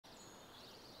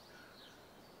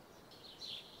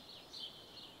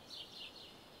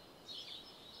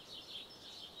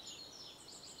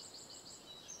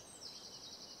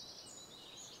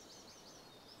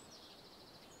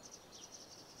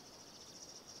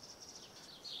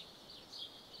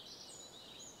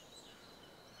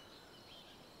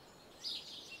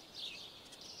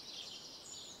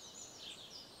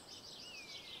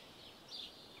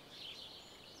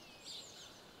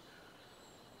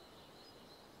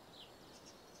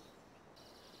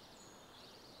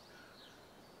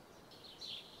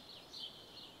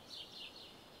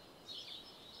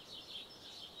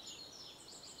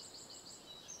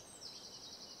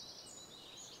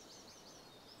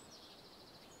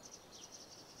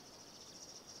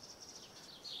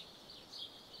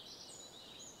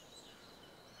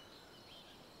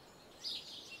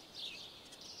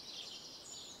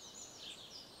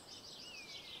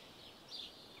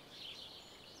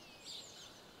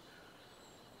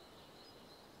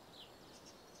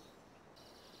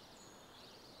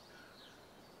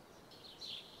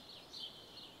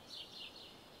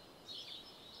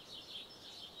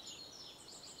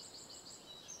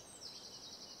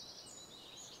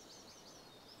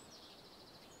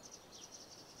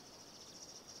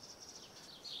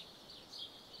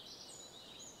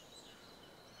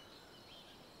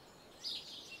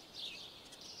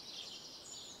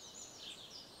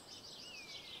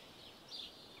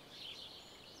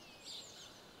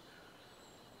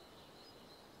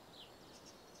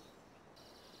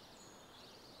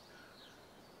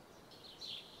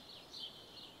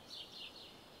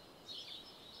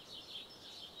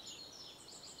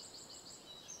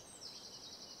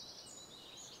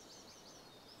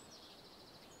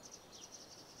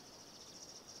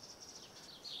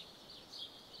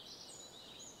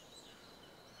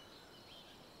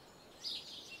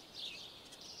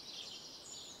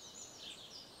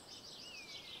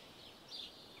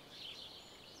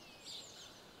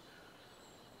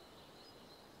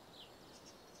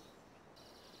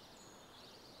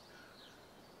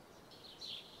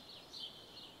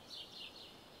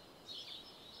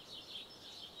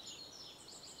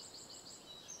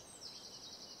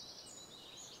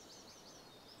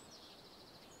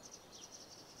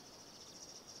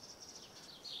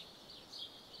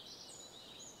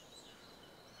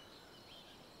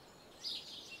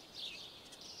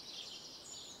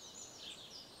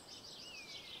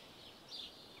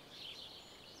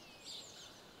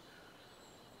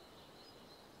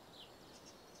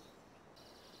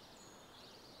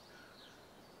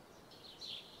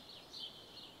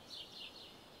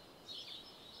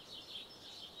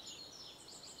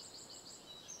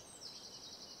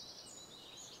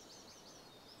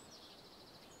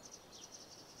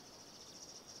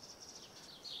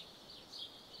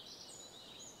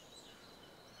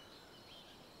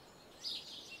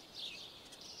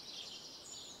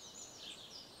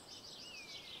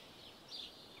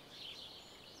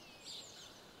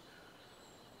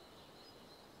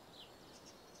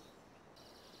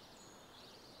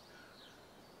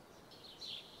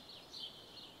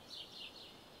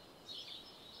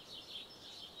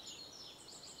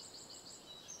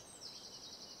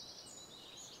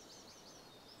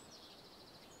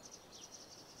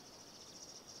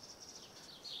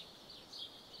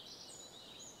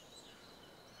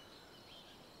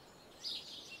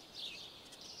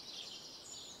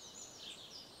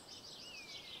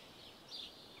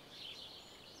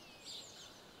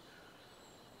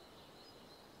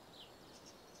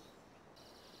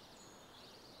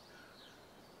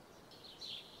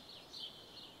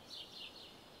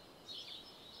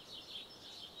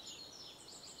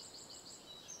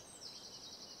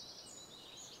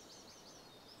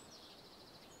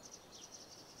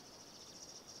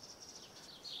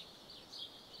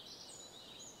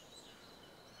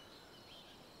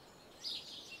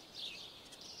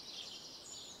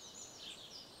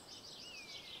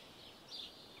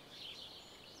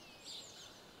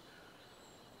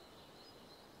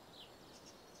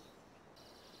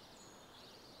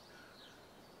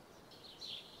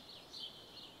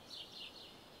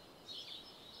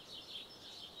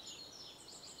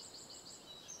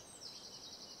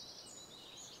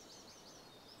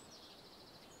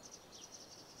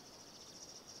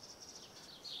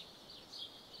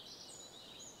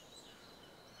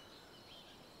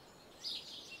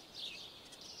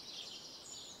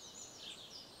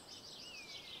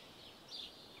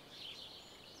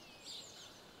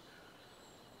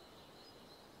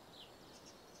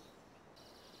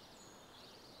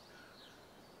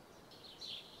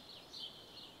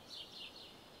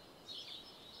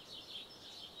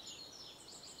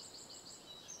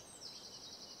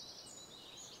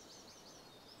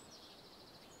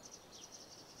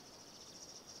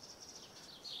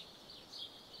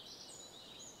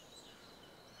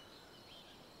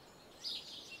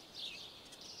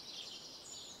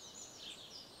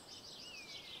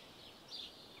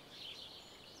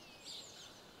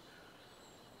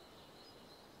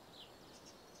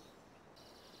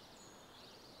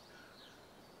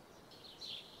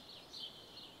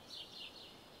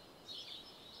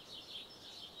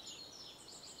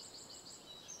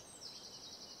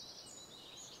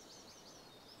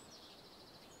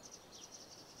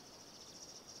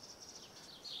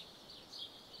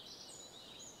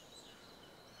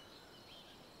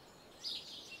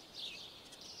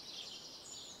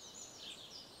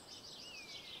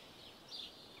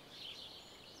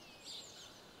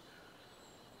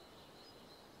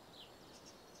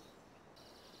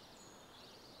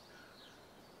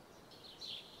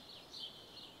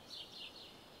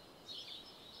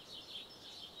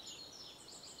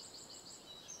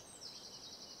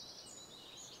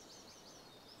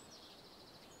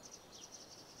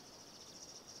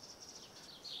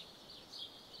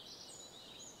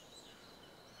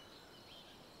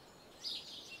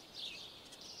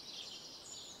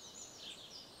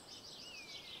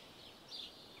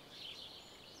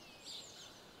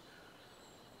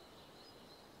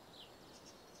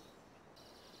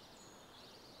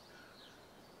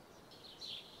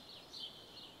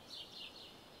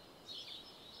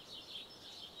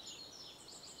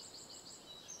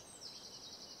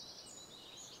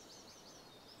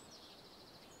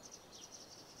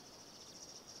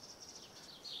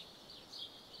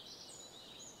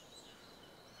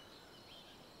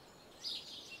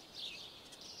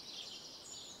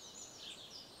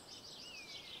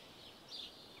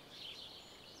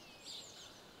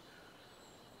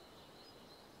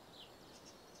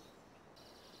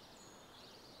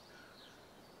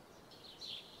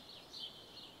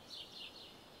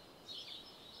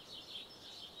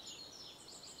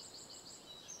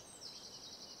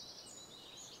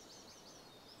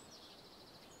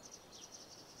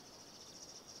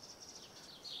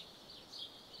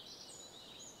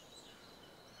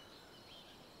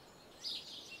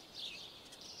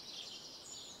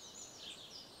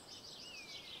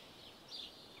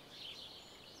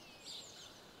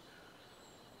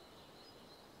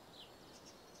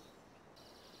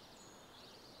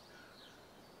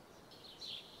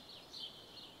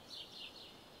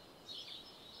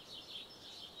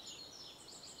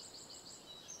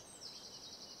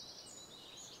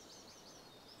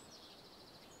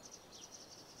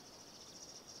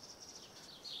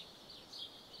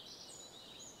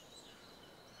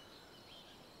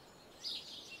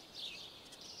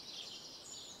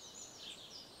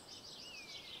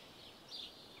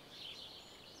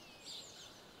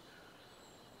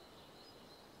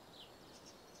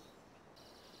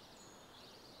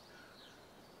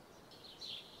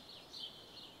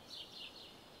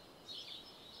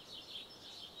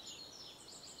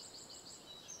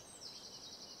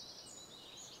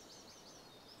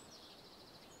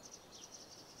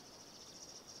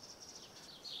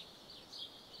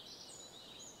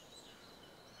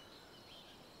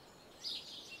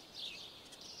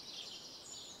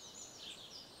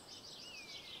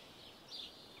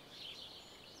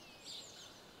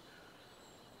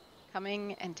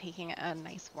Coming and taking a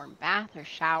nice warm bath or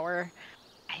shower.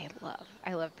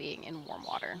 I love being in warm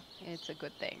water. It's a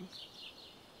good thing.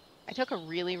 I took a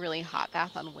really, really hot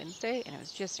bath on Wednesday and it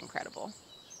was just incredible.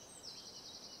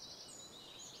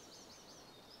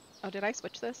 Oh, did I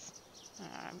switch this?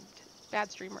 Bad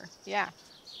streamer. Yeah,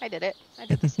 I did it. I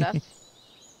did the stuff.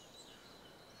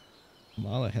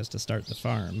 Lala has to start the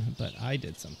farm, but I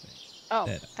did something. Oh,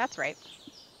 that's right.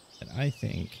 That I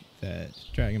think that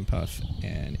Dragon Puff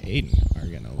and Aiden are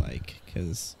gonna like,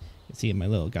 because you see my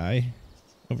little guy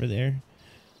over there.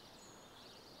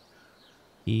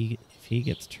 If he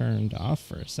gets turned off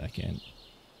for a second.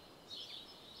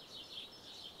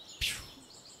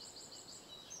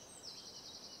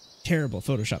 Terrible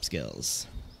Photoshop skills.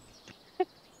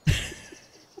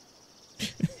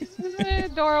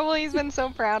 Adorable. He's been so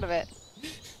proud of it.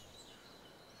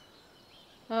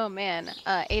 Oh man,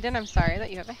 Aiden, I'm sorry that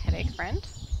you have a headache, friend.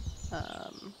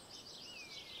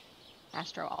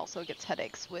 Astro also gets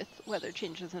headaches with weather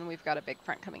changes, and we've got a big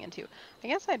front coming in too. I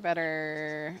guess I'd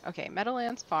better... Okay,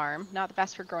 Meadowlands Farm, not the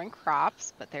best for growing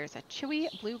crops, but there's a chewy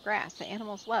blue grass the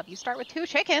animals love. You start with 2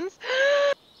 chickens.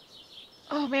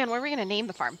 Oh man, what are we gonna name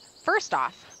the farm? First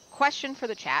off, question for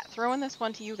the chat, throwing this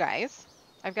one to you guys.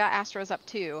 I've got Astros up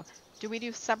too. Do we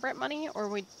do separate money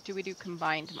or do we do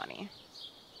combined money?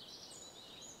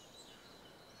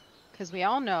 Because we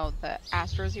all know that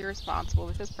Astro's irresponsible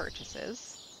with his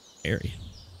purchases. Very.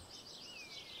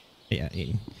 Yeah,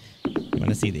 Aiden. You want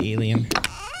to see the alien?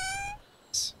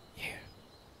 Yeah.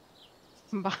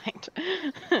 Combined.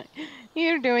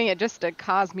 You're doing it just to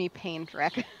cause me pain,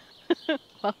 Drek.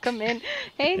 Welcome in.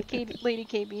 Hey, Lady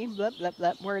KB. Blah, blah,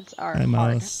 blah. Words are Hi, hard.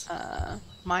 Mouse.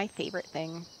 My favorite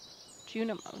thing.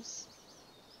 Junimos.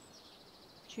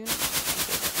 Junimos is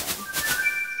my favorite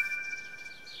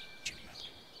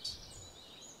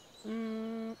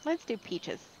thing. Let's do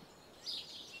peaches.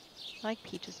 I like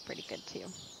peaches pretty good too.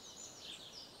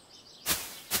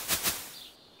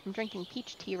 I'm drinking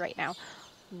peach tea right now.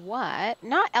 What?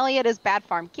 Not Elliot is bad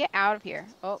farm. Get out of here.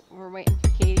 Oh, we're waiting for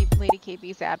Lady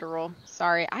KB's ad to roll.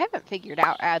 Sorry, I haven't figured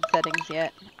out ad settings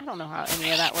yet. I don't know how any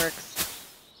of that works.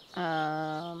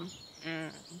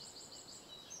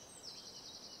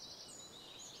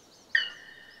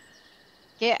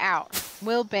 Get out.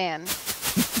 Will ban.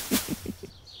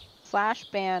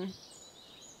 /ban.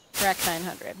 Rec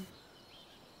 900.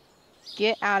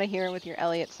 Get out of here with your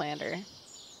Elliot slander.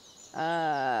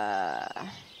 Got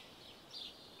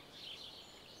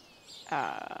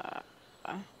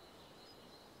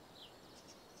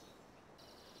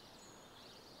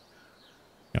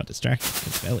distracted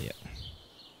because of Elliot.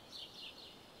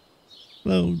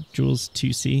 Hello, Jules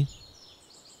 2C.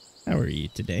 How are you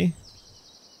today?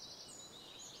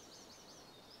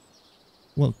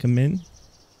 Welcome in.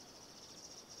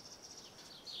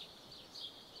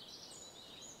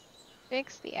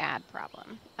 Fix the ad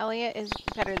problem. Elliot is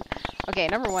better. Okay,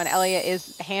 number one, Elliot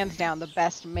is hands down the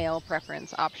best male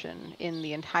preference option in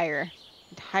the entire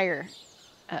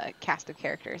cast of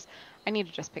characters. I need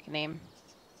to just pick a name.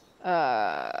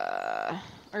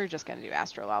 We're just gonna do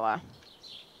Astrolala.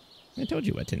 I told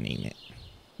you what to name it.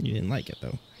 You didn't like it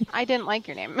though. I didn't like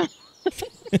your name.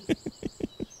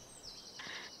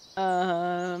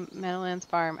 Meadowlands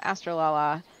Farm,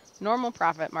 Astrolala. Normal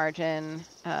profit margin.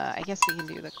 I guess we can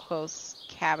do the close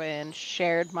cabin.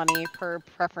 Shared money per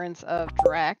preference of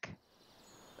Drek.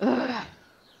 Ugh.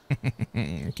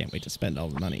 Can't wait to spend all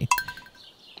the money.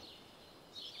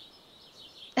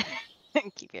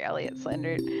 Keep your Elliot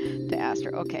slendered to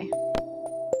Astro. Okay.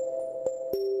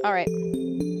 All right.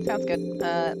 Sounds good.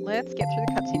 Let's get through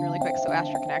the cutscene really quick so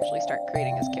Astro can actually start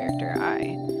creating his character.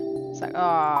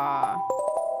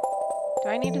 Do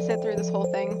I need to sit through this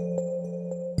whole thing?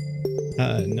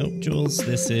 Nope, Jules.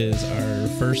 This is our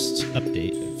first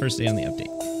update. First day on the update.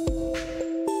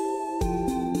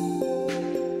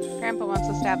 Grandpa wants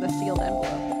to stab the sealed envelope.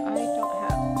 I don't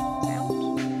have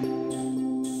sound.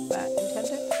 Is that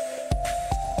intended?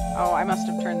 Oh, I must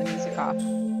have turned the music off.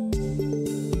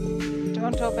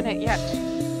 Don't open it yet.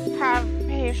 Have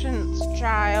patience,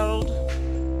 child.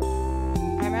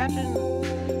 I imagine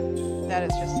that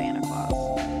is just Santa Claus.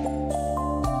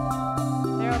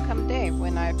 There will come a day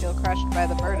when I feel crushed by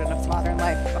the burden of modern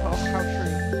life. Oh, how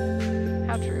true.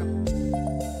 How true.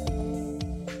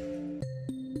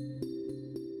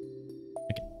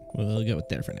 Okay, we'll go with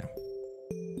there for now.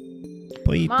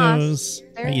 Poitos,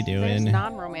 how you doing? There's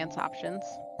non-romance options.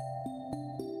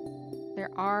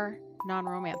 There are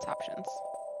non-romance options.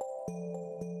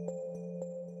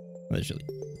 Literally.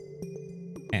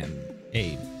 And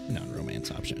a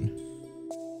non-romance option.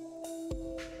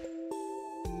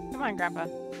 Come on, Grandpa.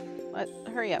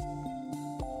 Hurry up.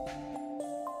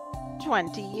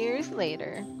 20 years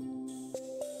later.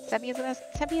 Seppi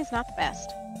is not the best.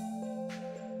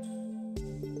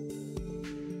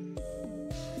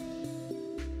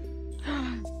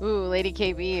 Ooh, Lady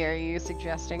KB, are you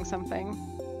suggesting something?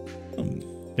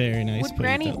 Very nice. Would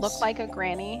Granny look like a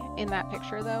granny in that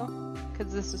picture, though?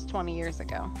 Because this was 20 years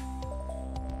ago.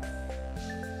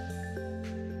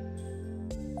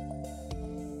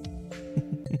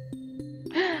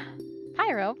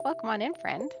 Pyro, welcome on in,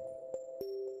 friend.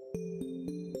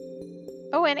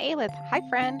 Oh, and Aelith. Hi,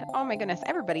 friend. Oh my goodness,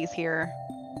 everybody's here.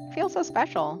 I feel so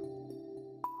special.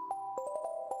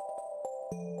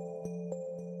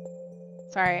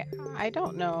 Sorry, I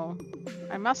don't know.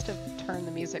 I must have turned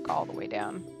the music all the way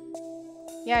down.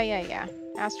 Yeah.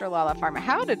 Astrolala Farm.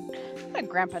 How did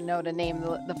Grandpa know to name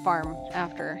the farm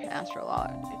after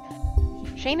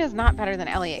Astrolala? Shane is not better than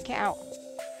Elliot. Get out.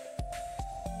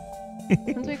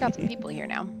 Since we got some people here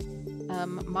now.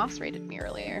 Moss rated me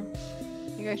earlier.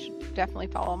 You guys should definitely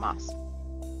follow Moss.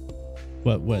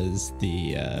 What was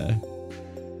the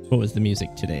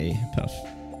music today, Puff?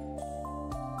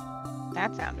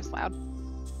 That sound is loud.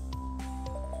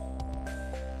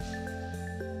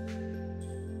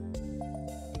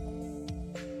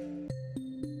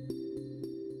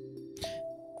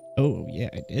 Oh yeah,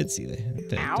 I did see that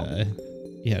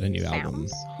you had a new album.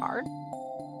 Sounds hard.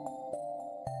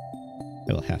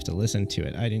 I will have to listen to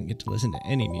it. I didn't get to listen to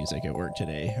any music at work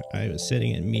today. I was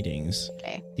sitting in meetings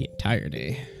the entire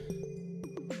day.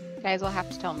 You guys will have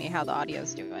to tell me how the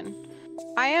audio's doing.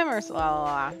 I am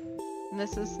Ursula, and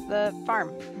this is the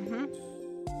farm.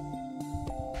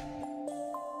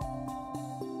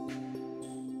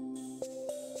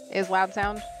 Is loud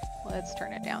sound? Let's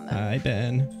turn it down then. Hi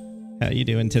Ben, how you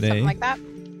doing today? Something like that.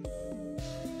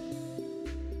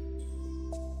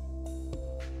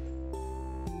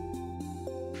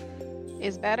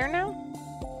 Is better now?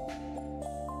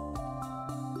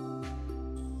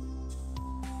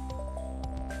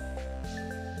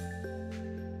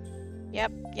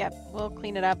 Yep. We'll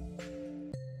clean it up.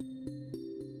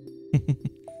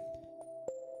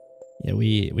 Yeah,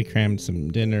 we crammed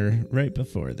some dinner right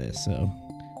before this, so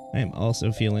I am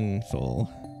also feeling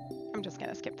full. I'm just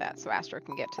gonna skip that so Astro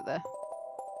can get to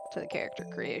the character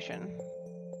creation.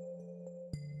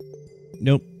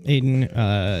 Nope, Aiden,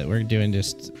 we're doing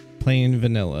just plain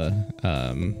vanilla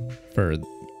for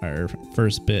our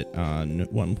first bit on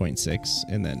 1.6,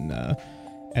 and then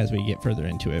as we get further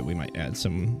into it, we might add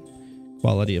some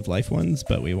quality of life ones,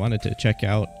 but we wanted to check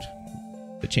out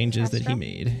the changes that he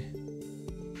made.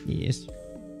 Yes.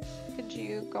 Could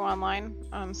you go online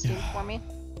on Steam for me?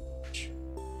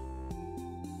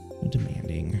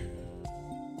 Demanding.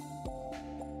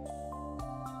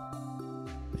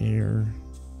 There.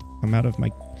 I'm out of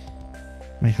my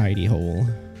hidey hole.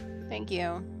 Thank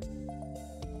you.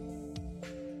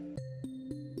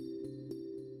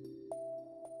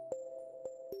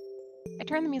 I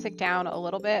turned the music down a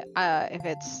little bit. If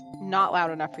it's not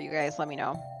loud enough for you guys, let me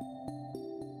know.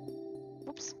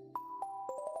 Oops.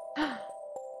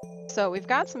 So we've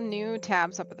got some new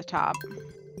tabs up at the top,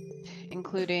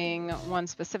 including one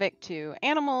specific to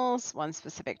animals, one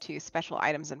specific to special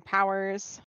items and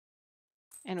powers.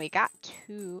 And we got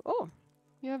two. Oh,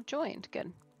 you have joined.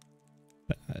 Good.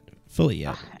 But fully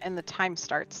yet. And the time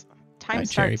starts. Hi,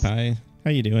 Cherry Pie.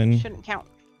 How you doing? Shouldn't count.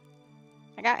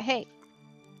 I got hey.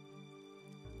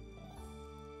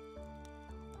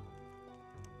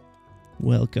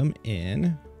 Welcome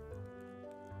in.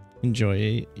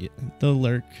 Enjoy the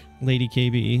lurk, Lady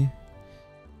KB.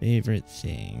 Favorite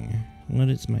thing. What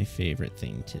is my favorite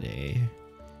thing today?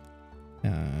 I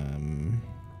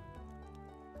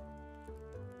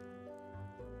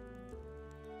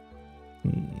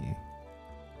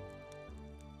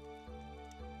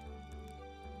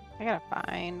gotta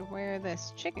find where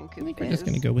this chicken coop I think is. we're just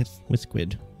gonna go with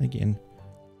squid again.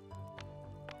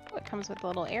 Oh, it comes with a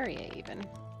little area even.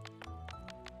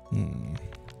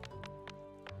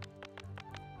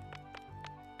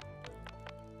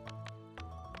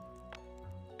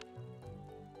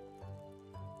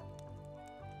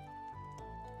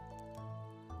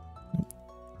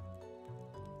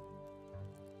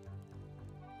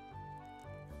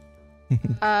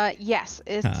 Yes,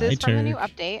 it's from the new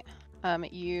update.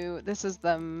 This is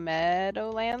the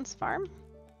Meadowlands farm.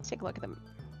 Let's take a look at them.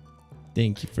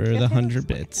 Thank you for the 100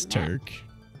 bits, Turk.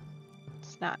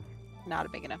 It's not a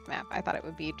big enough map. I thought it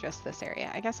would be just this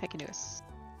area. I guess I can do a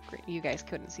screen. You guys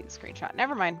couldn't see the screenshot.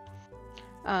 Never mind.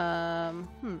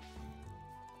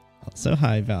 Also,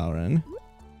 hi, Valren.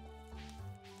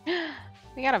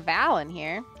 We got a Val in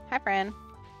here. Hi, friend.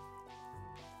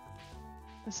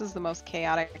 This is the most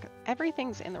chaotic.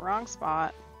 Everything's in the wrong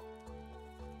spot.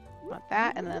 Want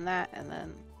that, and then that, and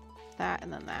then that,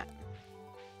 and then that.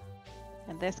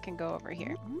 And this can go over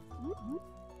here.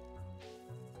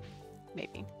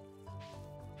 Maybe.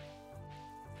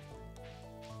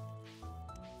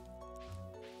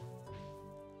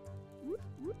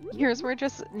 Yours were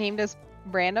just named as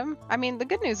random? I mean, the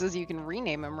good news is you can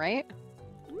rename them, right?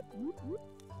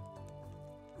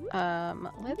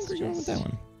 Let's What's wrong with just... that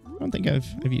one? I don't think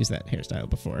I've used that hairstyle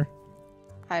before.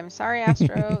 I'm sorry,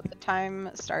 Astro. The time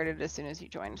started as soon as you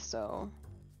joined, so...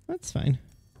 That's fine.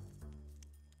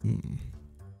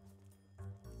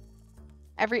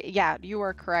 Yeah, you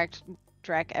are correct,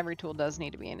 Drek. Every tool does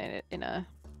need to be in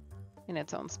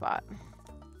its own spot.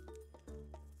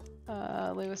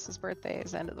 Lewis's birthday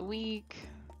is end of the week.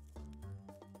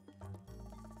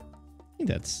 I think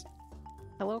that's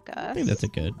Hello, Gus. I think that's a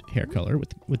good hair color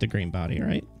with the green body,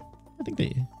 right? I think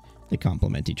they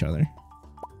complement each other.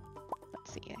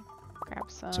 Let's see.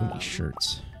 Grab some So many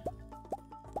shirts.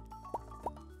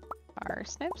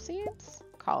 parsnip seeds,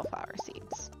 cauliflower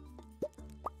seeds.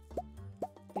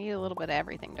 I need a little bit of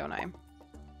everything, don't I?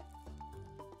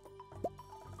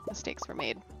 Mistakes were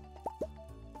made.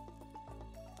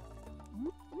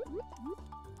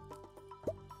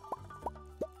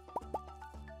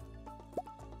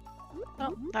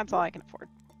 Well, that's all I can afford.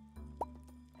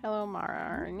 Hello,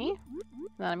 Marnie.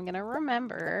 Then I'm gonna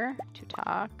remember to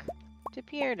talk to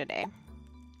Pierre today,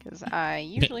 because I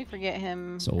usually forget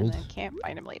him Sold. and then can't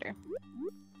find him later.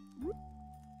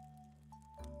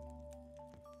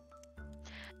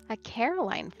 A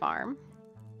Caroline farm.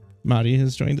 Marty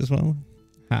has joined as well.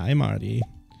 Hi, Marty.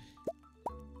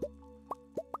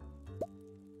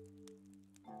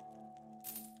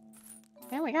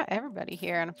 Yeah, we got everybody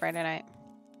here on a Friday night.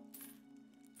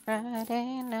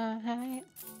 Friday night.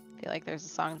 I feel like there's a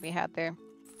song to be had there.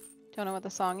 Don't know what the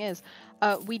song is.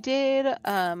 We did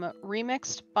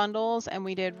remixed bundles and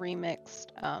we did remixed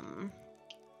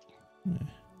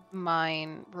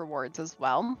mine rewards as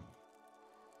well.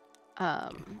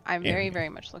 I'm very, very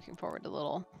much looking forward to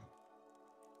little.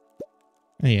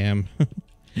 I am.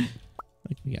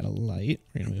 Like we got a light.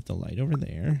 We're gonna move the light over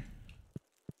there.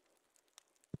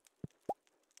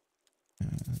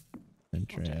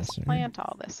 We'll Dresser. just plant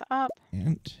all this up.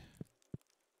 And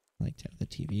I like to have the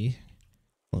TV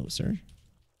closer.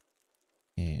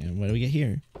 And what do we get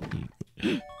here?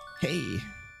 Hey.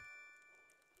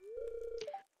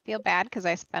 Feel bad because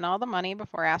I spent all the money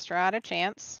before Astro had a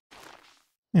chance.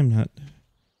 I'm not.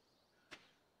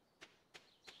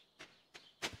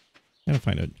 Gotta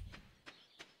find a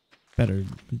better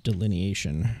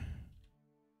delineation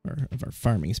of our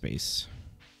farming space.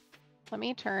 Let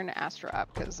me turn Astro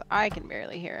up because I can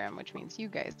barely hear him, which means you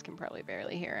guys can probably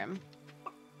barely hear him.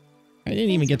 I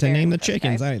didn't even get to name the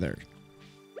chickens either.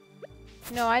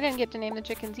 No, I didn't get to name the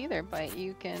chickens either, but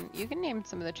you can name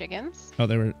some of the chickens. Oh,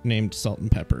 they were named Salt and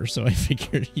Pepper, so I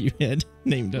figured you had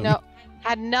named them. No,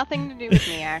 had nothing to do with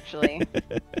me actually.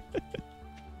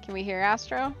 Can we hear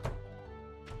Astro?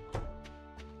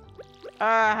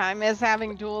 I miss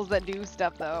having tools that do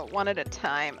stuff though, one at a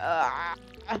time.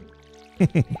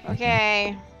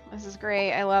 Okay, this is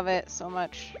great. I love it so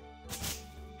much.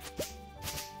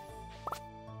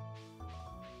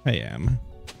 I am.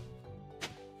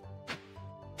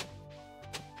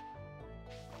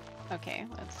 Okay,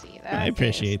 let's see that. I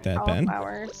appreciate that, Ben.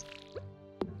 Flowers.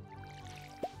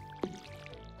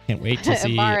 Can't wait to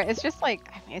see. It's just like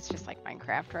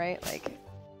Minecraft, right? Like.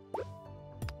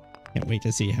 Can't wait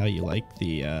to see how you like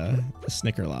the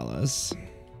Snickerlalas.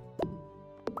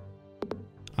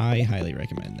 I highly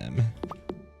recommend them.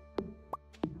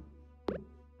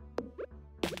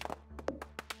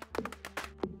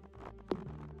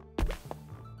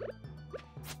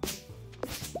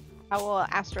 How will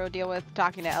Astro deal with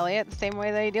talking to Elliot the same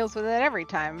way that he deals with it every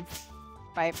time?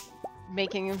 By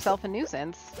making himself a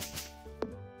nuisance.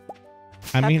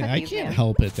 I mean, I can't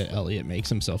help it that Elliot makes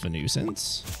himself a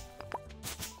nuisance.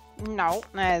 No,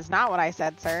 that is not what I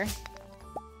said, sir.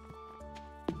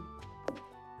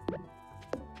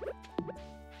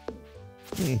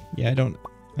 Yeah, I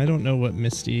don't know what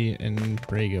Misty and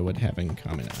Braga would have in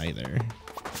common either.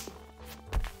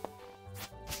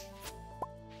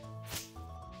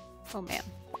 Oh man,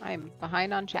 I'm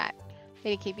behind on chat.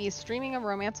 Lady KB is streaming a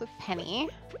romance with Penny,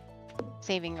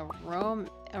 saving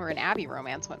an Abby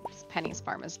romance once Penny's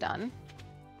farm is done.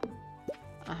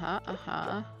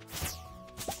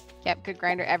 Yep, good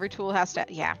grinder. Every tool has to,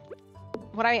 yeah.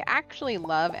 What I actually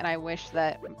love, and I wish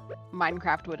that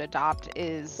Minecraft would adopt,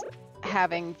 is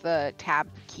having the tab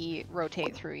key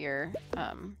rotate through your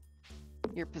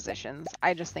positions.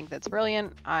 I just think that's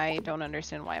brilliant. I don't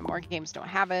understand why more games don't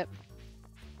have it.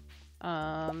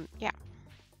 Yeah.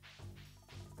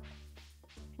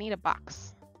 need a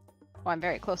box. Well, I'm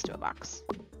very close to a box.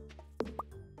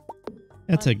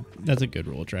 That's a good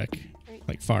rule, Trek.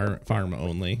 Like farm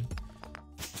only.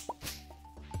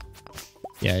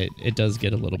 Yeah, it does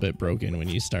get a little bit broken when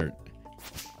you start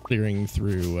clearing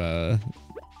through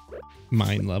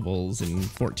mine levels in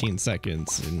 14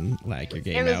 seconds and lag your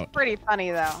game out. It was pretty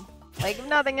funny though. Like if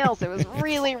nothing else, it was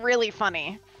really, really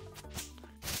funny.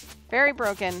 Very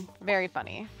broken, very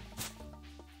funny.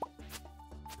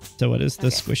 So what is the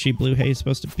squishy blue haze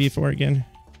supposed to be for again?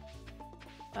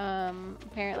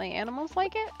 Apparently animals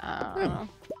like it. I don't know.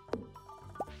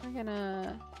 We're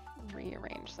gonna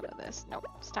rearrange some of this. Nope,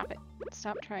 stop it.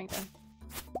 Stop trying to.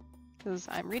 Because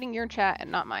I'm reading your chat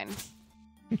and not mine.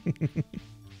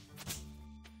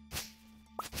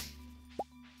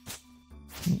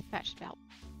 That should help.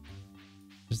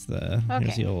 Here's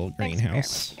the old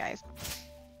greenhouse. Guys.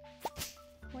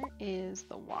 Where is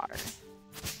the water?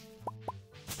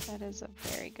 That is a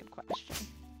very good question.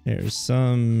 There's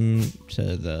some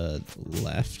to the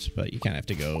left, but you kind of have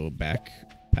to go back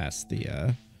past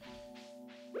the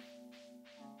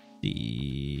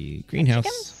greenhouse.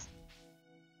 Chickens?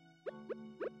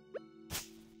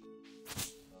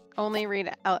 Only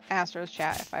read Astro's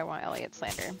chat if I want Elliot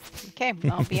slander. Okay,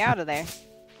 I'll be out of there.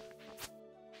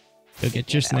 Go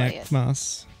get your snack, Elliot.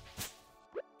 Moss.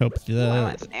 Hope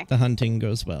the hunting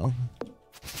goes well.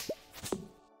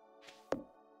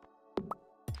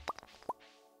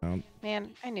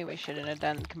 Man, I knew we shouldn't have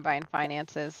done combined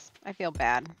finances. I feel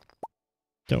bad.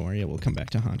 Don't worry, it will come back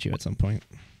to haunt you at some point.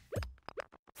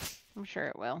 I'm sure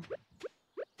it will.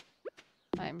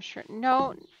 I'm sure.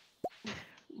 No,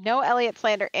 no Elliot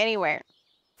slander anywhere.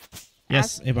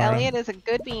 Yes, Ibarra. Elliot is a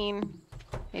good bean.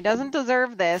 He doesn't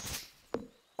deserve this.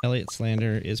 Elliot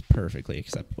slander is perfectly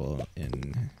acceptable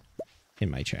in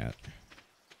my chat.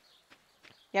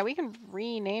 Yeah, we can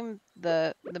rename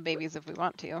the babies if we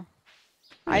want to.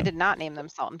 Yeah. I did not name them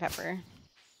Salt and Pepper.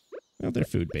 Well, they're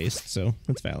food-based, so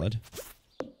that's valid.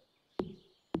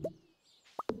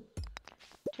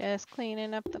 Just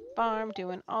cleaning up the farm,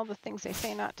 doing all the things they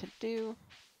say not to do.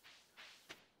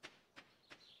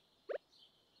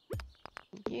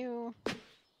 Thank you.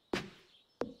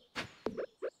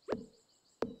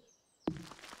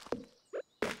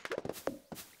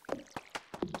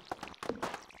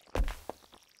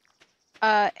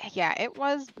 Yeah, it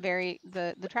was very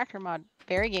the tractor mod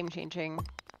very game changing,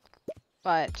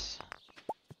 but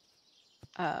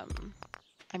I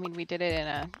mean we did it in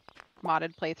a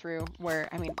modded playthrough where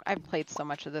I mean I've played so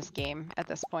much of this game at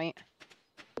this point.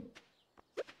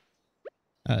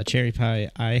 Cherry Pie,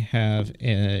 I have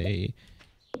a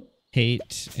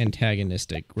hate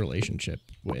antagonistic relationship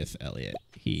with Elliot.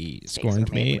 He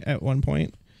scorned me at one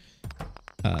point,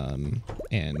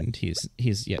 and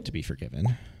he's yet to be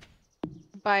forgiven.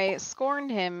 By scorned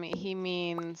him, he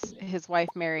means his wife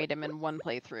married him in one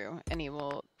playthrough, and he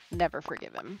will never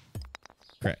forgive him.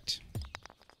 Correct.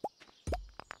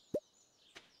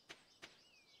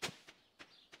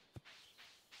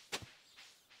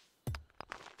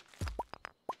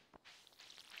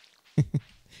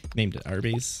 Named it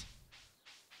Arby's.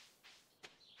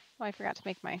 Oh, I forgot to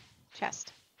make my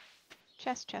chest.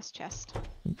 Chest.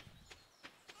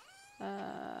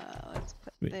 Let's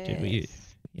put this. Did we?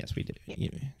 Yes, we did. Yeah.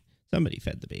 Somebody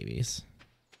fed the babies.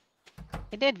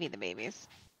 I did feed the babies.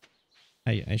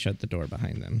 I shut the door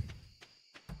behind them.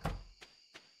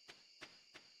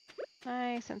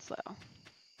 Nice and slow.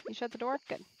 You shut the door?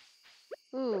 Good.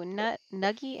 Ooh,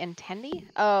 nuggy and tendy?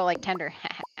 Oh, like tender.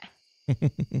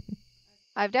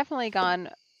 I've definitely gone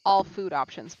all food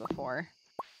options before.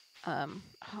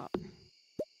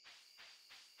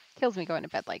 Kills me going to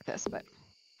bed like this, but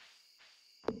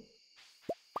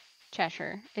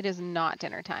Cheshire, it is not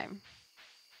dinner time.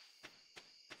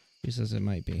 She says it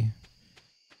might be.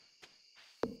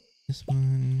 This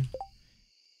one.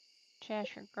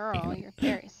 Cheshire girl, you're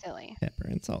very silly. Pepper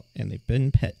and salt. And they've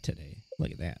been pet today.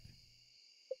 Look at that.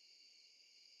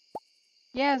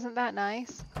 Yeah, isn't that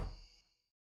nice?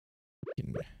 You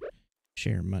can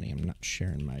share money. I'm not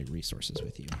sharing my resources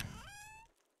with you.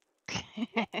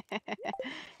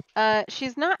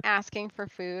 She's not asking for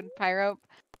food, Pyro,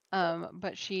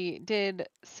 but she did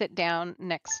sit down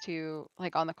next to,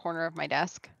 like, on the corner of my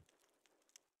desk.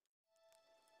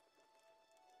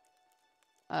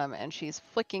 And she's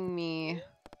flicking me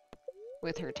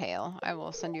with her tail. I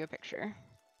will send you a picture.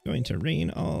 Going to rain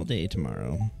all day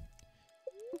tomorrow.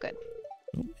 Good.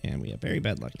 Oh, and we have very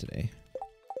bad luck today.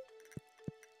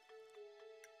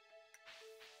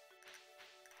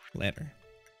 Ladder.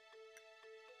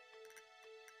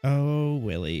 Oh,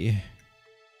 Willie.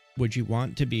 Would you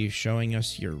want to be showing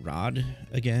us your rod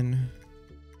again?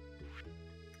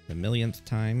 the millionth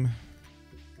time.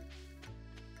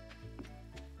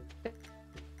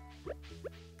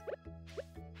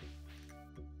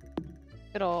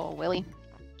 Good ol' Willy.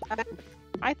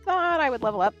 I thought I would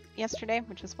level up yesterday,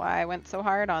 which is why I went so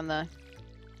hard on the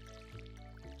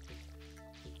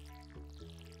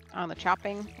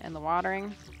chopping and the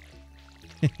watering.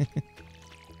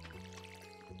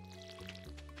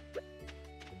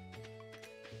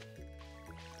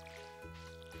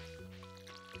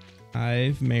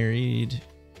 I've married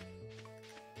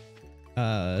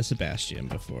Sebastian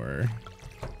before.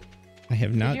 I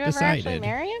have not Did you ever decided. actually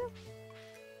marry him?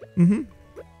 Mm-hmm.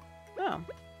 Oh.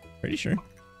 Pretty sure.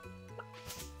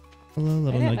 Hello, I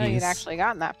little didn't know you'd nuggies. actually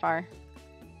gotten that far.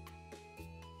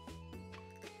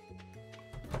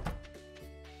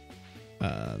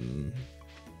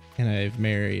 And I've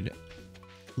married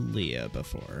Leah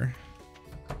before.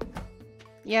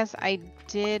 Yes, I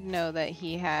did know that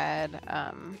he had,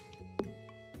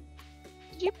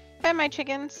 Did you buy my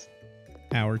chickens?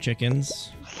 Our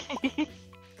chickens. You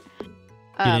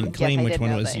Yes, didn't claim I which did one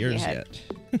know was that he yours had-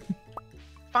 yet.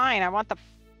 Fine, I want the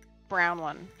brown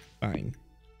one. Fine.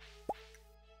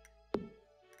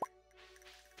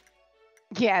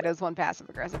 Yeah, it is one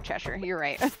passive-aggressive Cheshire. You're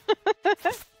right.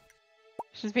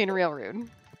 She's being real rude.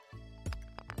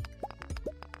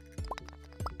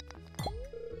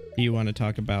 Do you want to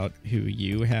talk about who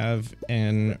you have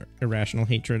an irrational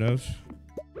hatred of?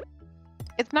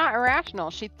 It's not irrational.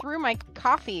 She threw my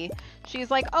coffee. She's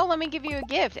like, oh, let me give you a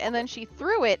gift. And then she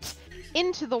threw it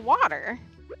into the water.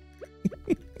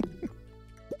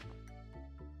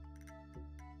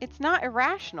 It's not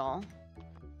irrational.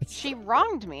 She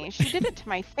wronged me. She did it to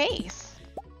my face.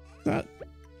 It's not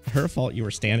her fault you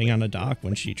were standing on a dock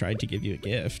when she tried to give you a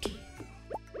gift.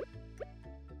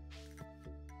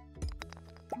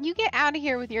 You get out of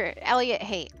here with your Elliot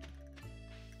hate.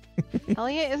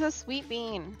 Elliot is a sweet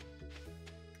bean.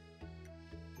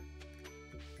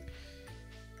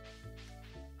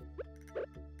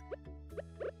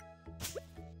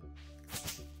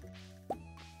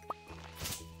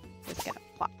 Just gonna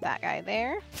plop that guy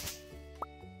there.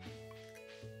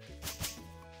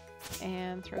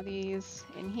 And throw these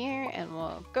in here, and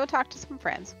we'll go talk to some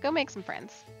friends. Go make some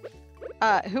friends.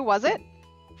 Who was it?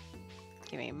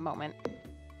 Give me a moment.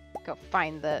 Go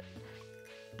find the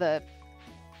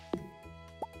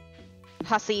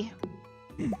hussy.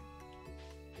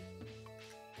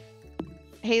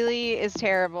 Haley is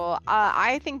terrible.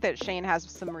 I think that Shane has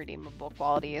some redeemable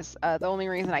qualities. The only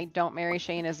reason I don't marry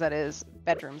Shane is that his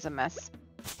bedroom's a mess.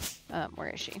 Where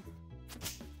is she?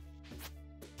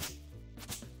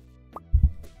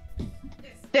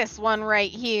 This one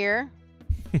right here.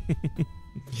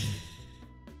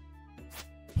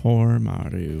 Poor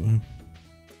Maru.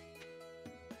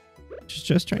 She's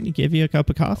just trying to give you a cup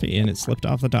of coffee and it slipped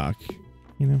off the dock.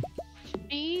 You know?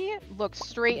 She looked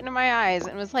straight into my eyes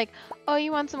and was like, oh,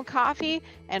 you want some coffee?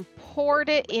 And poured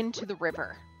it into the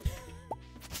river.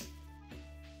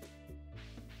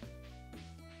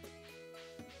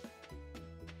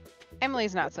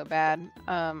 Emily's not so bad.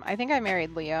 I think I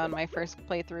married Leah on my first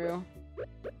playthrough.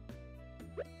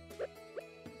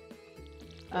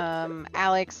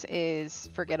 Alex is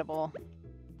forgettable.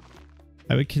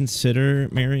 I would consider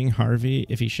marrying Harvey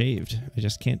if he shaved.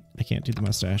 I can't do the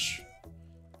mustache.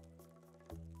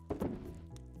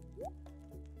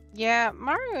 Yeah,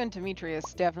 Maru and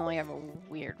Demetrius definitely have a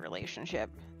weird relationship.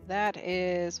 That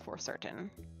is for certain.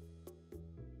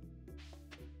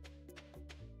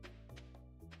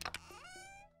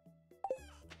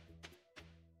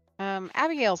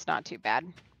 Abigail's not too bad.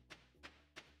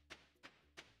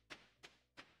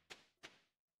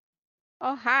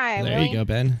 Oh, hi, There Willie. you go,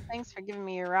 Ben. Thanks for giving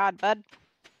me your rod, bud.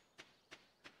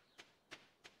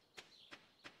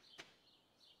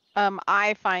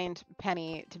 I find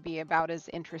Penny to be about as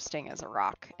interesting as a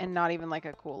rock, and not even like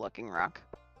a cool-looking rock.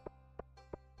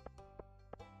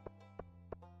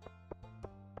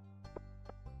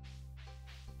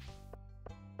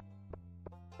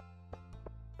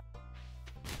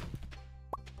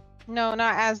 No,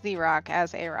 not as the rock,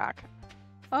 as a rock.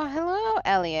 Oh, hello,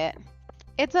 Elliot.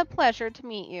 It's a pleasure to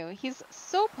meet you. He's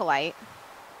so polite.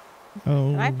 Oh,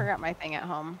 And I forgot my thing at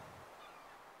home.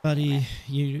 buddy,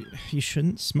 you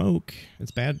shouldn't smoke.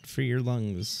 It's bad for your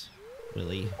lungs,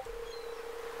 Willie.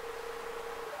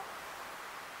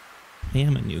 I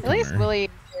am a newcomer. At least Willie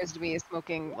appears to be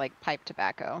smoking like pipe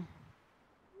tobacco.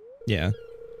 Yeah.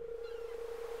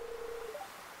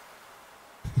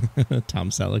 Tom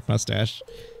Selleck mustache.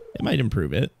 It might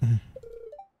improve it.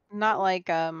 Not like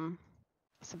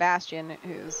Sebastian,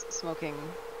 who's smoking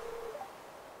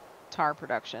tar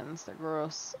productions. They're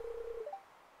gross.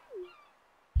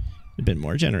 It'd been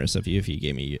more generous of you if you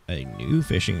gave me a new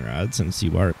fishing rod, since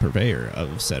you are a purveyor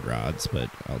of said rods, but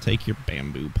I'll take your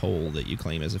bamboo pole that you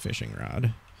claim as a fishing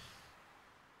rod.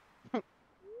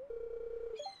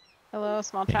 Hello,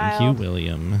 small Thank you, child.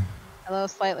 William. Hello,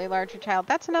 slightly larger child.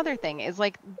 That's another thing, is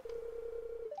like,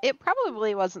 it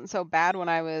probably wasn't so bad when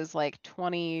I was like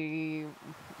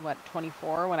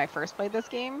 24 when I first played this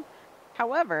game.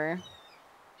 However,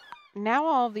 now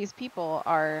all of these people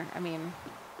are, I mean,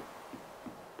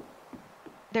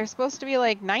 they're supposed to be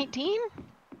like 19?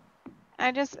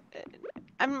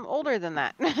 I'm older than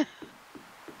that.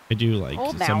 I do like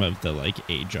Old some now. of the like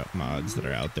age up mods that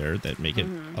are out there that make it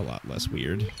a lot less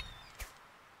weird.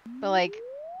 But like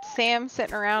Sam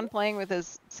sitting around playing with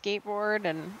his skateboard,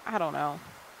 and I don't know.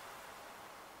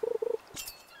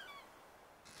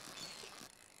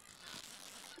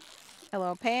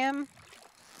 Hello, Pam.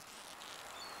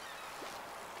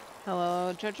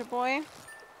 Hello, Jojo Boy.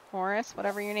 Morris,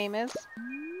 whatever your name is.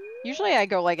 Usually I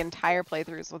go like entire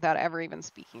playthroughs without ever even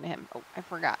speaking to him. Oh, I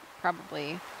forgot.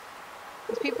 Probably.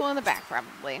 There's people in the back,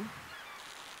 probably.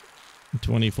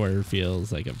 24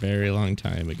 feels like a very long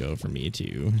time ago for me,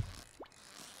 too.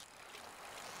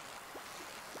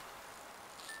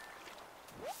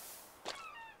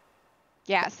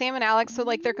 Yeah, Sam and Alex, so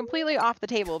like they're completely off the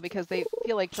table because they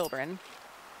feel like children.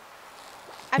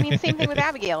 I mean, same thing with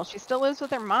Abigail. She still lives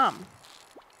with her mom.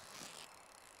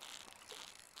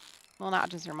 Well, not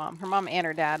just her mom and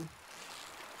her dad.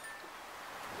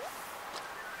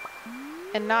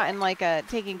 And not in like a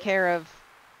taking care of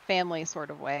family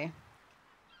sort of way.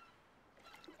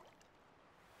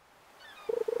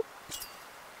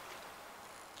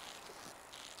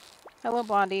 Hello,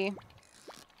 Blondie.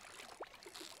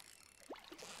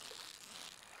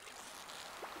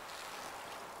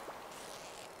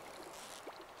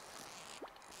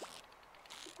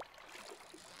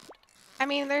 I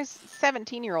mean, there's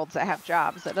 17-year-olds that have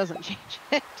jobs. That doesn't change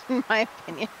it, in my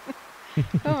opinion.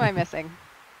 Who am I missing?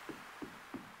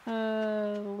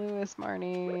 Lewis,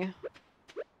 Marnie.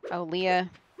 Oh, Leah.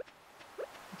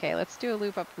 Okay, let's do a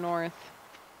loop up north.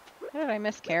 How did I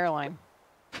miss Caroline?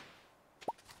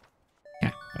 Yeah,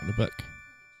 found a book.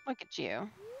 Look at you.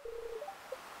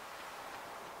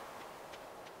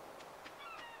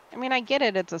 I mean, I get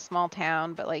it, it's a small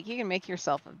town, but like, you can make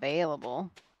yourself available.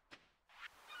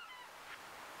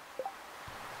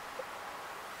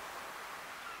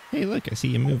 Hey, look, I see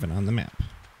you moving on the map.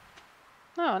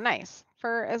 Oh, nice.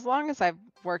 For as long as I've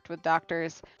worked with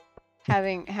doctors,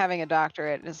 having a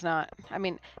doctorate is not, I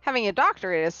mean, having a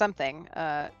doctorate is something.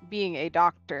 Being a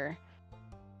doctor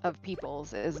of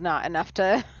people's is not enough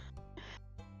to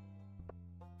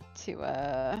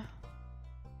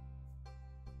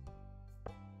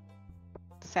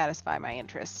satisfy my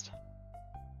interest.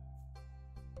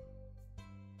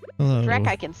 Hello. Drek,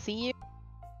 I can see you.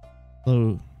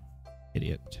 Hello,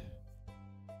 idiot.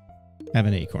 Have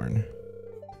an acorn.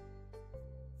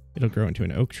 It'll grow into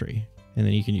an oak tree, and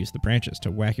then you can use the branches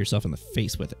to whack yourself in the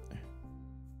face with it.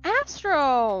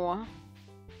 Astro!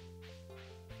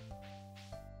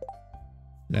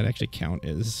 Did that actually count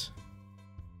as...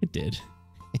 It did.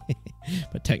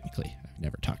 But technically, I've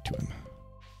never talked to him.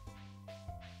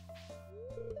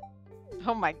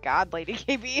 Oh my god, Lady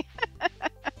KB.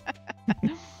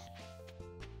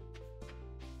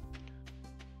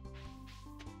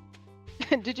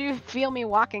 Did you feel me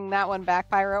walking that one back,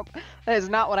 Pyrope? That is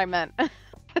not what I meant.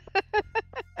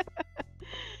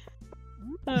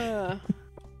 I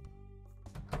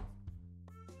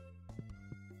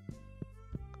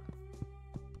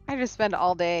just spend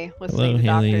all day listening to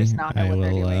Haley. doctors not know I what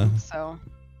they're will, doing, so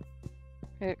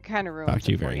it kind of ruins talk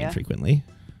to you it for very ya. infrequently.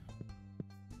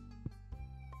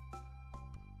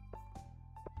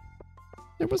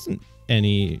 There wasn't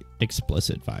any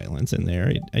explicit violence in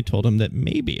there. I told him that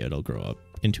maybe it'll grow up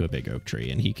into a big oak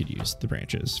tree and he could use the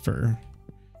branches for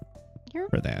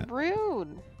that.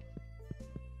 Rude.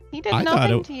 He did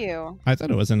nothing to you. I thought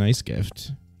it was a nice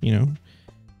gift, you know?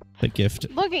 The gift.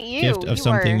 Look at you. Gift of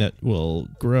something that will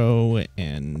grow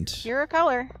and... You're a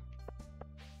color.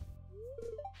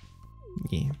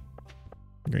 Yeah.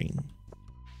 Green.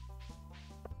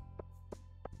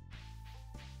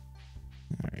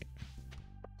 Alright.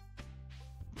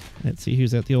 Let's see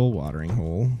who's at the old watering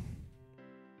hole.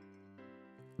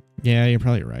 Yeah, you're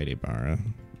probably right, Ibarra.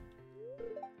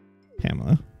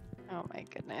 Pamela. Oh my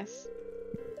goodness.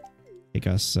 Take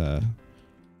us, I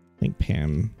think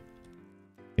Pam's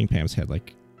had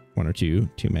like one or two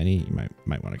too many. You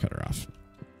might want to cut her off.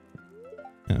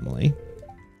 Emily.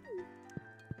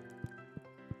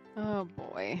 Oh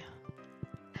boy.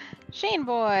 Shane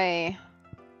boy.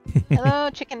 Hello,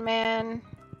 chicken man.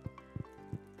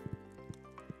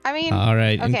 I mean, All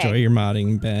right, enjoy okay. your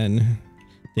modding, Ben.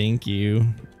 Thank you.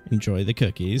 Enjoy the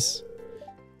cookies.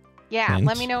 Yeah,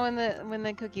 let me Hint. know when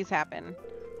the cookies happen.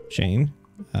 Shane,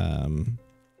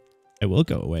 I will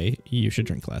go away. You should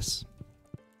drink less.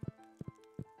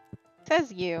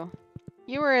 Says you.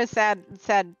 You were a sad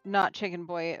not chicken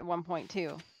boy at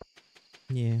 1.2.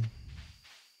 Yeah.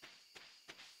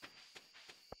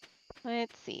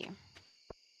 Let's see.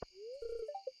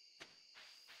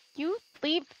 You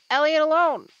leave Elliot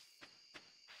alone.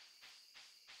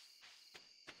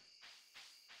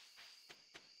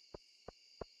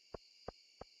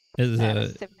 It is I have a a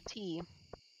sip of tea.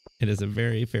 it is a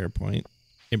very fair point,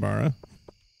 Ibarra.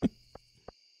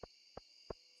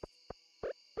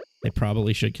 They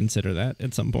probably should consider that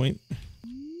at some point.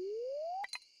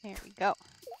 There we go.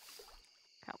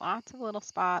 Got lots of little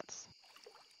spots.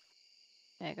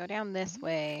 Yeah, go down this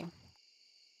way.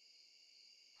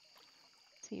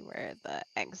 See where the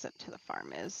exit to the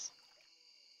farm is.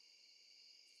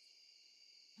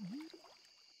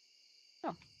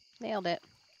 Oh, nailed it.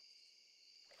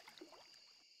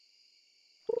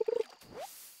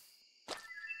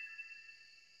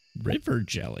 River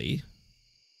jelly?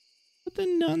 What the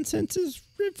nonsense is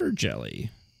river jelly?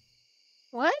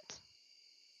 What?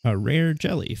 A rare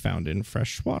jelly found in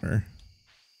fresh water.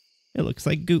 It looks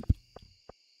like goop.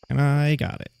 And I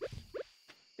got it.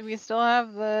 Do we still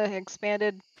have the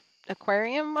expanded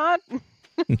aquarium mod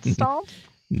installed?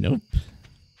 Nope.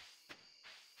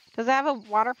 Does it have a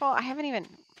waterfall? I haven't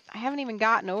even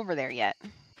gotten over there yet.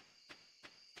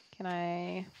 Can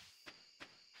I?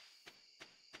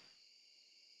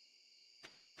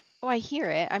 Oh, I hear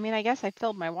it. I mean, I guess I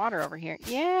filled my water over here.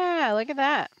 Yeah, look at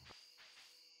that.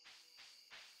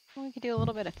 We could do a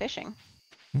little bit of fishing.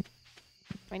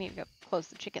 I need to go close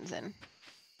the chickens in.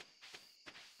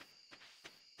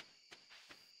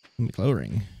 Glow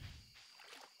ring.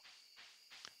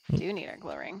 Do need a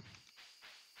glow ring.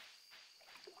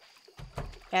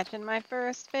 Catching my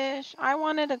first fish. I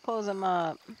wanted to close them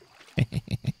up.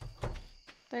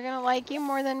 They're gonna like you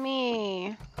more than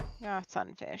me. Ah,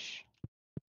 sunfish.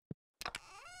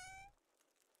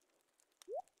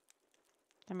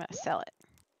 I'm gonna sell it.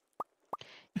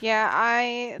 Yeah,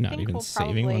 I Not think even we'll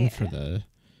saving one probably. for the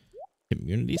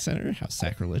community center? How Oh,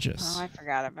 sacrilegious. I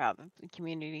forgot about the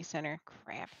community center.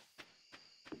 Crap.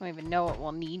 I don't even know what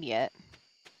we'll need yet.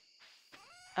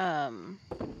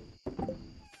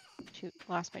 Shoot,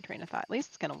 lost my train of thought. At least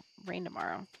it's gonna rain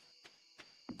tomorrow.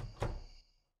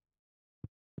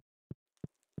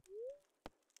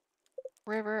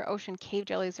 River, ocean, cave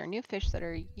jellies are new fish that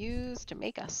are used to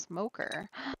make a smoker.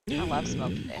 I love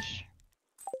smoked fish.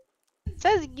 It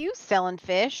says you selling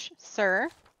fish, sir.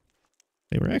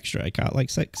 They were extra. I caught like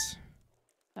 6.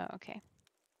 Oh, okay.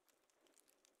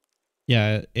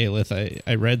 Yeah, Aelith,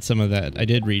 I read some of that. I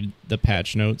did read the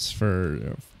patch notes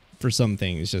for some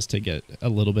things just to get a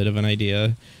little bit of an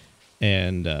idea.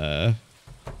 And I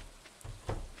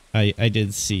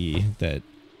did see that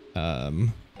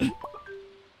I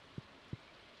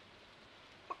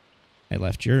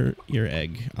left your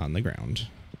egg on the ground.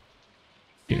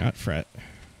 Do not fret.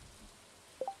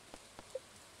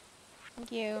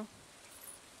 Thank you.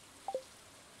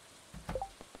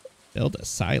 Build a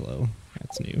silo.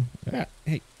 That's new. Ah,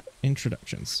 hey,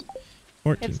 introductions.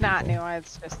 14 It's not people. new.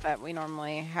 It's just that we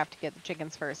normally have to get the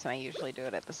chickens first, and I usually do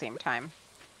it at the same time.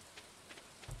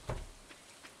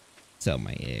 Sell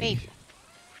my egg.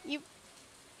 Hey,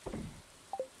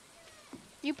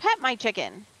 you pet my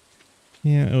chicken.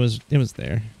 Yeah, it was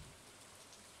there.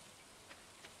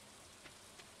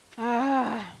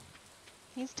 Ah,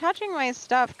 he's touching my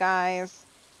stuff, guys.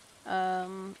 I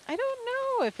don't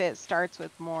know if it starts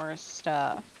with more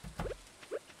stuff.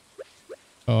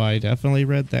 Oh, I definitely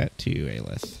read that too,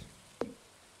 Aelith.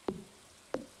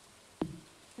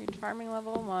 Reach farming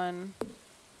level 1.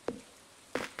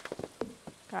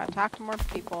 Gotta talk to more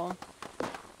people.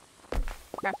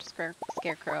 Craft a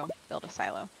scarecrow. Build a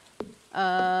silo.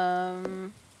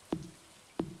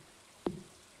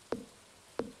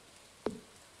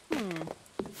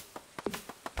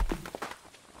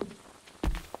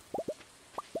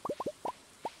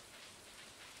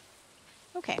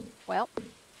 Okay, well.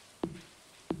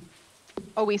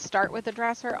 Oh, we start with the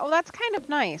dresser? Oh, that's kind of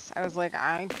nice. I was like,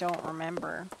 I don't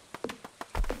remember.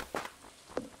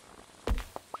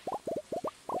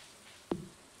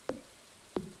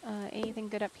 Anything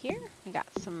good up here? We got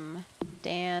some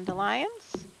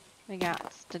dandelions. We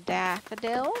got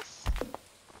daffodils.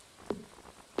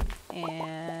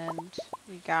 And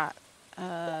we got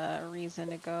a reason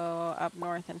to go up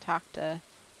north and talk to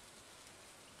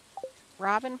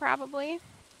Robin, probably.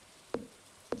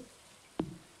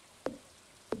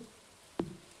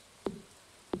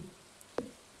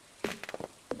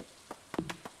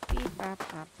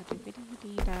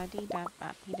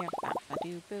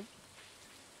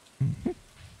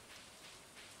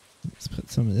 Let's put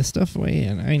some of this stuff away,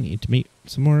 and I need to meet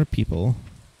some more people.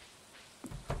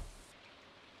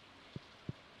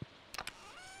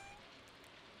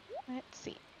 Let's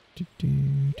see. Do, do,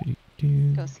 do, do,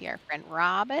 do. Go see our friend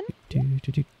Robin. Do,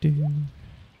 do, do, do.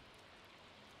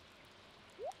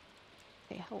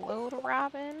 Say hello to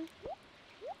Robin.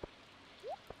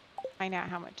 Find out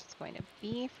how much it's going to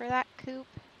be for that coop,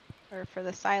 or for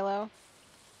the silo.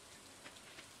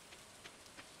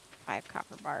 5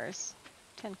 copper bars,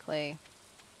 10 clay,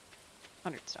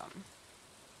 100 stone.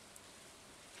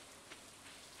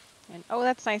 And oh,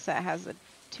 that's nice that it has a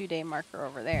 2-day marker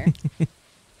over there.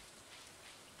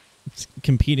 It's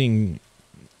competing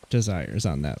desires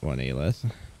on that one, Aelith.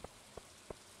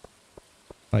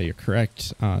 While you're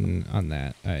correct on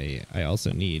that, I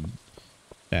also need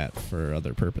that for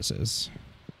other purposes.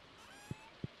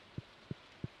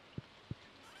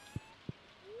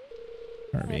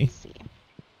 Harvey. Let's see.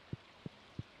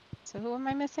 So who am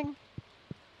I missing?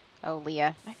 Oh,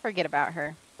 Leah. I forget about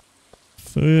her.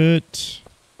 Foot.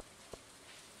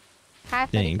 Hi,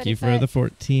 Thank you for the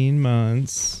 14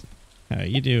 months. How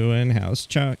you doing? How's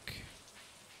Chuck?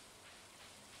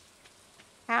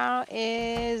 How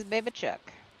is Baby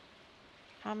Chuck?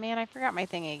 Oh man, I forgot my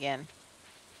thing again.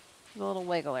 The little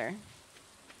wiggler.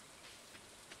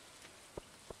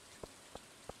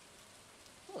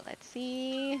 Ooh, let's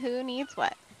see who needs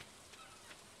what.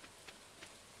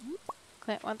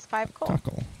 Clint wants 5 coal.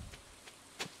 Cockle.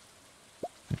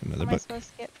 Another How am I book.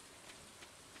 supposed to get?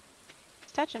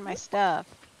 It's touching my stuff.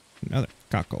 Another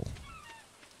cockle.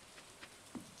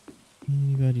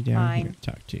 Anybody down Fine. here to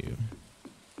talk to?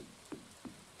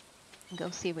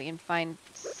 Go see if we can find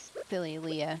silly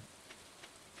Leah.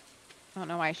 I don't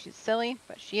know why she's silly,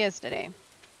 but she is today.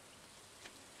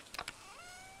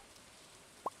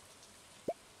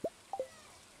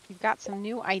 You've got some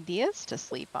new ideas to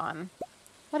sleep on.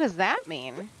 What does that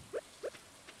mean?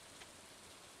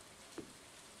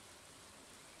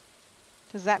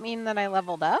 Does that mean that I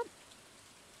leveled up?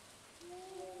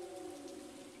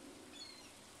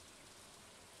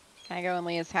 Can I go in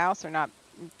Leah's house or not?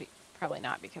 Probably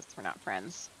not because we're not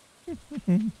friends.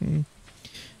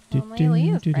 Only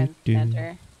Leah's friends can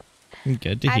enter.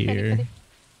 Good to Hi, hear. Petty Petty.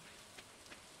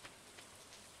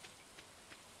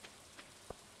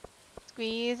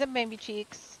 Squeeze the baby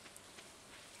cheeks.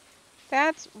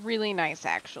 That's really nice,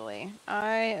 actually.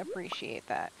 I appreciate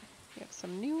that. You have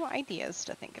some new ideas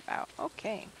to think about.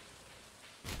 Okay.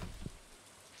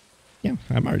 Yeah,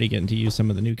 I'm already getting to use some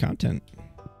of the new content.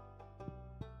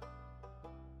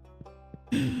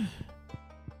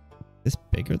 This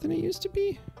bigger than it used to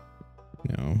be?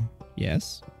 No.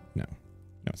 Yes? No.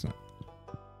 No, it's not.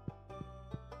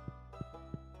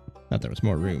 Thought there was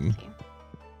more room.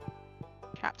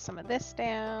 Chop some of this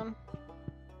down.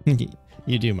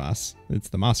 You do, Moss. It's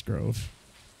the Moss Grove.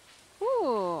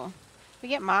 Ooh. We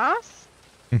get moss?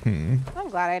 Mm-hmm. I'm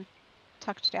glad I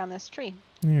tucked down this tree.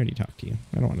 I already talked to you.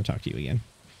 I don't want to talk to you again.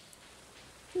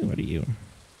 Ooh, what are you?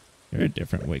 You're a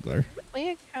different wiggler.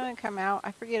 Leah kind of come out.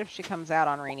 I forget if she comes out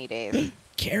on rainy days.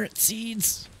 Carrot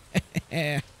seeds!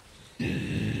 I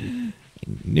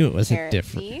knew it was Carrot a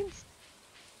different... seeds?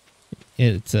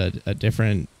 It's a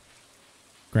different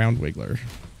ground wiggler.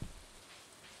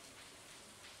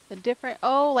 The different...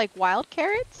 Oh, like wild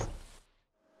carrots?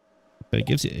 But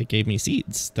it gave me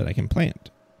seeds that I can plant.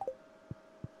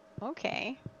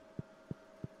 Okay.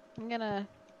 I'm gonna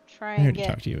try I and already get...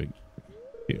 talked to you,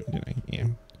 didn't I? Yeah.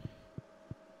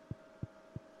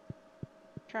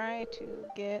 Try to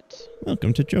get...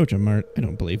 Welcome to Joja Mart. I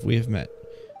don't believe we have met.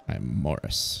 I'm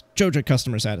Morris, Joja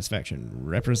Customer Satisfaction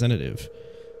Representative.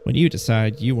 When you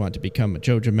decide you want to become a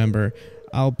Joja member,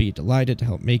 I'll be delighted to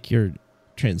help make your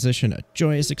transition a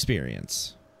joyous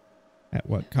experience. At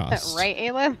what cost? Right,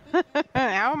 Ayla?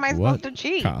 How am I supposed to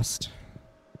cheat? Cost?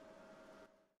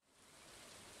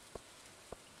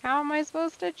 How am I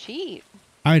supposed to cheat?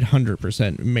 I'd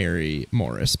 100% marry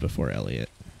Morris before Elliot.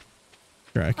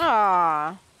 Correct?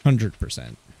 Aw.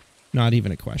 100%. Not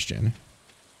even a question.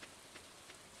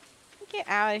 Get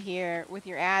out of here with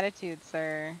your attitude,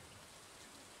 sir.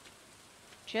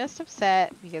 Just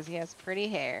upset because he has pretty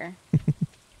hair.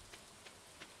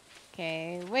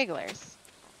 Okay, wigglers.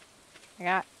 I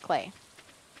got clay.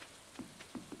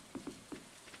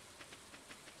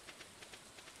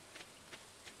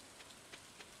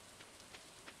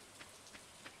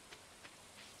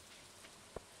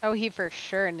 Oh, he for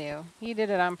sure knew. He did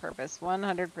it on purpose,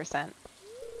 100%.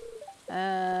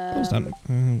 Closed on.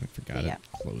 I forgot yeah. it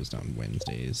closed on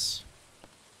Wednesdays.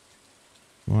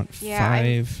 I want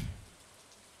Yeah,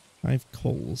 five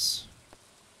coals.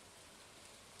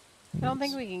 I don't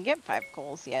think we can get 5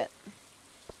 coals yet.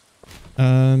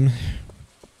 Um,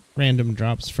 random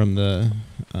drops from the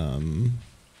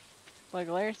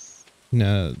Wigglers.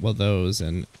 no, well those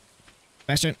and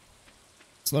Bastion,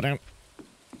 slow down.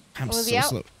 I'm Was he so out?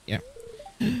 slow. Yeah.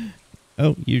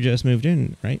 Oh, you just moved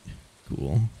in, right?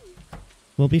 Cool.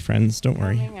 We'll be friends. Don't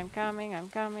worry. I'm coming.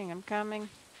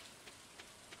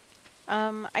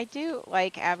 I do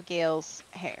like Abigail's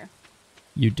hair.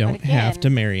 You But don't have to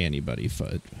again, marry anybody,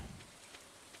 Foot.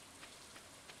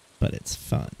 But it's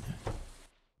fun.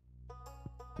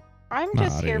 I'm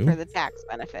just here Maru, for the tax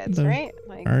benefits, right?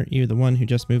 Like, aren't you the one who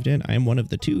just moved in? I am one of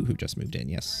the 2 who just moved in.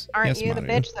 Yes. aren't Yes, you the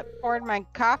Maru. bitch that poured my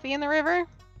coffee in the river?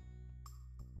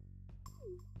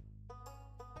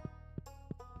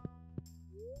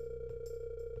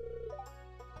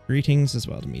 Greetings as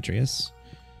well, Demetrius.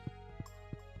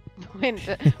 when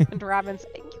Robin's...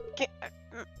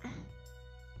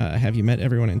 Have you met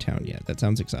everyone in town yet? That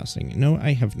sounds exhausting. No,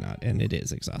 I have not, and it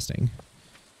is exhausting.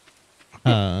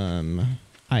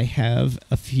 I have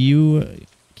a few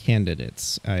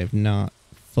candidates. I have not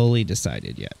fully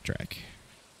decided yet, Drek.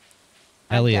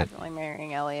 I'm Elliot definitely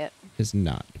marrying Elliot. is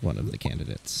not one of the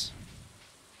candidates.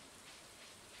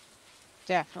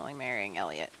 Definitely marrying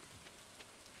Elliot.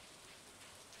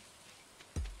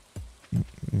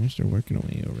 They're still working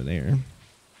away over there.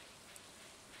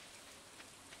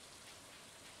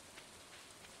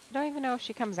 I don't even know if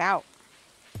she comes out.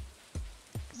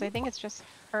 Because I think it's just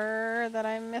her that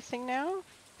I'm missing now.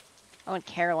 Oh, and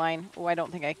Caroline. Oh, I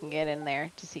don't think I can get in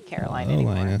there to see Caroline Hello,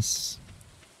 anymore. Linus.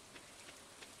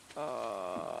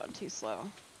 Oh, too slow.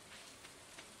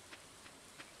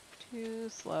 Too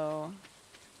slow.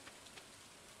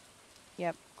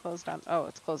 Yep, closed on... Oh,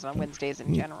 it's closed on Wednesdays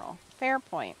in general. Fair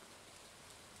point.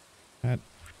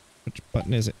 Which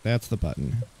button is it? That's the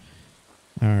button.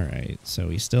 Alright, so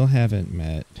we still haven't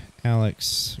met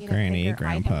Alex, Need a Granny, bigger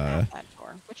item Grandpa, at that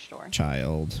door. Which door?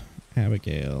 Child,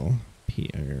 Abigail,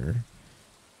 Peter,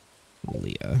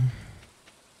 Leah.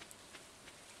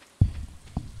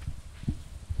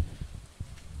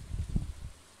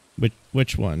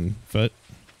 Which one? Foot?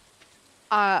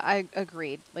 I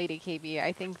agreed, Lady KB.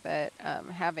 I think that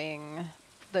having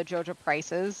the JoJo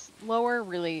prices lower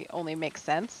really only makes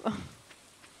sense. Let's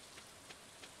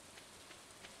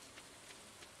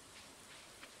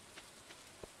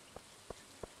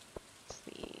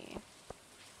see.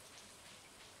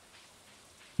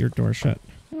 Your door shut.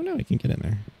 Oh no, I can get in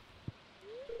there.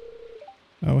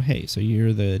 Oh hey, so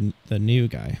you're the new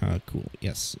guy, huh? Cool.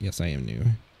 Yes, I am new.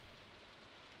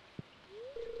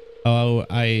 Oh,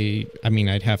 I mean,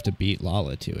 I'd have to beat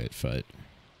Lala to it, Foot.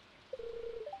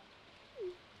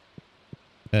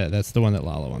 That's the one that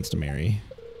Lala wants to marry.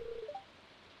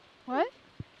 What?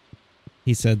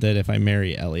 He said that if I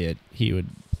marry Elliot, he would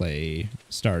play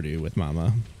Stardew with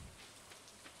Mama.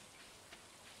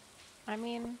 I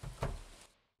mean,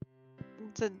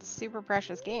 it's a super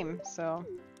precious game, so...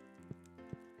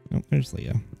 Oh, there's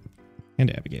Leah.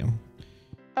 And Abigail.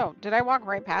 Oh, did I walk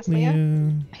right past Leah.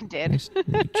 Leah? I did. Nice to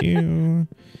meet you.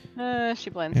 She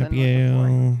blends in with the floor.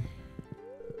 Abigail.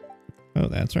 Oh,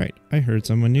 that's right. I heard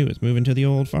someone new is moving to the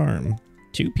old farm.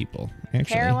 2 people, actually.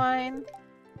 Caroline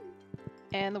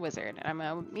and the wizard. I'm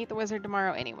gonna meet the wizard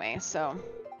tomorrow anyway, so...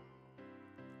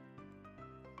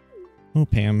 Oh,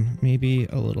 Pam, maybe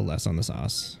a little less on the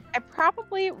sauce. I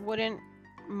probably wouldn't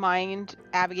mind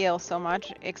Abigail so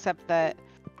much, except that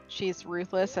she's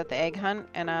ruthless at the egg hunt,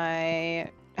 and I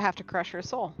have to crush her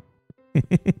soul.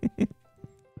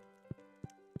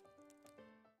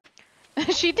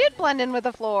 She did blend in with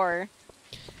the floor.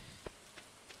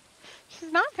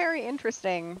 She's not very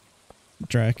interesting.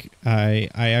 Drek, I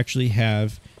actually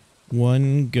have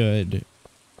one good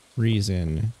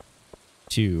reason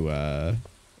to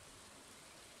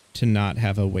not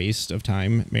have a waste of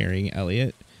time marrying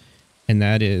Elliot, and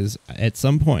that is at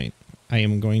some point I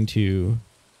am going to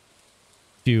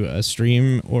do a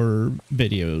stream or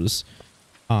videos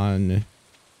on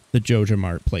the Joja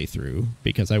Mart playthrough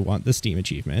because I want the Steam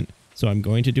achievement. So I'm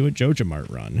going to do a Joja Mart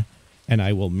run, and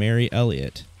I will marry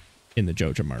Elliot in the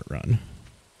Joja Mart run.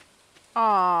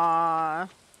 Aww.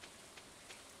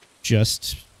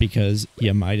 Just because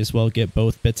you might as well get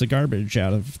both bits of garbage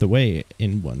out of the way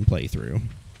in one playthrough.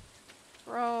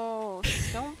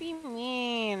 Gross. Don't be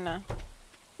mean.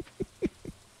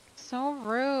 So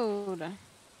rude.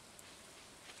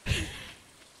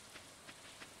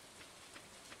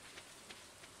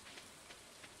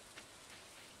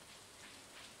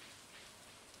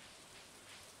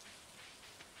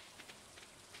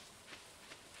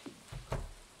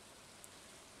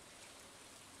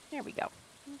 There we go.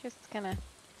 I'm just gonna...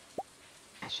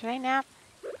 Should I nap?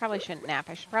 Probably shouldn't nap.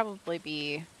 I should probably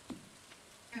be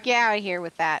Get out of here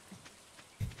with that.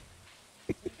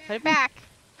 Put it back.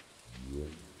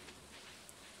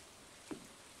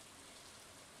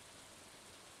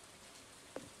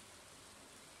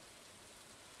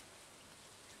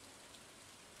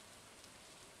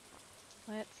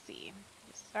 Let's see.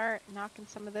 Just start knocking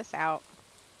some of this out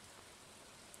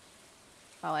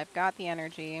while I've got the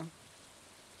energy.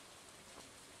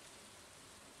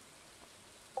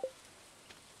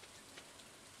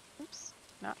 Oops,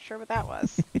 not sure what that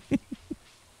was.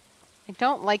 I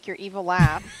don't like your evil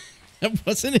laugh. That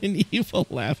wasn't an evil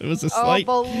laugh. It was a slight.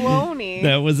 Oh, baloney.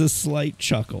 That was a slight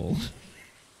chuckle.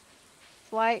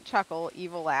 Slight chuckle,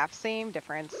 evil laugh. Same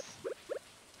difference.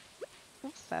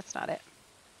 Oops, that's not it.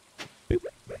 Boop.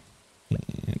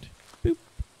 And boop.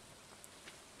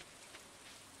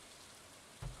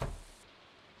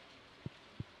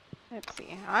 Let's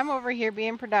see. I'm over here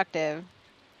being productive.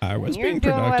 I was You're being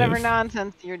doing productive. whatever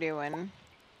nonsense you're doing.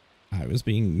 I was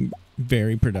being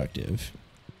very productive.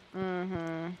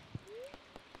 Mm-hmm.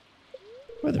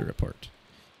 Weather report.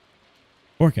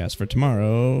 Forecast for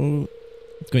tomorrow.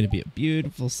 It's going to be a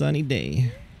beautiful sunny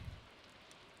day.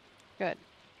 Good.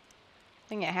 I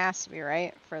think it has to be,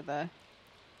 right? For the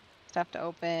stuff to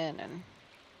open and...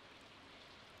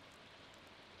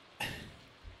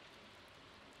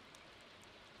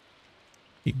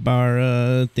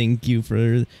 Ibarra, thank you for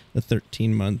the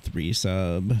 13-month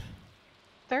resub.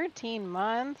 13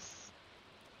 months?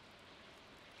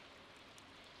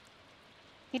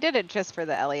 He did it just for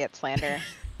the Elliot slander.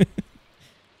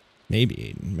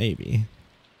 Maybe, maybe.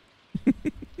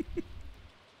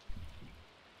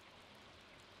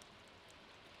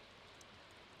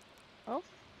 Oh.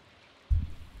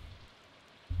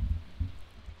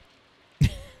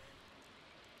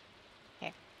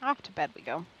 Okay, off to bed we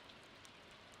go.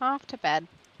 Off to bed.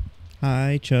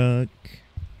 Hi, Chuck.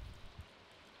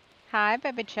 Hi,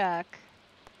 baby Chuck.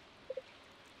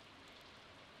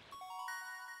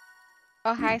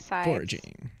 Oh, hi, Sides.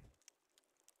 Foraging.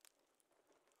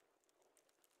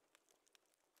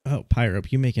 Oh,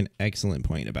 Pyrope, you make an excellent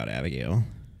point about Abigail.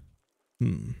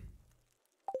 Am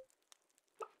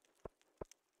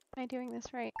I doing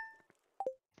this right?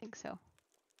 I think so.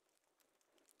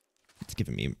 It's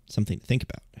giving me something to think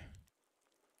about.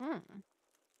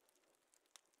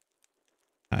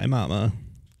 Hi, Mama.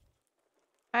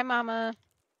 Hi, Mama.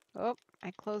 Oh,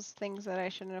 I closed things that I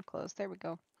shouldn't have closed. There we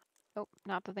go. Oh,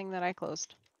 not the thing that I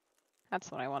closed.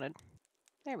 That's what I wanted.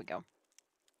 There we go.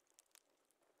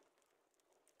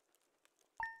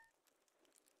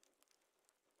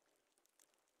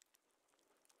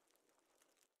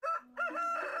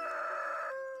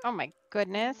 Oh my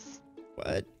goodness.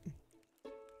 What?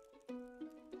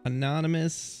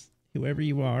 Anonymous, whoever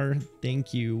you are,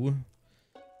 thank you.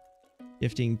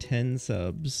 Gifting 10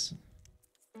 subs.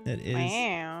 That is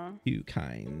Wow. too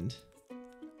kind.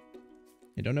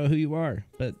 I don't know who you are,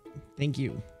 but thank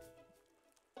you.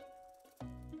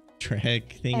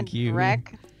 Trek, thank you.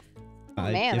 Trek. Oh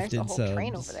 5 man, there's a gifted whole subs.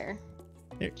 train over there.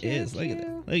 There Choo is. Look at choo.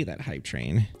 that. Look at that hype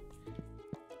train.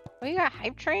 Oh, you got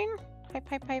hype train? Hype,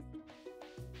 hype, hype.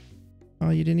 Oh,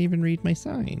 you didn't even read my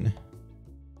sign.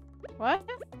 What?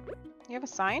 You have a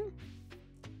sign?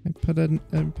 I put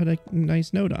a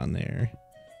nice note on there.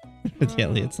 With the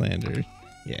Elliot slander.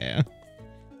 Yeah.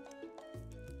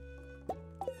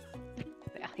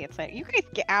 Elliot slander. You guys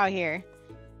get out here.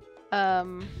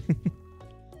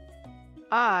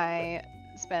 I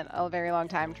spent a very long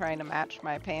time trying to match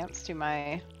my pants to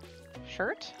my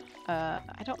shirt.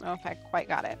 I don't know if I quite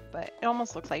got it, but it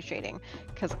almost looks like shading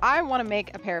because I want to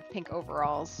make a pair of pink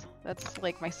overalls. That's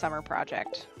like my summer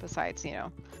project besides, you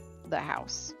know, the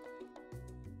house.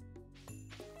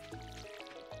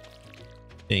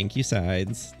 Thank you,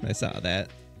 Sides. I saw that.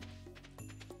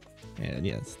 And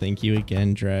yes, thank you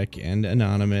again, Drek and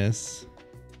Anonymous.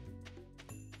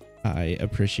 I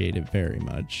appreciate it very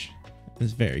much. It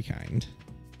was very kind.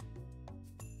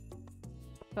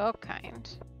 So kind.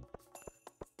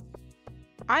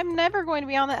 I'm never going to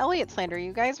be on the Elliot slander.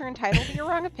 You guys are entitled to your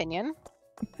wrong opinion,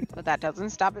 but that doesn't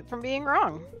stop it from being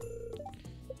wrong.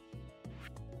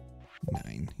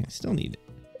 9. I still need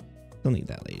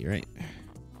that lady, right?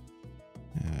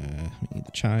 We need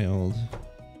the child.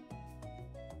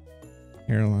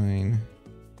 Caroline.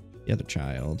 The other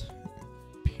child.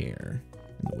 Pear.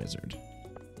 And the wizard.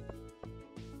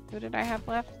 Who did I have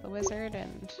left? The wizard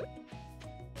and...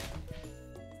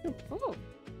 Ooh,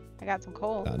 I got some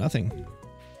coal. Nothing.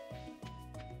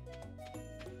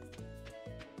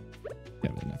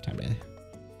 Have enough time to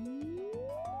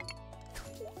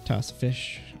toss a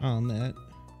fish on that.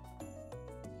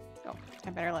 Oh, I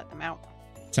better let them out.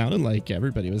 Sounded like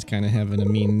everybody was kind of having a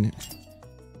mean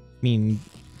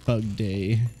bug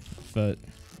day, but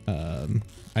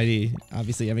I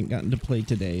obviously haven't gotten to play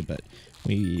today, but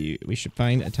we should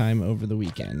find a time over the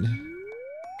weekend.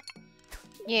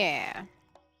 Yeah.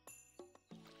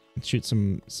 Let's shoot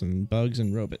some bugs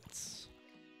and robots.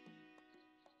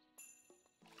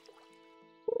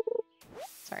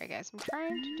 Sorry, guys. I'm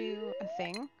trying to do a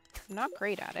thing. I'm not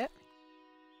great at it.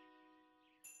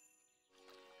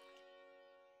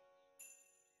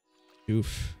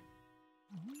 Oof.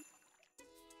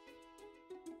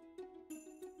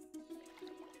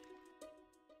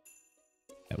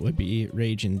 That would be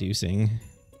rage-inducing.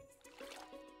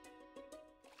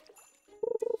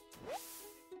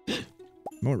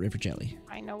 More river jelly.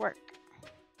 I know work.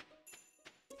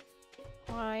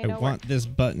 I want this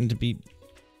button to be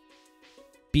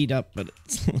beat up, but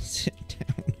it slows it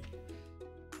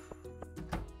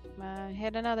down.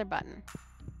 Hit another button.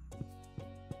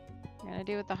 I'm gonna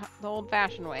do it the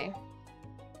old-fashioned way.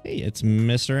 Hey, it's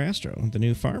Mr. Astro, the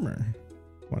new farmer.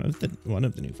 One of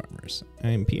the new farmers.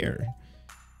 I'm Pierre.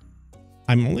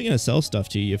 I'm only gonna sell stuff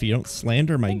to you if you don't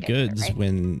slander my goods right.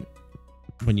 when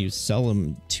you sell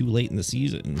them too late in the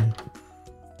season.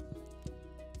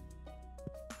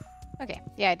 Okay,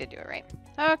 yeah, I did do it right.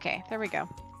 Okay, there we go.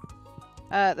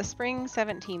 The spring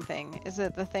 17 thing. Is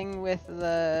it the thing with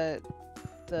the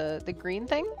green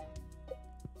thing?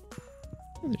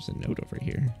 Oh, there's a note over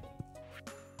here.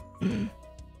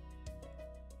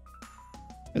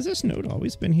 Has this note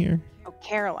always been here? Oh,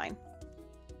 Caroline.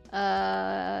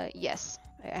 Yes,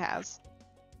 it has.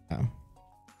 Oh. I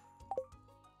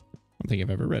don't think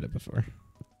I've ever read it before.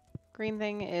 Green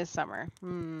thing is summer.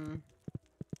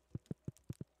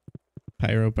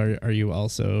 Pyro, are you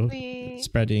also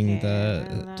spreading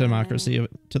the democracy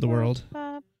to the world?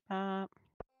 Okay,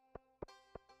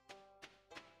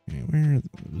 where are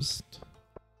those?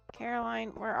 Caroline,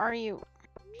 where are you?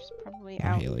 She's probably Oh,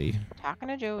 out Haley. talking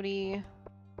to Jody.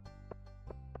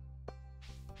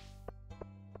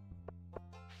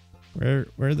 Where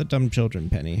are the dumb children,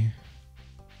 Penny?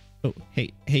 Oh,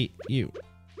 hey, you.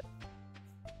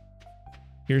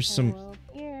 Here's some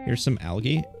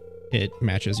algae. It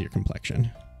matches your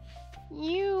complexion.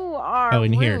 You are Oh,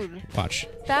 in rude. here. Watch.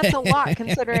 That's a lot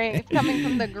considering it's coming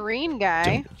from the green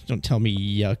guy. Don't tell me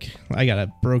yuck. I got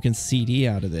a broken CD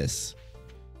out of this.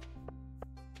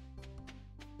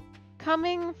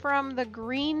 Coming from the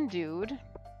green dude.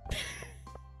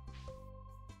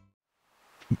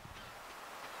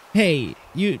 Hey,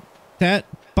 that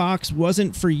box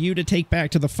wasn't for you to take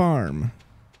back to the farm.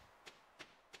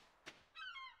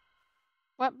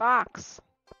 What box?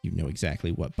 You know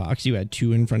exactly what box. You had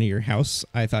two in front of your house.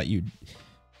 I thought you'd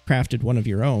crafted one of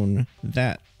your own.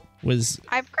 That was...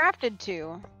 I've crafted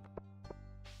two.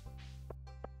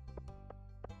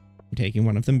 I'm taking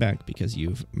one of them back because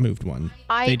you've moved one.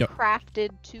 I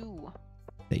crafted two.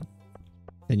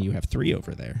 Then you have three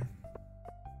over there.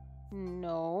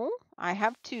 No, I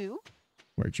have two.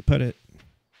 Where'd you put it?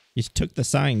 You took the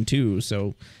sign too,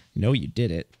 so no, you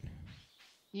did it.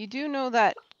 You do know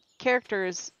that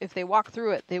characters, if they walk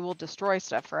through it, they will destroy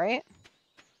stuff, right?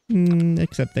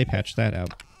 Except they patched that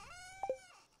out.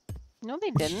 No,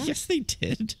 they didn't. Yes, they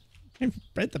did. I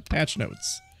read the patch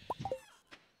notes.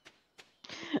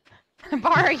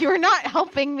 Bara, you're not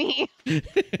helping me.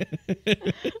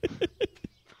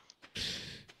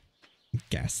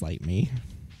 Gaslight me.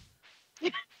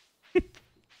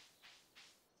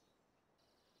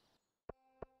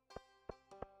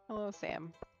 Hello,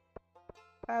 Sam.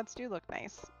 Clouds do look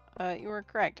nice. You were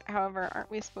correct. However, aren't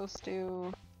we supposed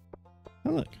to... Oh,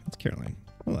 look. It's Caroline.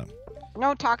 Hello.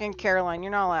 No talking, Caroline.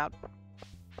 You're not allowed.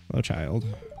 Hello, child.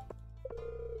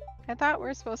 I thought we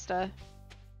were supposed to...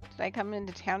 Did I come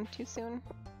into town too soon?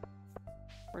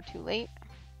 Or too late?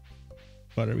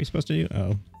 What are we supposed to do?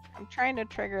 Oh. I'm trying to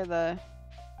trigger the...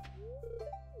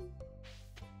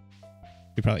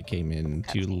 You probably came in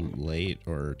too late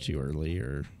or too early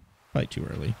or probably too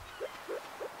early.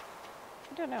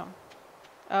 I don't know.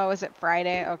 Oh, is it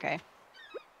Friday? Okay.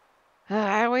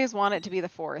 I always want it to be the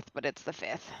 4th, but it's the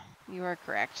 5th. You are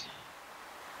correct.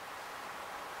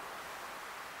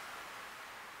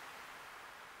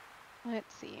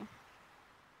 Let's see.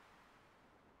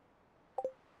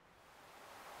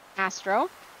 Astro,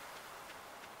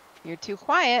 you're too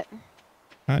quiet.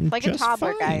 I'm like just a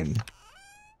toddler, fine. guys.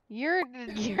 You're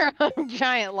a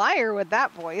giant liar with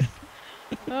that voice.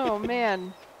 Oh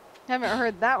man, haven't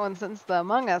heard that one since the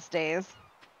Among Us days.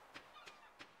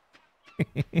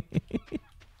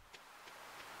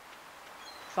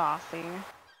 Saucy.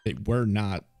 They were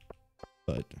not,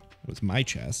 but it was my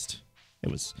chest.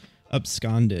 It was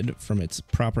absconded from its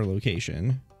proper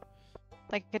location.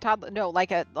 Like a toddler. No,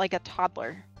 like a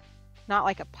toddler. Not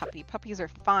like a puppy. Puppies are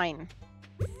fine.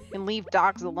 And leave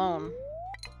dogs alone.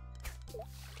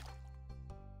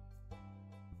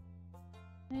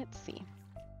 Let's see.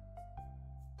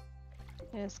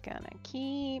 Just gonna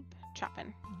keep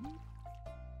chopping.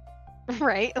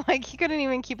 Right? Like, he couldn't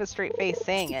even keep a straight face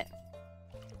saying it.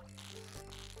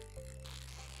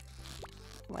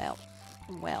 Well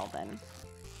then.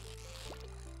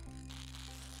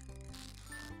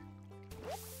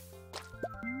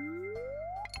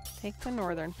 Take the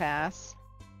northern pass.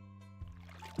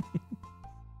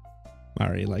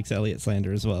 Mari likes Elliot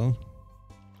slander as well.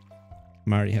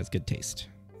 Mari has good taste.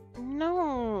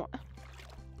 No.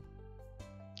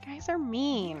 Guys are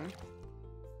mean.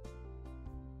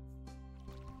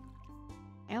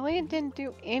 Elliot didn't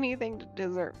do anything to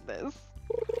deserve this.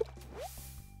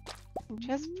 He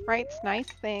just writes nice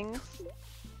things.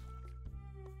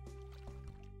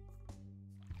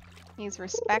 He's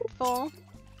respectful.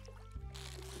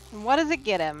 And what does it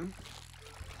get him?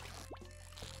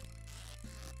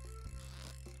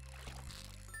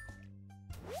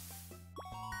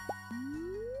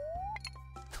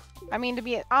 I mean, to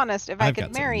be honest, if I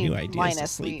could marry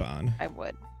Linus, I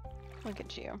would. Look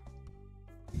at you.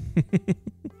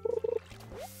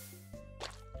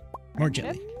 More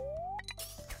jelly.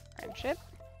 Friendship.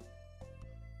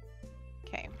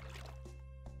 Okay.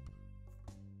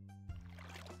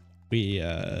 We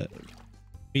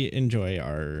enjoy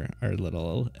our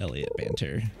little Elliot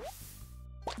banter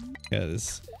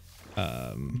because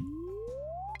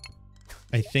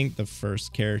I think the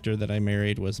first character that I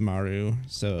married was Maru,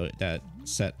 so that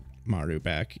set Maru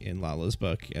back in Lala's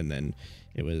book, and then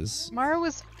it was... Maru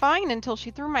was fine until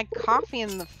she threw my coffee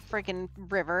in the friggin'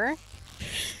 river.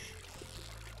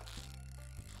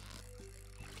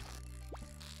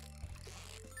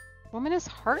 Woman is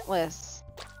heartless.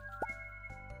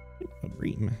 A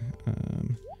bream.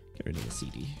 Get rid of the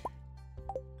CD.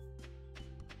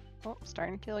 Oh,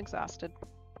 starting to feel exhausted.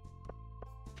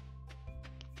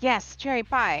 Yes, cherry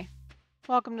pie.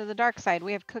 Welcome to the dark side.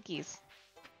 We have cookies.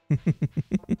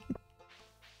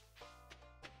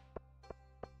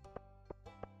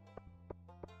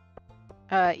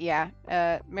 Yeah.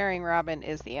 Marrying Robin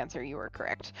is the answer. You were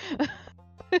correct.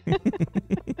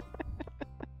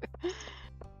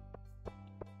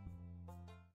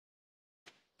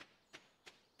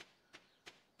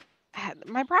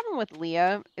 My problem with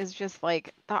Leah is just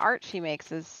like the art she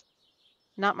makes is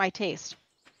not my taste.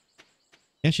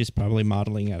 Yeah, she's probably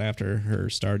modeling it after her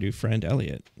Stardew friend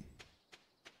Elliot.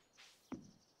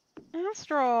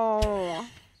 Astro.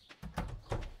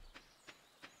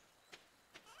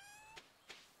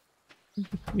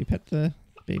 We pet the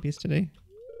babies today.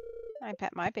 I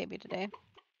pet my baby today.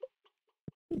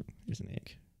 Here's an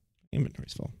egg.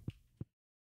 Inventory's full.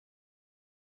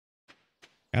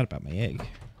 Forgot about my egg.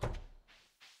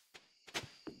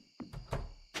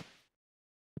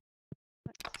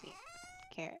 Let's see.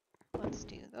 Carrot. Let's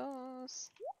do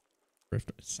those.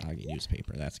 Thrift soggy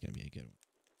newspaper. That's gonna be a good one.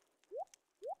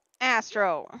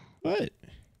 Astro. What?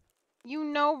 You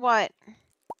know what?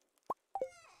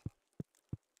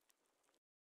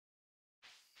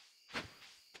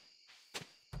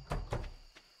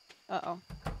 Uh-oh.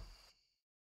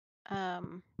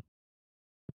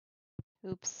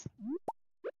 Oops.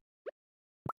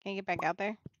 Can you get back out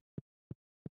there?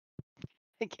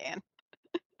 I can.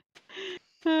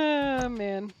 Oh,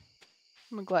 man.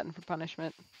 I'm a glutton for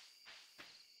punishment.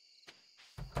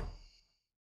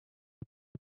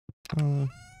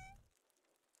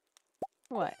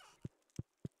 What?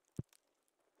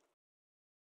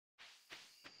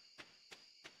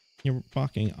 You're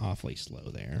walking awfully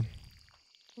slow there.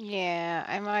 Yeah,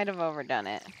 I might have overdone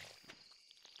it.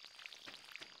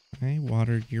 I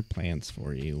watered your plants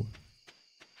for you.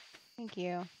 Thank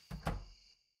you.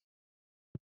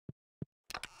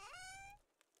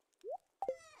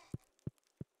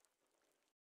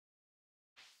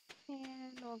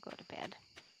 And we'll go to bed.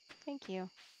 Thank you.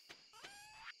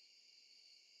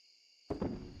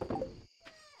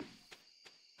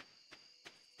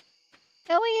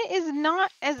 Elliot is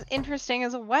not as interesting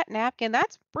as a wet napkin.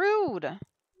 That's rude.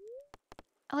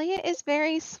 Elliot is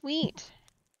very sweet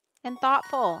and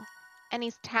thoughtful. And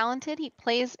he's talented. He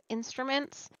plays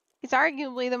instruments. He's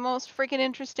arguably the most freaking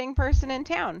interesting person in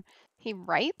town. He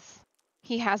writes.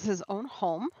 He has his own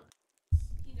home.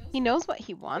 He knows what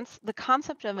he wants. The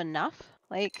concept of enough.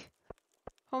 Like,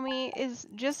 homie is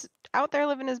just out there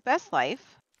living his best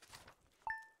life.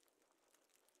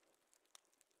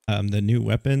 The new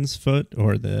weapons foot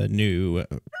or the new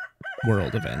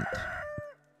world event?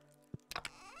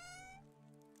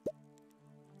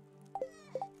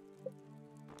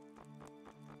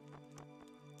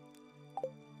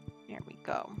 There we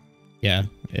go. Yeah,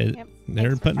 Yep. they're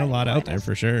Thanks for putting a fighting lot out there blindness.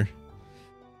 for sure.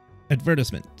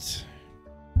 Advertisement.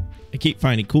 I keep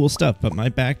finding cool stuff, but my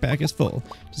backpack is full.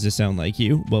 Does this sound like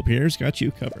you? Well, Pierre's got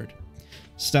you covered.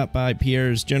 Stop by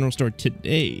Pierre's General Store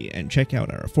today and check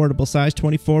out our affordable size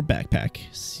 24 backpack.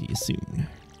 See you soon.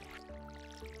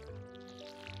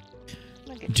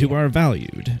 Look at To you. our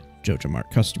valued Joja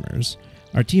Mart customers,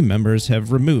 our team members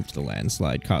have removed the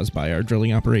landslide caused by our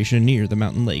drilling operation near the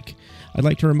mountain lake. I'd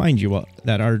like to remind you all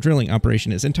that our drilling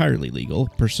operation is entirely legal,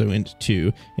 pursuant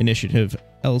to Initiative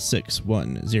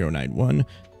L61091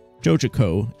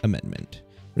 Jojaco Amendment.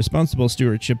 Responsible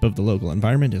stewardship of the local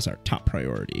environment is our top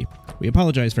priority. We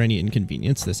apologize for any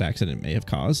inconvenience this accident may have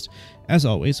caused. As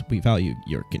always, we value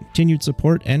your continued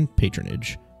support and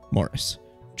patronage. Morris,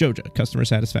 Joja Customer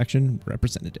Satisfaction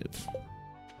Representative.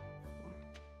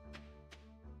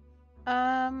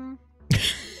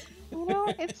 You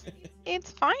know,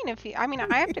 it's fine if you. I mean,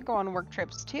 I have to go on work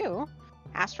trips too.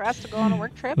 Astra has to go on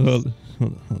work trips. Hold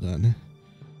on.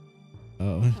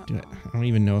 Oh, I don't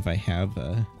even know if I have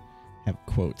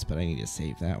quotes, but I need to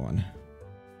save that one.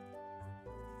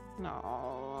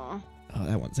 No. Oh,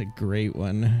 that one's a great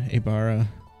one, Ibarra.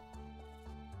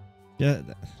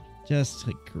 Just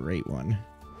a great one.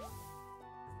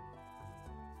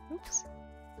 Oops.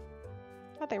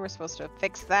 Thought they were supposed to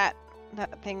fix that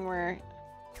thing where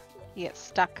you get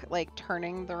stuck like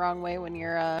turning the wrong way when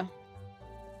you're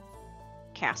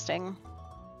casting.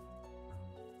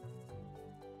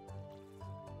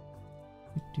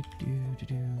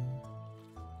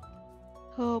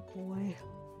 Oh boy.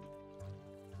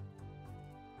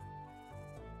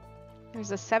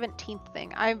 There's a 17th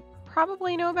thing. I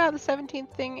probably know about the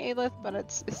 17th thing, Aelith, but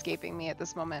it's escaping me at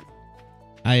this moment.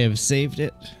 I have saved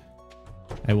it.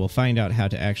 I will find out how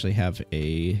to actually have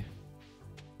a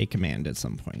command at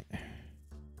some point.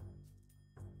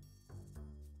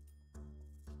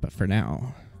 But for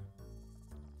now,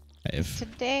 Is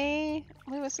today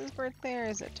Lewis's birthday or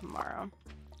is it tomorrow?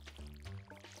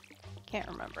 Can't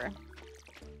remember.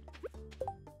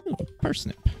 Ooh,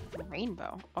 parsnip.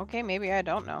 Rainbow. Okay, maybe I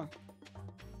don't know.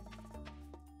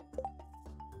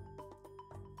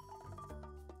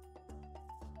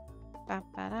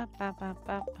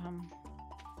 Ba-ba-da-ba-ba-ba-bum.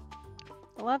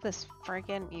 I love this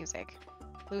friggin' music.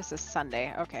 Lewis is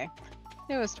Sunday. Okay.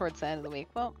 It was towards the end of the week.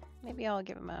 Well, maybe I'll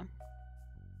give him a...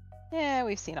 Yeah,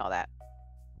 we've seen all that.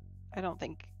 I don't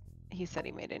think he said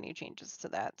he made any changes to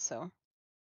that, so...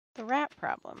 The rat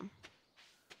problem.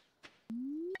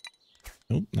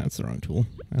 Oh, that's the wrong tool.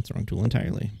 That's the wrong tool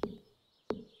entirely.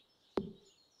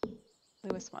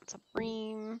 Lewis wants a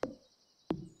bream.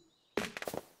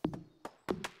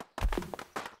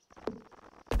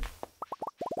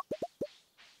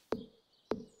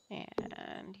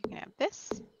 And you can have this.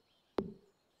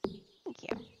 Thank you.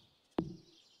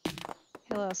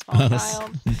 Hello, small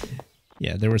child.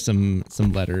 Yeah, there were some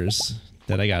letters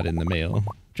that I got in the mail,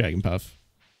 Dragon Puff,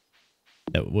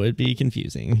 that would be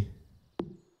confusing.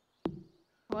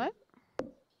 What?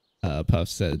 Puff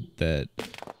said that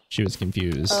she was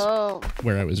confused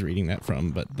where I was reading that from,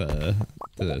 but the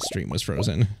stream was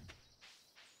frozen.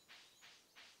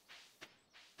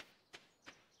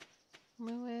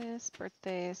 Lewis,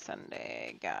 birthday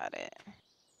Sunday. Got it.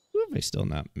 Who have I still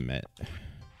not met?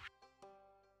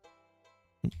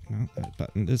 Not that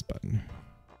button, this button.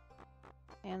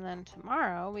 And then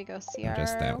tomorrow we go see Or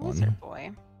just our that one. wizard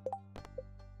boy.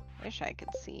 Wish I could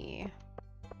see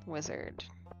wizard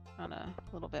on a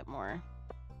little bit more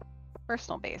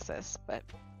personal basis, but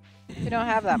we don't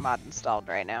have that mod installed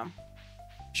right now.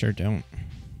 Sure don't.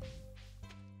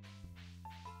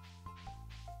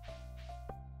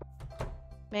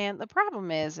 Man, the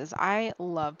problem is I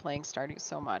love playing Stardew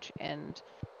so much, and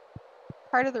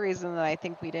part of the reason that I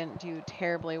think we didn't do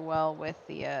terribly well with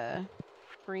the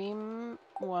stream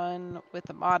one with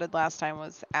the modded last time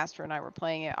was Astra and I were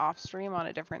playing it off stream on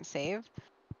a different save,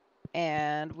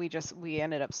 and we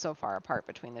ended up so far apart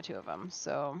between the two of them.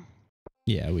 So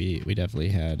Yeah, we definitely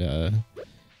had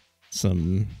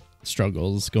some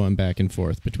struggles going back and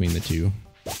forth between the two.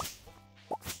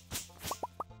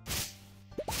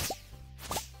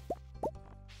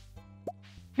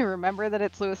 remember that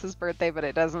it's Lewis's birthday, but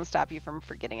it doesn't stop you from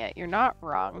forgetting it. You're not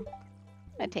wrong.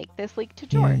 I take this leak to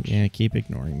George. Yeah, keep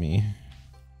ignoring me.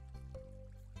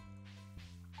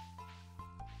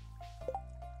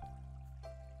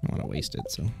 I don't want to waste it,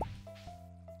 so.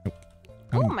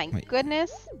 Oh my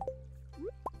goodness.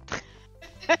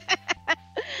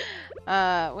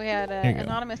 We had an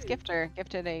anonymous gifter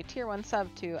gifted a tier 1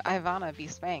 sub to Ivana Be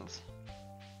Spanked.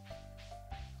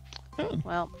 Oh.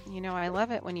 Well, you know, I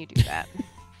love it when you do that.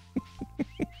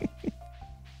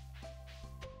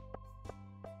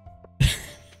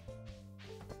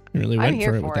 Really I'm went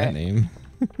here for it with for that it. name.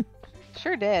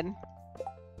 Sure did.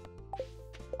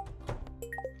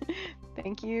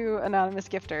 Thank you, anonymous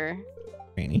gifter.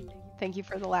 Granny. Thank you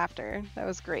for the laughter. That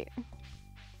was great.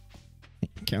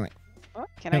 Caroline. Oh,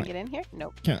 can I get in here?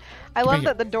 Nope. Caroline. I Get back love here.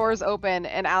 that the door's open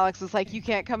and Alex is like, you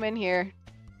can't come in here.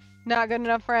 Not good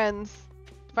enough friends.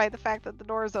 Despite the fact that the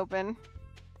door's open.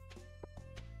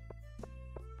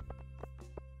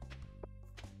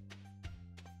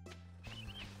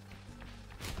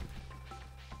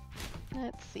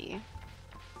 Let's see.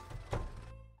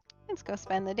 Let's go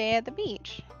spend the day at the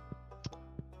beach.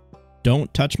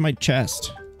 Don't touch my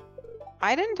chest.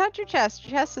 I didn't touch your chest.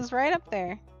 Your chest is right up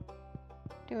there.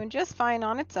 Doing just fine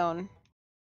on its own.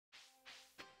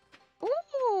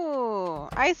 Ooh,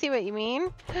 I see what you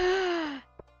mean.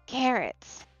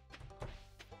 Carrots.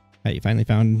 Hey, you finally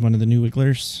found one of the new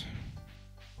wigglers?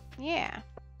 Yeah.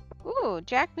 Ooh,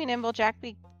 Jack be nimble, Jack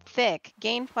be thick.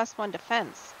 Gain +1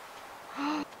 defense.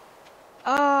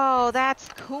 Oh, that's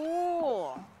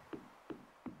cool.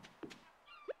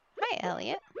 Hi,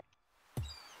 Elliot.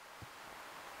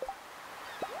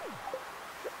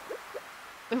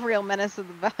 The real menace of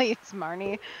the valley is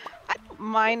Marnie. I don't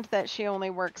mind that she only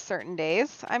works certain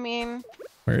days. I mean,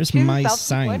 Where's she's my a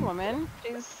self-employed sign? woman.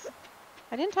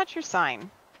 I didn't touch your sign.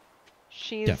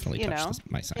 She's, Definitely you touched know,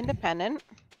 my sign. independent.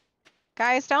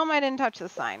 Guys, tell him I didn't touch the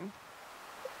sign.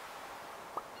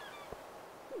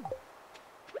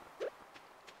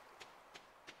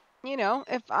 You know,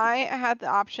 if I had the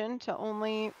option to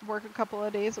only work a couple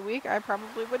of days a week, I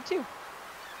probably would too.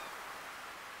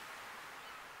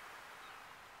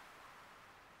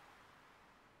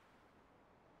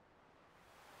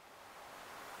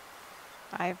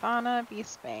 Ivana be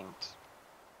spanked.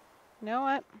 You know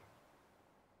what?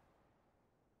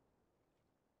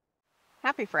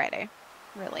 Happy Friday,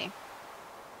 really.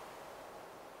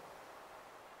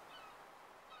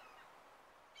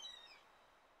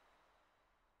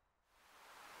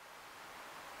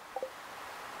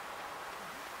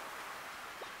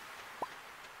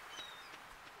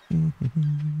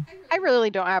 I really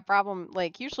don't have a problem.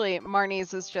 Like, usually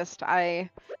Marnie's is just,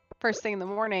 first thing in the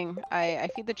morning, I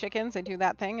feed the chickens, I do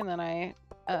that thing, and then I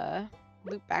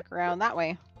loop back around that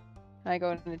way. I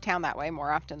go into town that way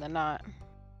more often than not.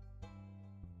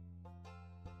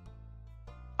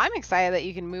 I'm excited that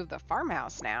you can move the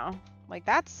farmhouse now. Like,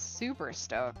 that's super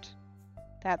stoked.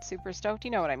 That's super stoked. You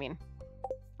know what I mean.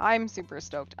 I'm super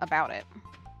stoked about it.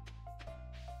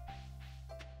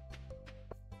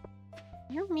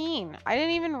 You're mean. I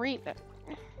didn't even read it.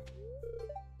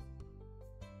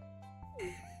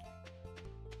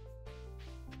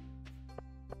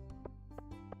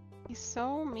 He's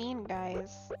so mean,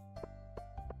 guys.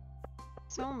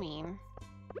 So mean.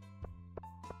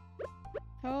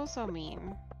 So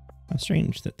mean. How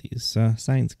strange that these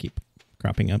signs keep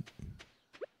cropping up.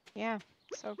 Yeah,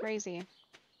 so crazy.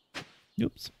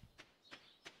 Oops.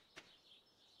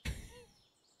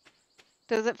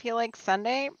 Does it feel like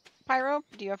Sunday, Pyro?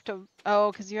 Do you have to...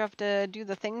 Oh, because you have to do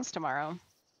the things tomorrow.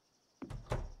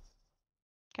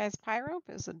 Guys, Pyro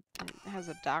has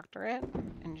a doctorate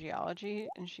in geology,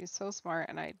 and she's so smart,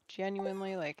 and I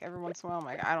genuinely, like, every once in a while, I'm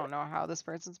like, I don't know how this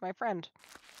person's my friend.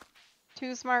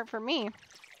 Too smart for me.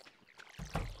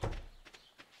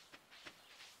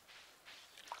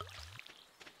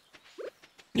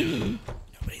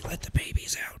 Nobody let the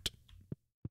babies out.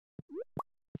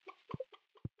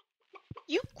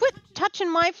 You quit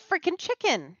touching my freaking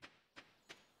chicken!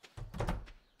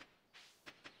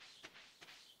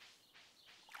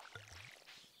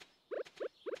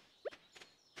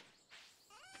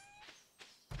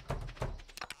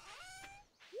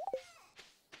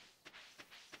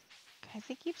 Guys,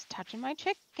 he keeps touching my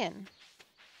chicken.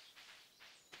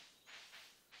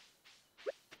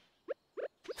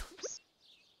 Oops.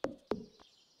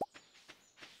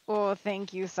 Oh,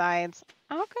 thank you, Sides.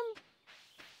 How come?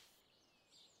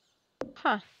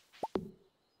 Huh.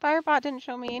 Firebot didn't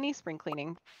show me any spring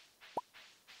cleaning.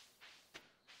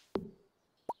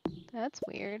 That's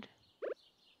weird.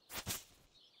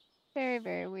 Very,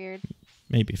 very weird.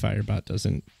 Maybe Firebot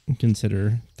doesn't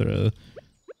consider the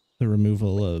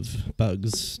removal of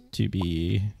bugs to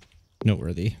be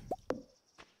noteworthy.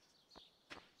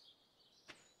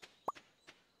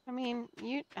 I mean,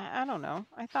 I don't know.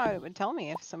 I thought it would tell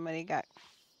me if somebody got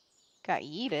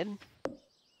yeeted.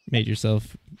 Made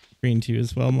yourself green too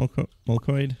as well,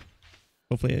 Molcoid.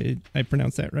 Hopefully I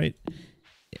pronounced that right.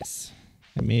 Yes.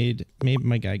 I made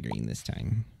my guy green this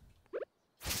time.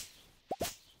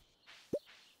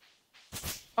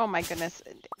 Oh my goodness.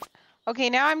 Okay,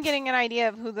 now I'm getting an idea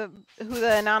of who the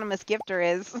anonymous gifter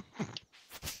is.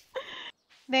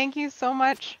 Thank you so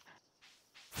much,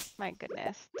 My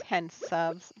goodness. 10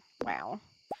 subs. Wow.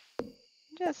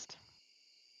 Just,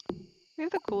 we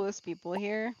have the coolest people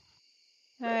here.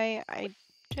 I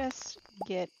just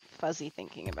get fuzzy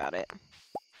thinking about it.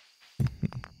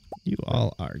 You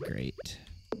all are great.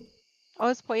 Oh,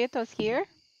 is Pollitos here?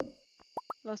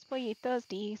 Los pollitos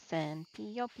dicen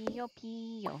pío, pío,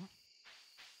 pío.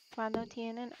 Cuando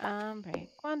tienen hambre,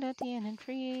 cuando tienen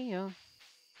frío.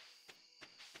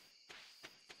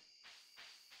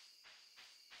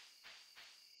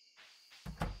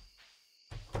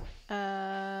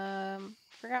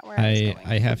 Forgot where I was going.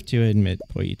 I have to admit,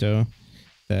 Poito,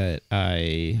 that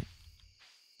I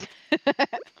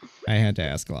had to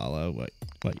ask Lala what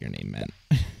your name meant.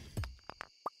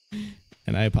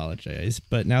 And I apologize,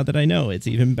 but now that I know, it's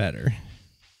even better.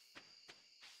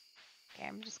 Okay,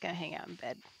 I'm just gonna hang out in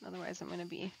bed. Otherwise, I'm gonna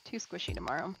be too squishy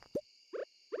tomorrow.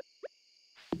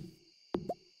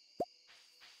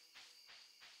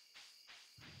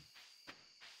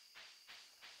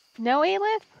 No,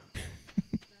 Aelith?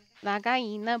 La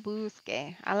gallina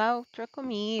busque a la otra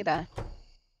comida.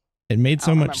 It made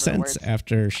so much sense words.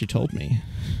 after she told me.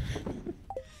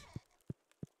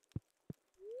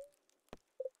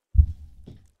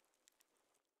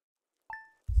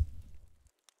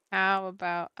 How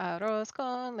about arroz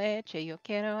con leche? Yo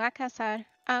quiero a casar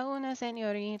a una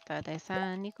señorita de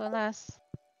San Nicolás.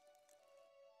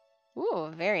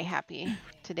 Ooh, very happy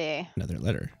today. Another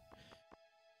letter.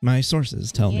 My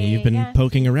sources tell me you've been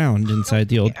poking around inside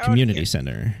the old community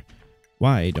center.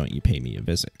 Why don't you pay me a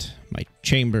visit? My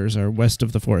chambers are west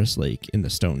of the forest lake in the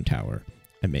stone tower.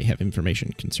 I may have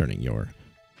information concerning your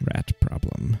rat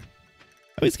problem.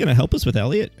 Oh, he's gonna help us with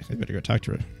Elliot? I better go talk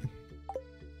to her.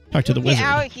 Talk to the wizard. Get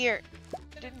out here!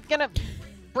 Gonna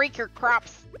break your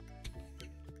crops.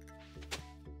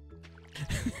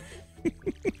 I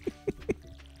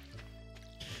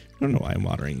don't know why I'm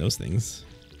watering those things.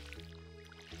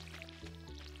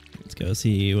 Let's go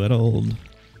see what old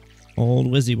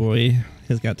Wizzy boy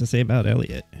has got to say about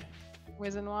Elliot.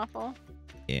 Whiz and waffle?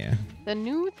 Yeah. The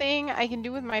new thing I can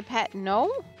do with my pet? No?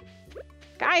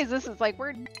 Guys, this is like,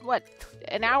 we're, what,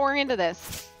 an hour into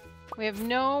this. We have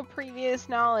no previous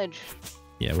knowledge.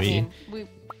 Yeah, I mean, we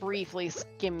briefly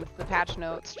skimmed the patch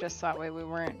notes just that way we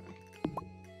weren't.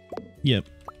 Yep.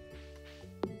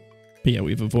 But yeah,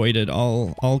 we've avoided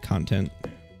all content.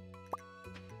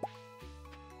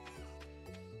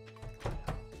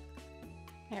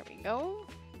 There we go.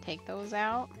 Take those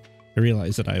out. I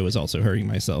realized that I was also hurting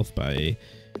myself by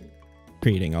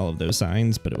creating all of those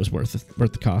signs, but it was worth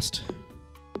the cost.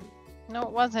 No,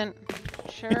 it wasn't.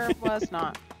 Sure was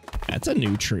not. That's a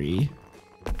new tree.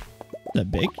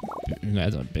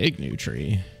 That's a big new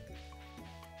tree.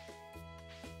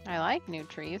 I like new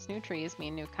trees. New trees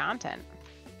mean new content.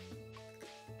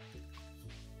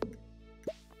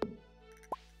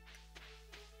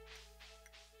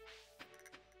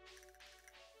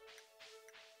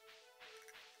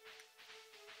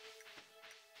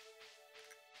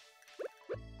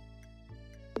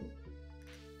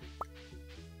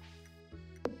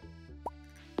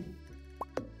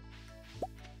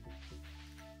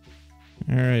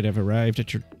 All right, I've arrived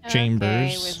at your chambers.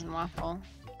 Okay, whiz and waffle.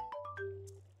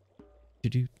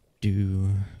 Do.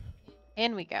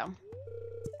 In we go.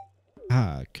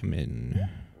 Ah, come in.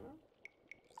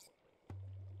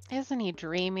 Isn't he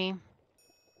dreamy?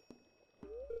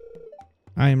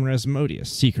 I am Rasmodius,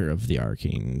 seeker of the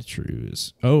arcane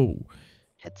truths. Oh,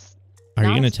 It's are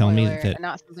you going to tell me spoiler, that?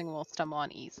 Not something we'll stumble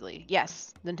on easily.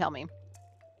 Yes, then tell me.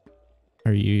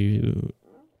 Are you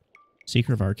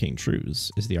seeker of arcane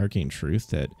truths? Is the arcane truth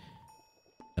that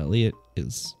Elliot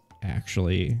is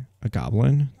actually a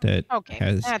goblin that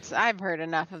has I've heard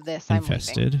enough of this.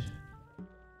 infested?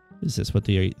 Is this what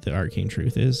the arcane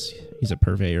truth is? He's a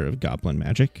purveyor of goblin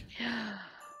magic,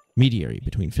 mediary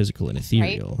between physical and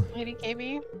ethereal. Right, Lady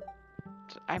KB?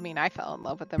 I mean, I fell in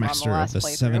love with them Master on the of last the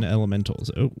playthrough. 7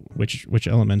 elementals. Oh, which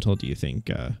elemental do you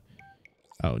think?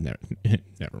 Oh, never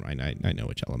mind. I know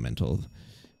which elemental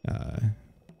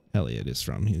Elliot is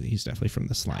from. He's definitely from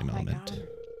the slime element. God.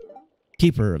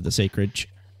 Keeper of the sacred.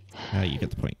 You get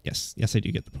the point. Yes, I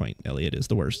do get the point. Elliot is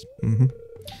the worst. Mm-hmm.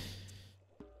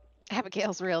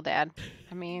 Abigail's real dad.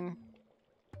 I mean...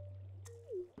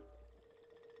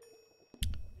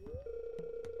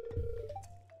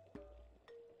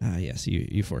 Yes,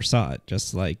 you foresaw it,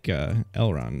 just like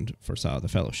Elrond foresaw the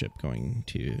Fellowship going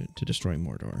to destroy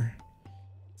Mordor.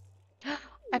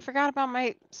 I forgot about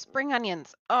my spring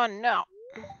onions. Oh, no.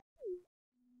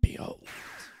 Behold.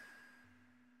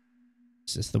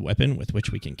 Is this the weapon with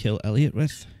which we can kill Elliot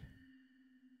with?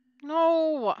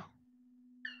 No.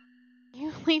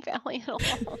 You leave Elliot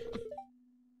alone.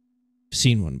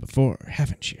 Seen one before,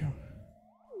 haven't you?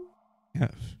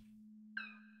 Have.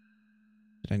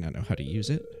 Did I not know how to use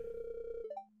it?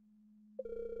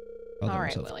 Call All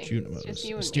right, themselves Willie. It's just Junimos. you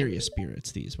and me. Mysterious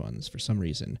spirits, these ones. For some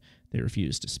reason, they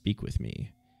refuse to speak with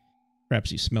me.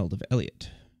 Perhaps you smelled of Elliot.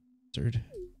 Wizard.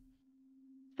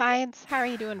 Sides, how are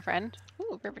you doing, friend?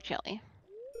 Ooh, river chili.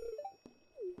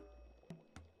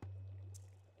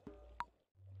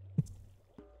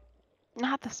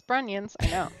 Not the Sprunions, I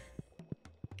know.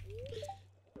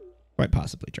 Quite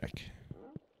possibly, Drek.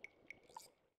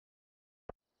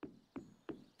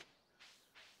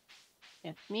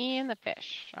 It's me and the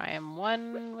fish. I am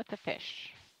one with the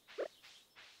fish.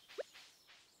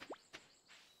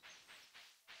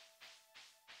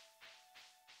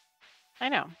 I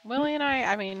know. Willie and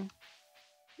I mean,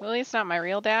 Willie's not my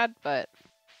real dad, but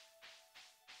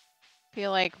I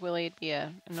feel like Willie'd be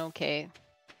an okay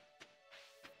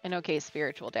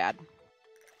spiritual dad.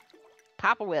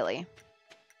 Papa Willie.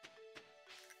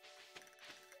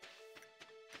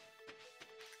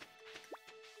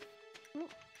 Ooh,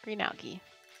 green algae.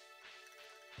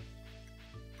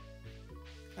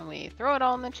 And we throw it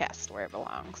all in the chest where it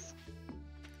belongs.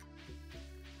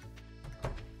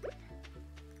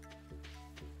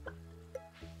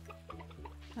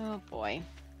 Oh boy.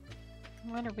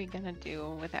 What are we gonna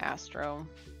do with Astro?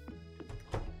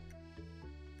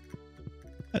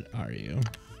 What are you?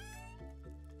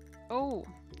 Oh,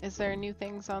 is there new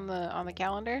things on the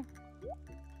calendar?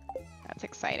 That's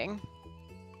exciting.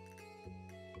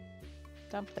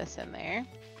 Dump this in there.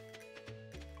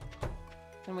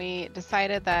 And we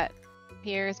decided that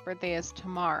Pierre's birthday is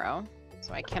tomorrow,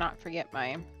 so I cannot forget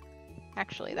my...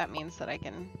 Actually, that means that I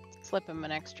can slip him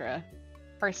an extra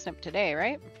parsnip today,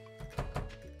 right?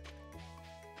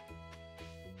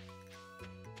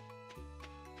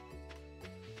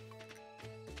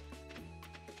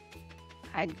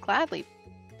 I'd gladly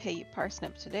pay you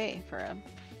parsnip today for a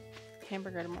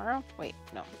hamburger tomorrow. Wait,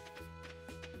 no.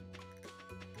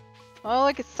 Oh,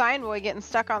 look at Sign Boy getting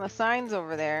stuck on the signs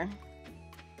over there.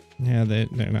 Yeah, they're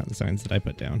not the signs that I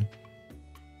put down.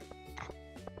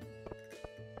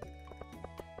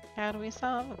 How do we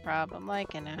solve a problem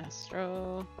like an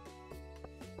Astro?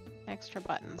 Extra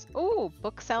buttons. Ooh,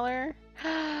 bookseller.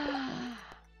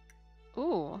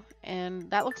 Ooh, and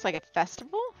that looks like a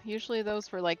festival? Usually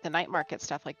those were like the night market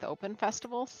stuff, like the open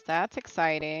festivals. That's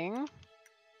exciting.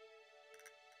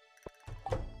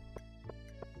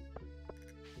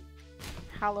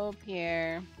 Hello,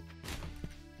 Pierre.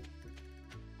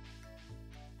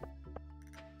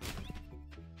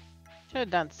 Should have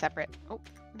done separate. Oh,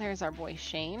 there's our boy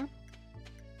Shane.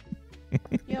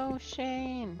 Yo,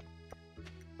 Shane.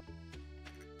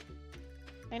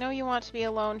 I know you want to be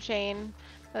alone, Shane,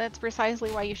 but that's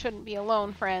precisely why you shouldn't be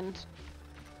alone, friend.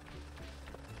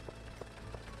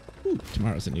 Ooh,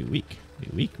 tomorrow's a new week.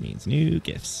 New week means new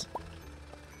gifts.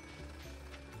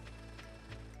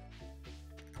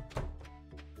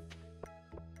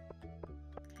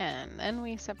 And then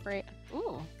we separate.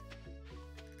 Ooh.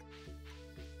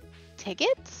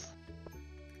 Tickets?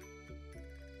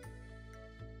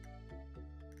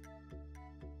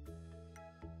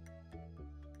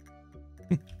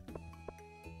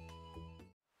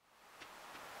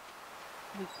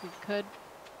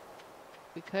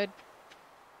 we could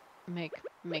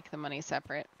make the money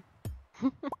separate.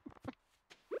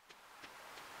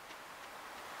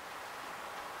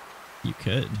 You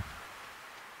could.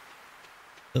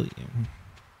 Will you?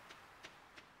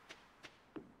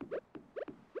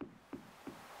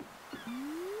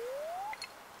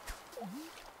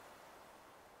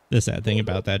 The sad thing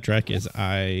about that Drek is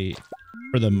I,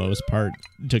 for the most part,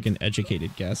 took an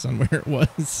educated guess on where it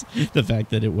was. The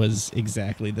fact that it was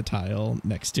exactly the tile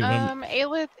next to him.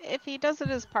 Aelith, if he does it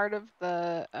as part of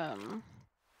the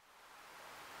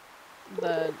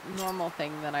normal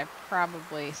thing, then I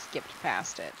probably skipped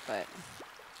past it, but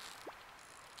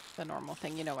the normal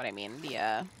thing, you know what I mean,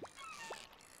 the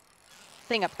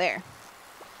thing up there.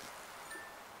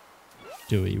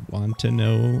 Do we want to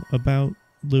know about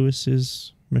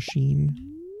Lewis's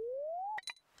machine?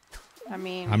 I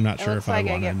mean, I'm not sure if like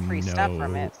I want to get free stuff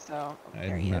from know. it, so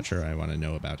I'm not sure I want to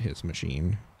know about his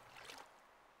machine.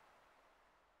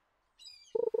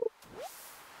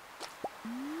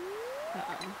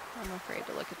 Uh-oh. I'm afraid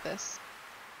to look at this.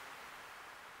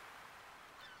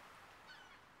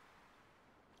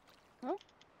 Oh.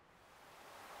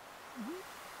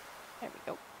 There we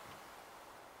go.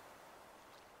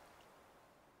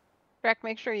 Drek,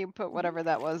 make sure you put whatever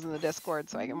that was in the Discord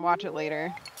so I can watch it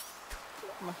later.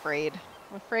 I'm afraid.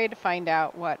 I'm afraid to find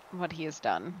out what he has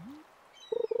done.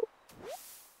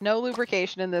 No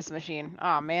lubrication in this machine.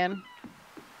 Aw, man.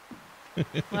 Well,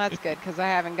 that's good, because I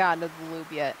haven't gotten to the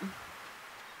lube yet.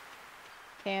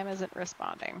 Pam isn't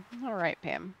responding. All right,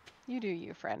 Pam. You do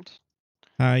you, friend.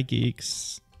 Hi,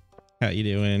 geeks. How you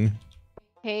doing?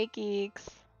 Hey, geeks.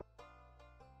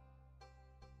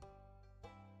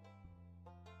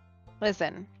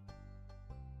 Listen.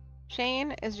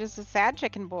 Shane is just a sad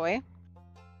chicken boy.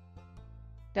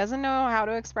 Doesn't know how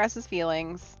to express his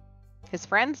feelings. His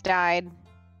friends died.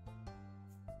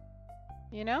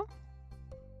 You know?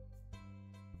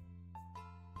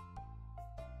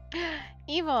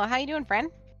 Evil, how you doing, friend?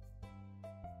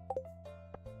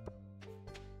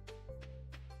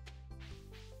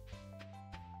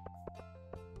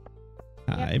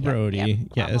 Hi, Brody. Blah,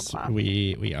 blah, Yes, blah.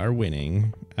 we are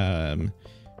winning.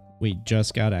 We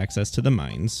just got access to the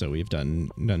mines, so we've done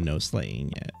no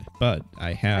slaying yet. But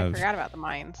I have forgot about the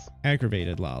mines.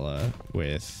 aggravated Lala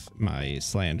with my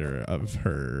slander of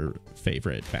her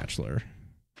favorite bachelor.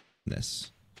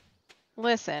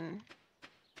 Listen,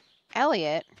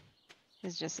 Elliot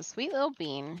is just a sweet little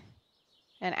bean,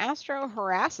 and Astro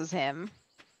harasses him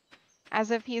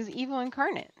as if he's evil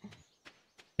incarnate.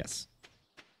 Yes.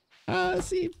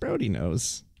 See, Brody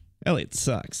knows. Elliot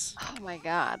sucks. Oh my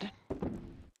god.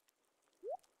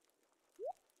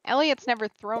 Elliot's never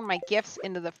thrown my gifts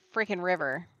into the freaking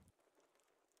river.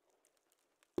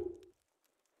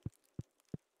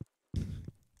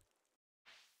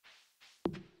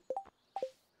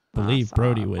 Believe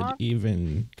Brody would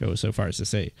even go so far as to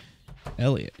say,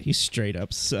 Elliot, he straight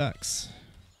up sucks.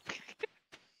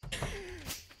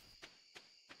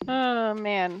 Oh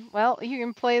man. Well, you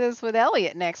can play this with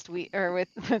Elliot next week, or with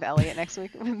Elliot next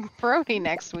week, with Brody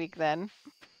next week then.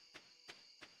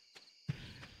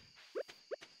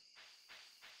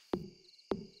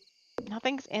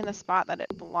 Nothing's in the spot that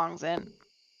it belongs in.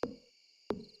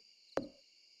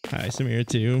 Hi, Samir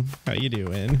too. How you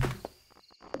doing?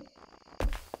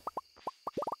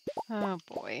 Oh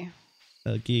boy.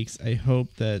 Geeks, I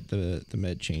hope that the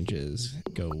med changes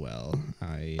go well.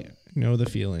 I know the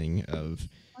feeling of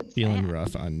feeling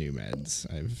rough on new meds.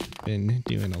 I've been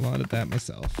doing a lot of that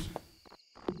myself.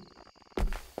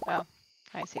 Oh,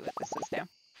 I see what this is now.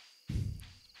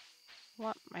 I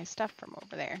want my stuff from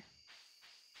over there.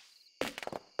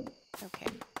 Okay.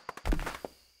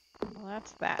 Well,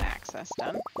 that's that access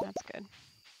done. That's good.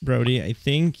 Brody, I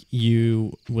think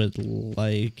you would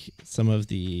like some of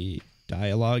the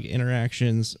dialogue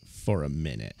interactions for a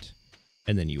minute,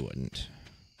 and then you wouldn't.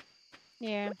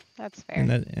 Yeah, that's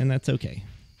fair. And that's okay.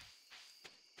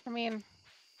 I mean,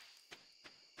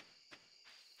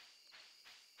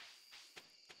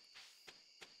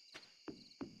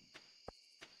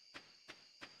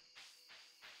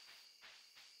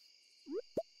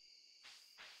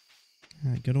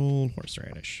 Good old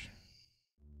horseradish.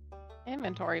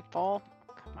 inventory full.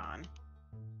 Come on.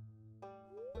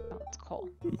 Oh, it's coal.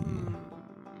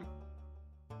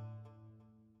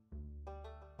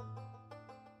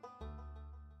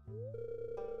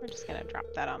 We're just gonna drop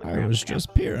that on the ground. I was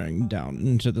just peering down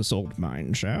into this old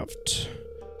mine shaft.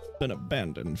 Been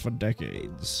abandoned for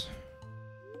decades.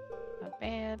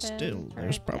 Still,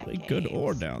 there's probably good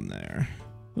ore down there.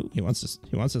 Ooh, he wants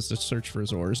us to search for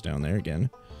his ores down there again.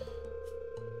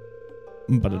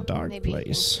 But well, a dark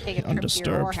place,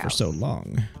 undisturbed for so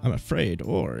long. I'm afraid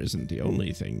ore isn't the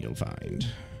only thing you'll find.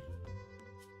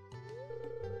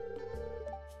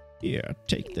 Here,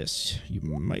 take this. You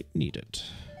might need it.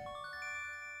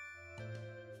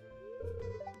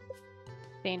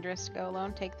 Dangerous to go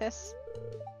alone. Take this.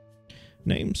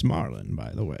 Name's Marlin,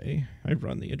 by the way. I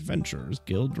run the Adventurers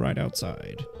Guild right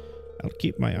outside. I'll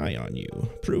keep my eye on you.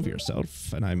 Prove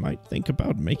yourself, and I might think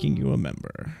about making you a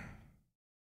member.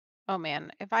 Oh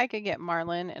man, if I could get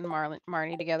Marlin and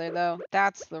Marnie together though,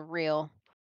 that's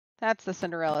the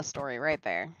Cinderella story right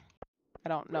there. I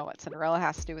don't know what Cinderella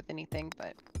has to do with anything,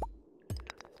 but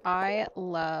I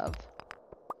love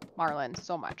Marlin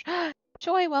so much.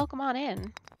 Joy, welcome on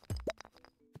in.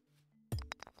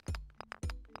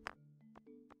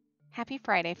 Happy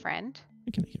Friday, friend.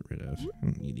 What can I get rid of? I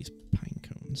don't need these pine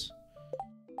cones.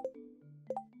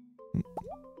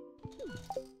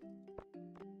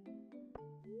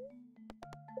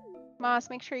 Moss,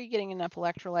 make sure you're getting enough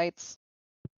electrolytes.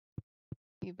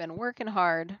 You've been working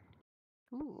hard.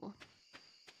 Ooh.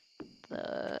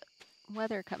 The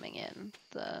weather coming in.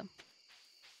 The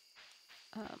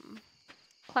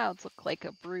clouds look like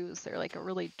a bruise. They're like a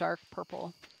really dark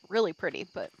purple. Really pretty,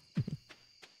 but...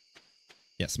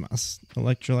 Yes, Moss.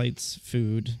 Electrolytes,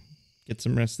 food. Get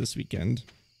some rest this weekend.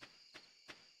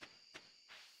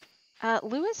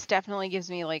 Lewis definitely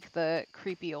gives me like the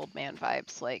creepy old man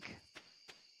vibes. Like...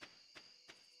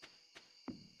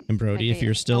 And Brody, if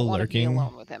you're still lurking,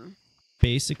 alone with him.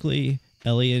 basically,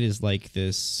 Elliot is like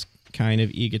this kind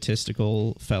of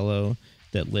egotistical fellow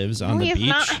that lives on No, the he is beach.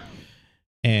 not.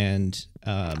 And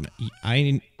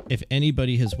if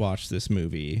anybody has watched this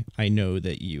movie, I know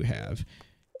that you have.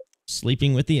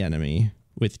 Sleeping with the Enemy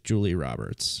with Julie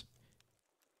Roberts.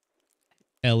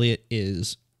 Elliot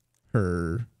is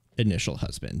her initial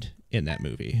husband in that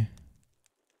movie.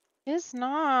 Is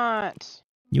not.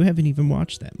 You haven't even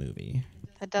watched that movie.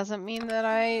 That doesn't mean that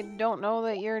I don't know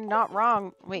that you're not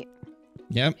wrong. Wait.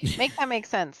 Yep. Make that make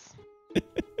sense.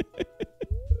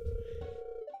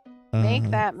 Make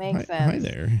that make sense. Hi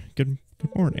there. Good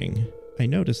morning. I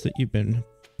noticed that you've been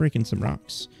breaking some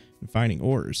rocks and finding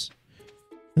ores.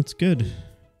 That's good.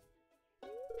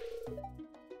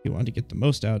 If you want to get the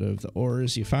most out of the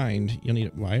ores you find, you'll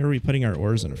need... Why are we putting our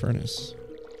ores in a furnace?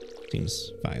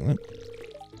 Seems violent.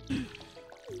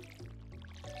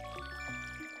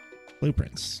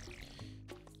 Blueprints.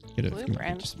 Could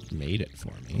have just made it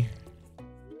for me.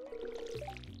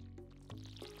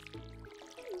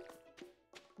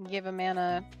 Give a man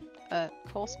a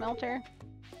coal smelter.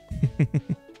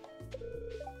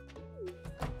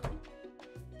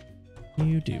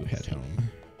 You do head home.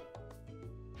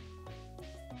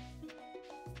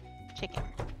 Chicken.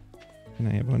 Can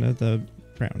I have one of the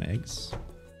brown eggs?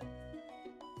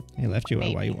 I left you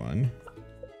a white one.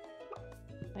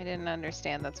 I didn't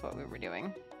understand that's what we were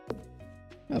doing.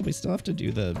 Well, we still have to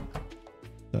do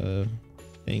the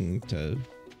thing to...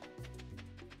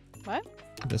 What?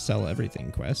 The sell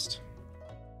everything quest.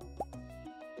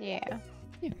 Yeah.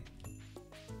 Yeah.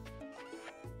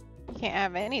 You can't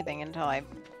have anything until I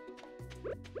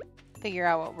figure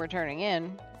out what we're turning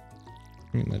in.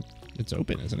 I mean, it's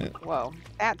open, isn't it? Whoa,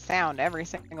 that sound every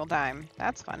single time.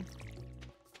 That's fun.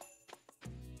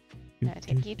 Gonna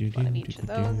take one of each of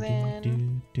those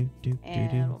in.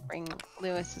 And we'll bring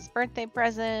Lewis's birthday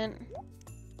present.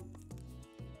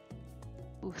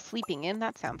 Ooh, sleeping in,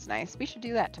 that sounds nice. We should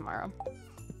do that tomorrow.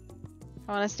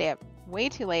 I want to stay up way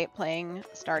too late playing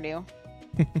Stardew.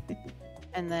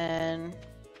 And then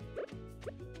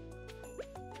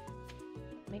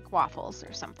make waffles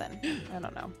or something. I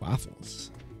don't know.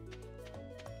 Waffles.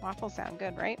 Waffles sound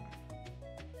good, right?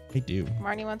 They do.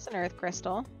 Marnie wants an earth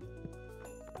crystal.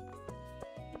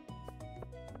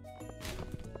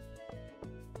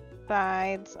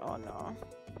 Sides. Oh no.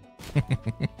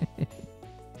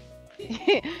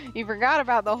 You forgot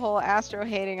about the whole Astro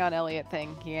hating on Elliot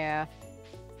thing. Yeah.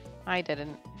 I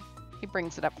didn't. He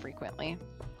brings it up frequently.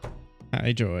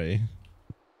 Hi, Joy.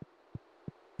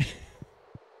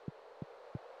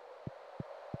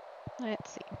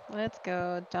 Let's see. Let's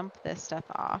go dump this stuff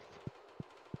off.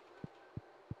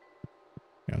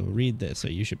 I'll read this, so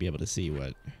you should be able to see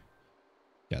what...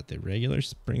 Got the regular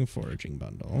spring foraging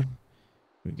bundle.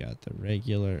 We got the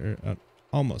regular...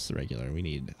 almost the regular. We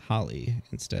need holly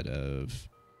instead of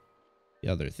the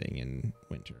other thing in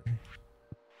winter.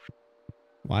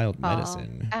 Wild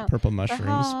medicine, purple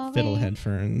mushrooms, fiddlehead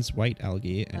ferns, white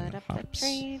algae, and hops.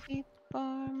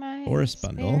 Forest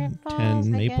bundle,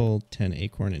 10 maple, 10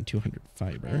 acorn, and 200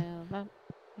 fiber.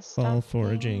 Fall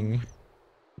foraging.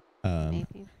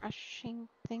 Maybe brushing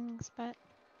things, but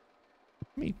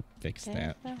let me fix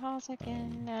that. How do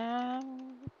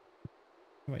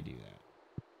I do that?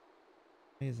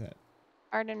 Why is that?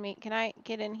 Pardon me. Can I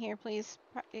get in here, please?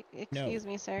 Excuse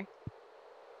me, sir.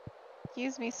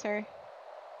 Excuse me, sir.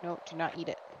 No, do not eat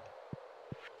it.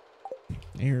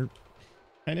 They're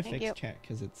trying to fix chat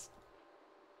because it's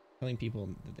telling people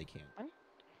that they can't. 1,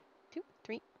 2,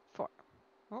 3, 4.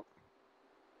 Oh.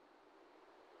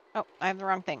 Oh, I have the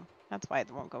wrong thing. That's why it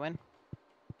won't go in.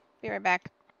 Be right back.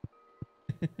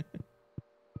 I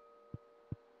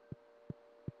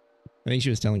think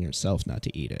she was telling herself not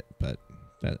to eat it, but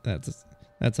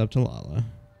that's up to Lala.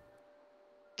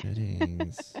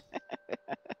 Settings.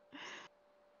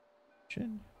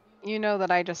 You know that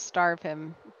I just starve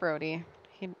him, Brody.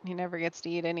 He never gets to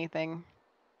eat anything.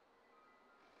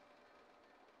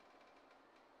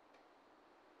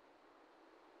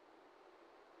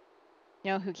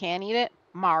 You know who can eat it?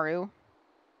 Maru.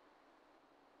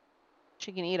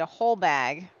 She can eat a whole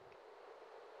bag.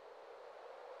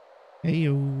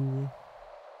 Heyo.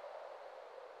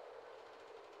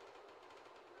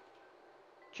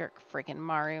 Jerk freaking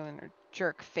Maru and her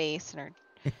jerk face and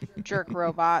her jerk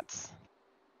robots.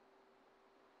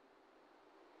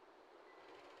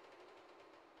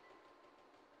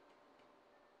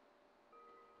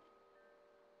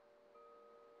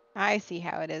 I see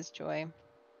how it is, Joy.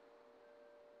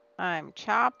 I'm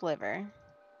chopped liver.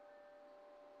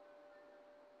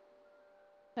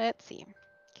 Let's see.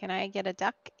 Can I get a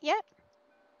duck yet?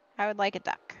 I would like a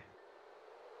duck.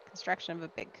 Construction of a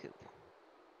big coop.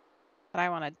 But I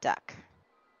want a duck.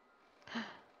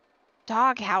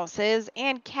 Dog houses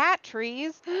and cat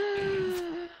trees.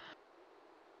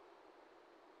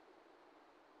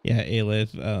 Yeah,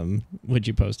 Aelith, would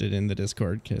you post it in the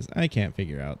Discord? Because I can't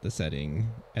figure out the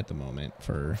setting at the moment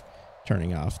for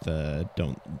turning off the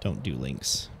don't do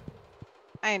links.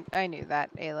 I knew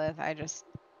that, Aelith. I just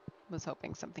was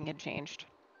hoping something had changed.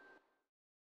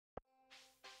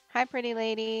 Hi, pretty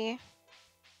lady.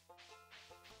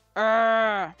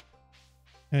 Hey,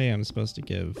 I'm supposed to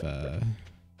give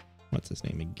what's his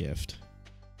name a gift.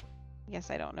 Guess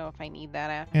I don't know if I need that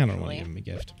I actually. don't want to give him a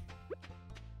gift.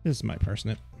 This is my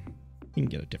parsnip. You can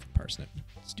get a different parsnip.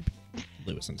 Stupid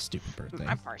Lewis on a stupid birthday.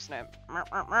 My parsnip.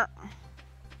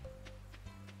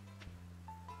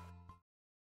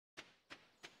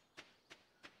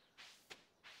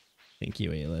 Thank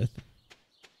you, Aelith.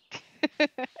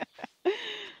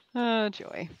 Oh,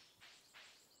 joy.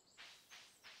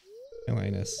 Hi,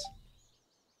 Linus.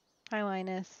 Hi,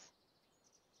 Linus.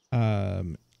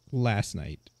 Last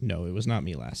night. No, it was not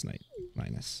me last night,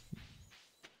 Linus.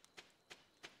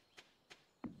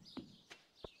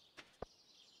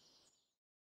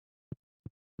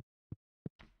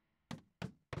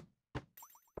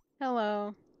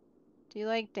 Hello. Do you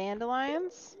like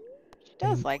dandelions? She I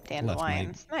does like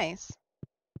dandelions. Nice.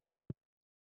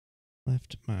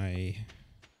 Left my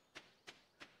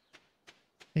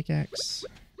pickaxe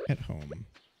at home.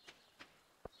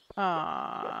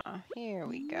 Ah, here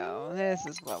we go. This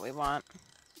is what we want.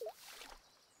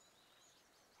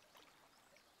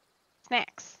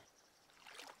 Snacks.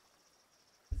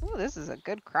 Ooh, this is a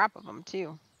good crop of them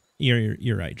too.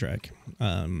 You're right, Drek.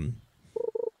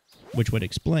 Which would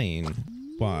explain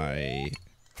why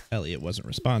Elliot wasn't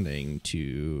responding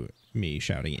to me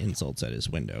shouting insults at his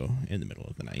window in the middle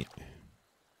of the night.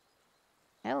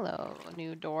 Hello,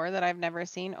 new door that I've never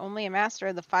seen. Only a master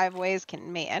of the 5 ways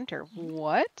may enter.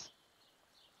 What?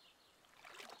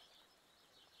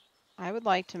 I would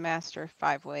like to master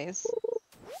 5 ways.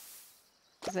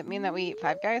 Does it mean that we eat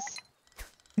Five Guys?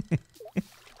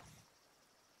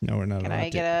 No, we're not Can allowed I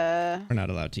get a... We're not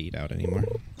allowed to eat out anymore.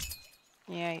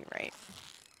 Yeah, you're right.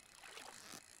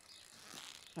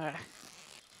 Ugh.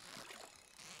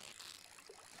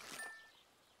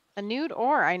 A nude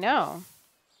ore, I know.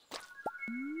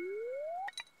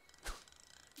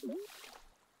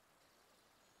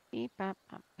 Beep bop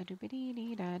bop ba doo ba dee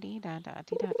dee da dee da da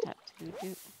dee da da doo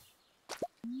doo.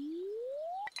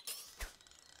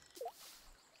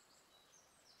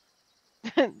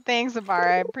 Thanks,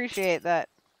 Abara. I appreciate that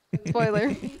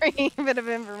spoiler-free bit of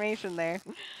information there.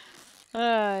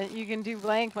 You can do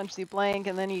blank once you blank,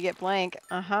 and then you get blank.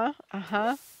 Uh-huh.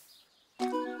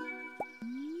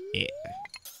 Yeah.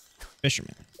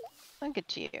 Fisherman. Look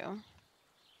at you,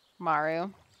 Maru.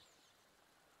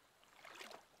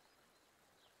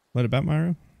 What about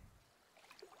Maru?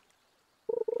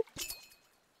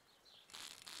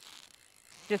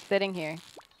 Just sitting here.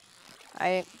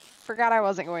 I forgot I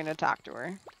wasn't going to talk to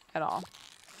her at all.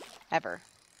 Ever.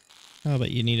 Oh,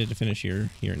 but you needed to finish your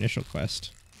initial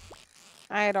quest.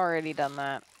 I had already done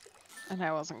that. And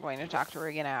I wasn't going to talk to her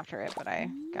again after it, but I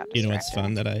got distracted. You know what's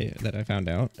fun that I found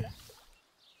out?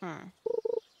 Hmm.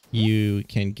 You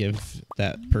can give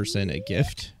that person a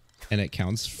gift, and it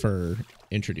counts for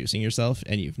introducing yourself,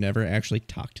 and you've never actually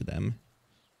talked to them.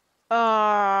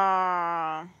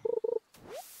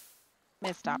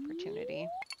 Missed opportunity.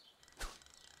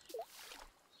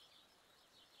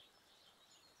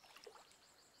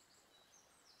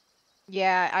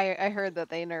 Yeah, I heard that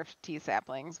they nerfed tea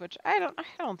saplings, which I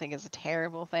don't think is a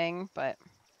terrible thing, but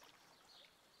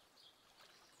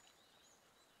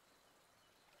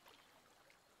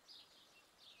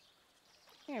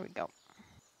here we go.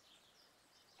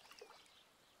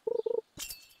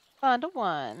 Bundle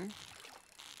 1.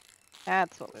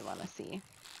 That's what we want to see.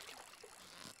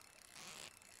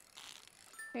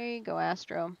 There you go,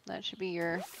 Astro. That should be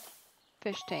your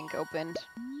fish tank opened.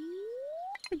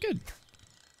 Good.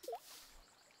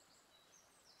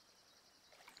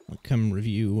 I'll come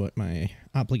review what my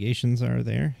obligations are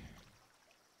there.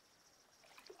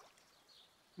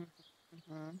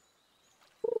 Mm-hmm.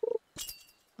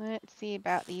 Let's see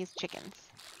about these chickens.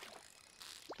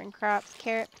 Spring crops,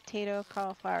 carrot, potato,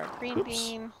 cauliflower, green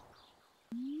bean.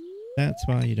 That's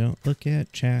why you don't look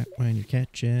at chat when you're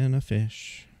catching a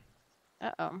fish.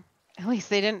 Uh-oh. At least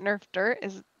they didn't nerf dirt.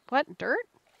 What, dirt?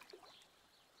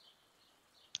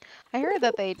 I heard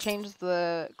that they changed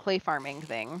the clay farming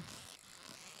thing.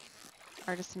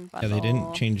 Artisan bundle. Yeah, they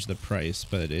didn't change the price,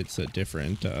 but it's a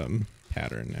different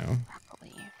pattern now.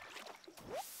 Broccoli.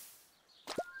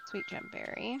 Sweet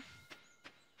gemberry.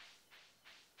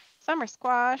 Summer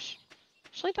squash.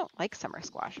 Actually, don't like summer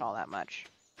squash all that much.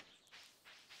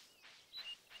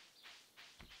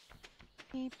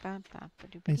 Hey,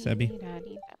 Sebby.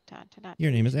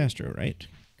 Your name is Astro, right?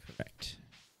 Correct.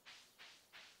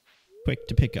 Quick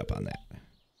to pick up on that.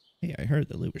 Hey, I heard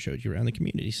that Luba showed you around the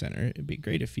community center. It'd be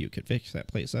great if you could fix that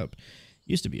place up.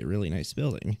 Used to be a really nice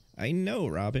building. I know,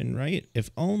 Robin, right? If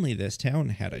only this town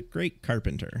had a great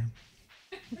carpenter.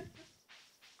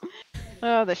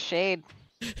 Oh, the shade.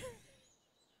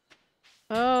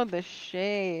 Oh, the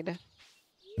shade.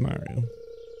 Amaru, do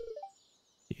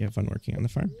you have fun working on the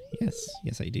farm? Yes,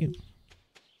 yes I do.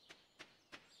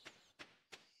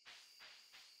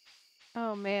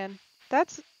 Oh, man.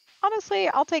 That's, honestly,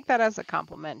 I'll take that as a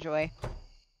compliment, Joy.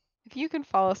 If you can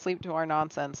fall asleep to our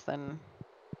nonsense, then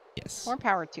Yes. more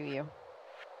power to you.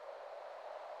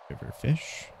 River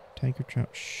fish, tiger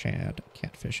trout, shad,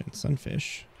 catfish, and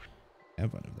sunfish. I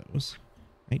have one of those.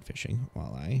 Night fishing,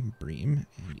 walleye, bream,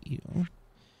 and eel.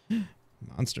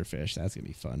 Monster fish, that's gonna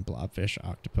be fun. Blobfish,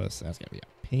 octopus, that's gonna be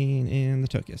a pain in the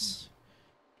tuchus.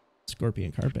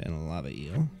 Scorpion carp and a lava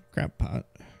eel. Crab pot,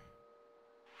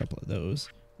 a couple of those.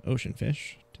 Ocean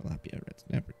fish, tilapia, red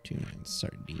snapper, tuna, and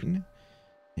sardine.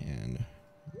 And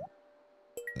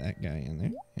that guy in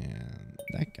there, and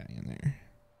that guy in there.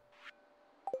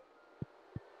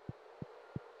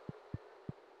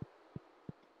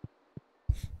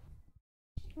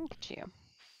 Look at you.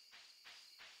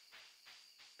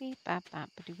 Beep bop bop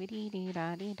ba doo dee dee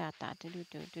da dee da da do do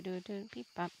do do do beep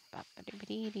bop bop ba doo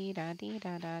dee dee da dee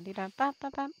da da dee da bop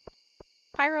bop bop.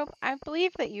 Pyro, I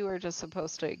believe that you are just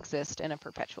supposed to exist in a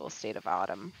perpetual state of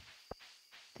autumn.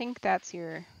 I think that's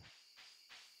your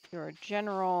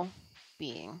general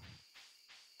being.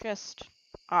 Just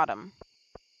autumn.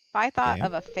 If I thought Okay.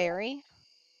 of a fairy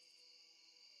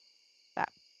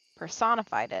that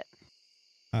personified it,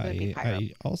 it would be Pyro.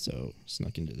 I also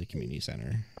snuck into the community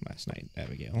center last night,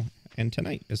 Abigail, and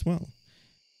tonight as well.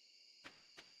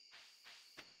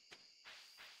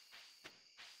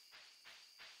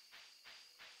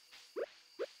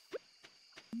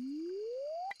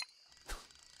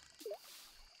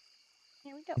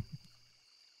 Here we go.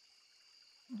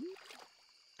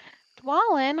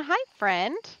 Dwalin, hi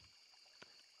friend.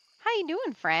 How you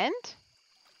doing, friend?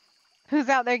 Who's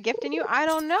out there gifting you? I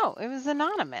don't know. It was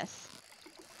Anonymous.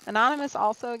 Anonymous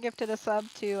also gifted a sub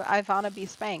to Ivana Be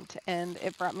Spanked, and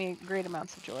it brought me great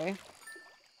amounts of joy.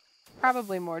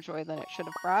 Probably more joy than it should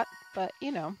have brought, but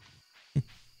you know.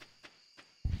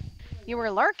 You were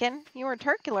lurking. You were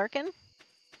turkey lurking.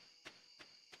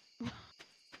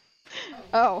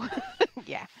 Oh,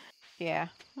 yeah. Yeah.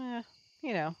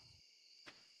 You know.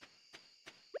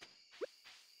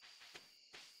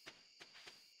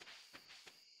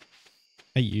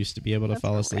 I used to be able to That's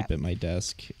fall a asleep rat. at my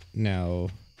desk. Now,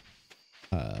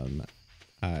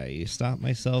 I stop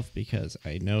myself because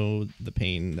I know the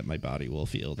pain that my body will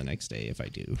feel the next day if I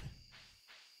do.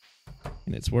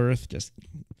 And it's worth just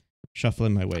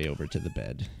shuffling my way over to the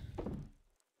bed.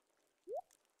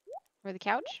 Or the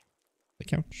couch? The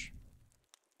couch.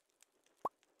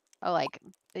 Oh, like,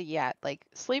 yeah, like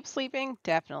sleeping,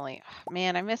 definitely.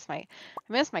 Man, I miss my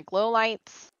glow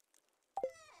lights.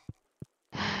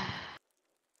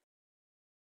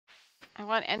 I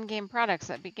want end game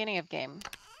products at beginning of game.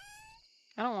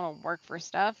 I don't want to work for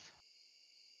stuff.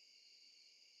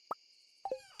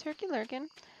 Turkey lurkin.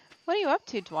 What are you up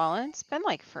to, Dwalin? It's been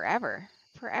like forever.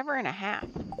 Forever and a half.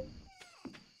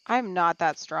 I'm not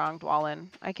that strong, Dwalin.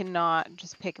 I cannot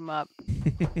just pick him up.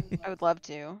 I would love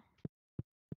to.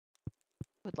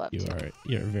 Would love to.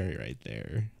 You're very right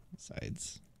there.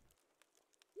 Besides.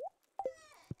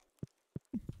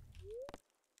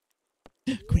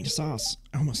 Queen of Sauce.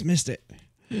 I almost missed it.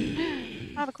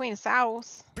 Not a queen of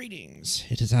sauce. Greetings.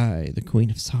 It is I, the Queen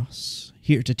of Sauce,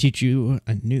 here to teach you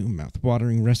a new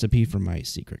mouth-watering recipe from my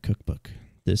secret cookbook.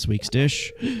 This week's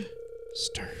dish,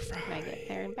 stir fry. Can I get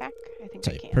there and back? I think It's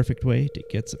I a can. perfect way to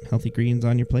get some healthy greens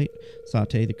on your plate.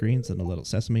 Saute the greens in a little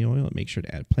sesame oil and make sure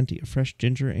to add plenty of fresh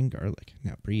ginger and garlic.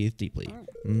 Now breathe deeply.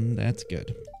 That's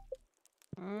good.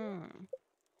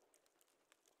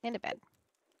 Into bed.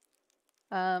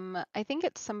 I think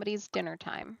it's somebody's dinner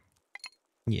time.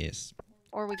 Yes.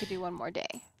 Or we could do one more day.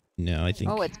 No, I think.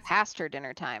 Oh, it's past her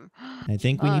dinner time. I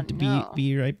think we Oh, need to no.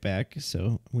 be right back.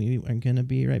 So we are gonna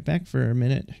be right back for a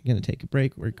minute. Gonna take a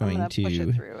break. We're I'm going gonna to push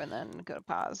it through and then go to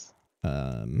pause.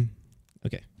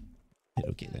 Okay. Hit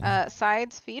okay then.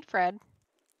 Sides, feed Fred.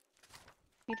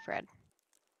 Feed Fred.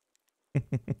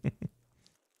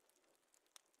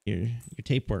 your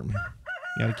tapeworm.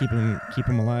 You gotta keep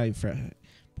him alive, Fred.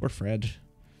 Poor Fred.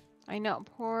 I know,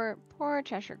 poor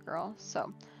Cheshire girl.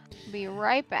 So, we'll be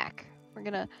right back. We're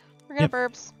gonna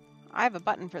burps. I have a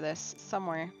button for this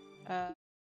somewhere.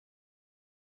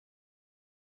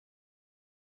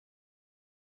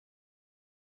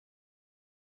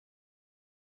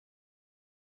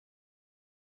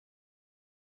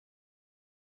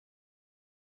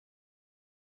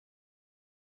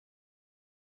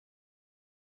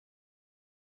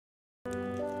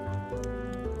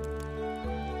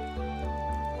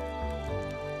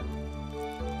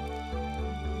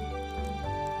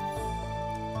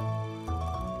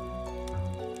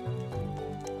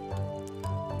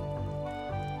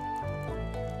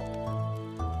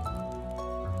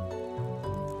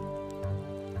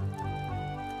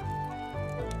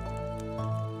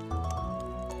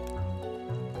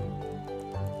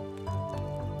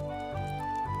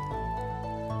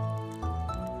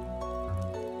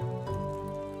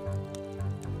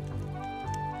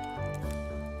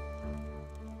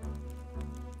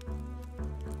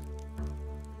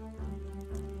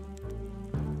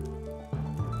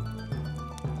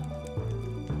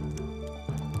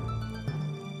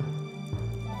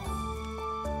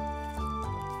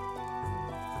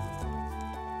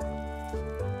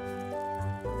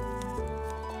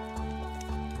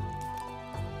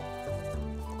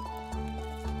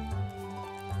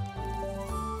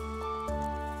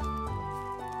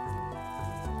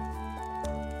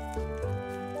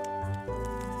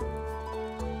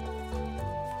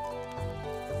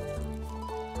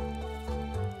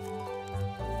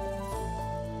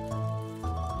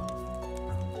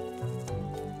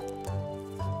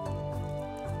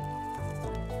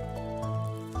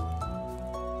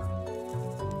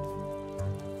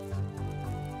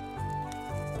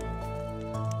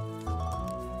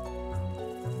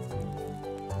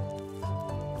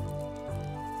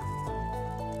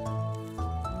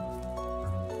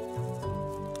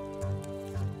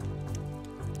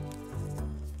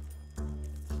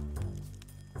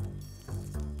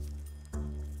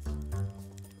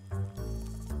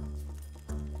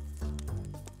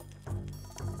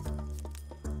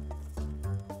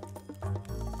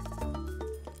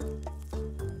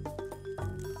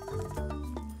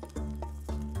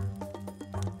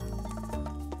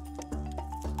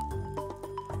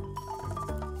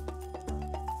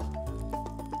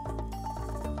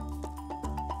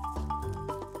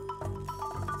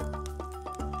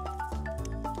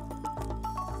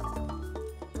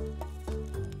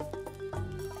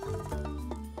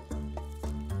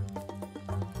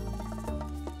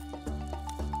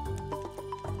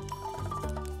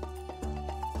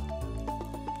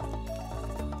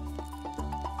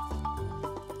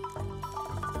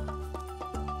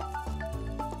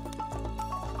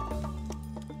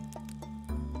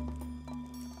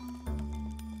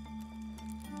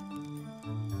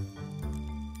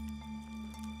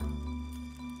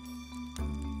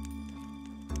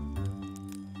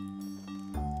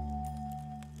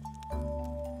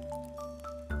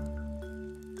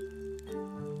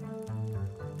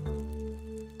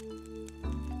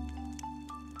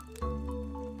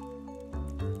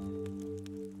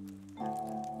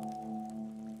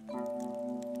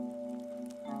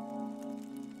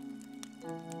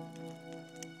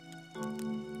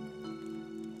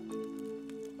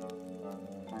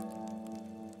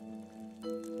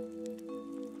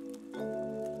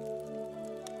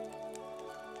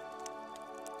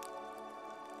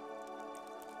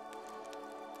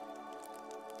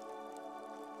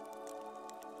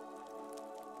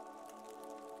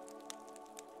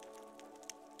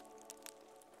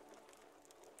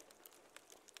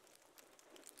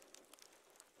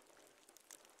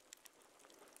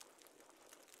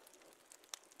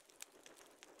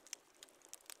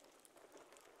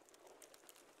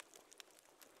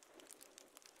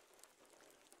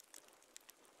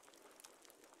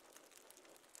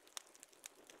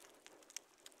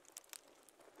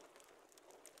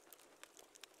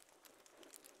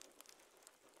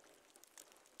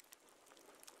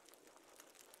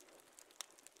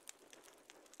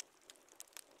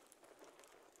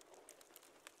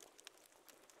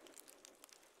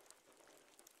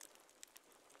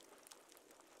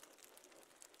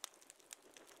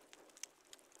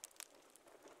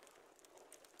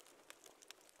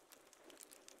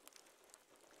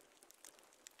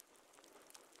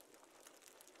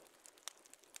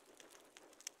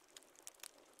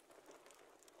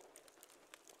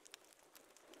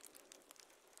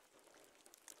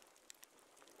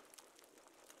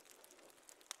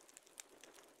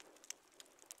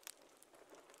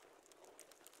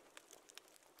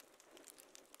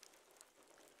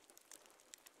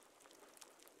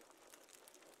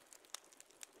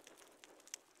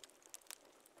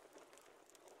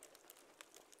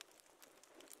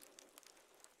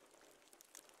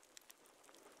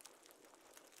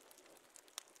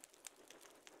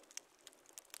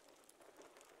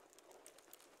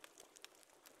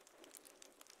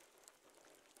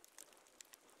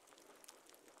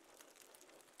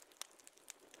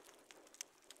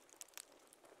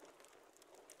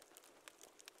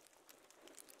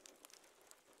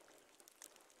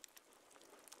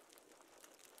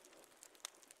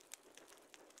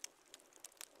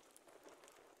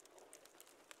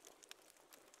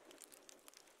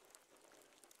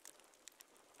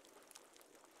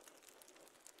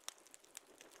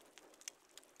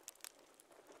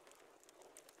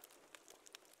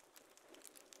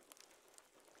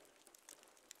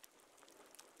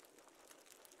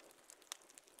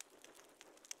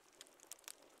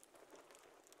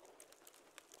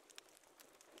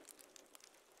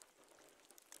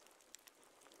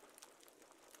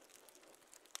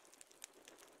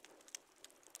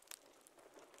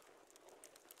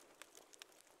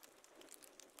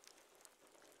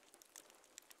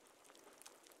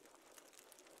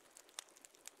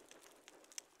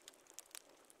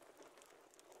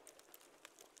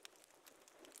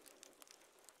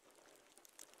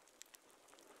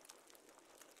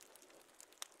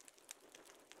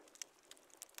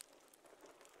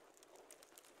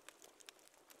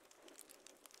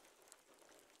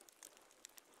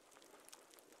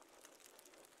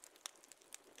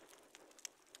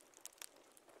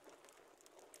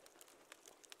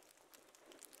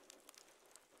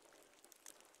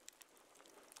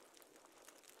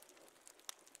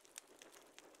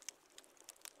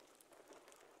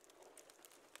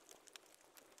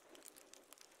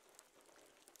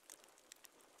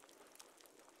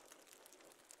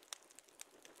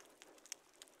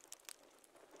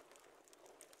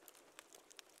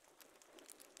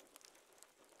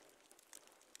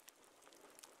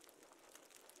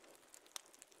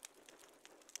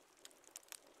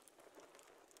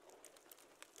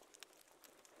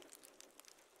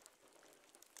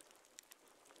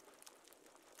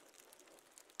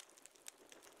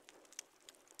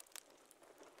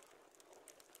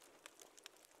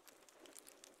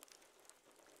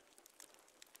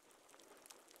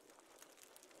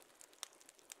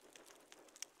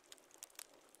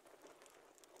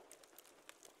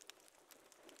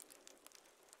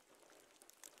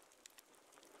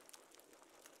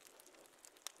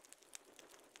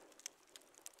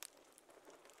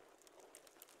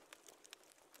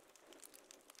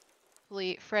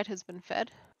 Hopefully Fred has been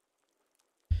fed.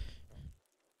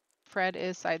 Fred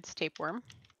is Side's tapeworm.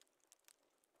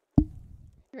 You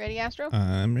ready, Astro?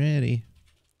 I'm ready.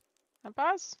 On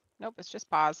pause? Nope, it's just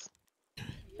pause.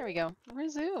 There we go.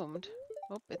 Resumed.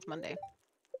 Oh, it's Monday.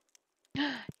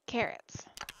 Carrots.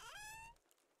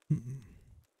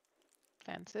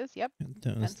 Fences, yep.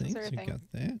 Those Fences are things, a we thing. got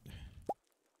that.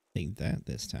 Take that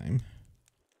this time.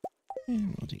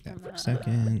 And we'll take that for a And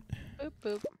second. Boop,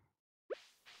 boop.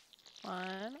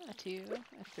 1, a 2,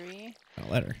 a 3. A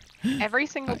letter. Every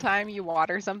single Hi. time you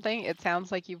water something, it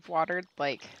sounds like you've watered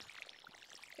like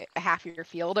half your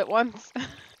field at once.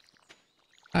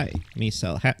 Hi, me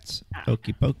sell hats.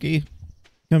 Pokey pokey.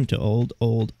 Come to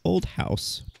old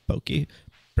house. Pokey.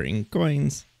 Bring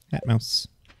coins. Hat mouse.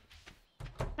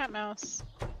 Cat mouse.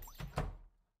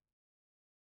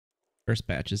 First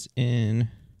batch is in.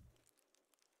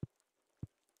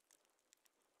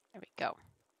 There we go.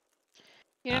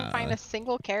 You didn't find a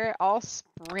single carrot all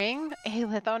spring?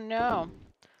 Aelith, oh no.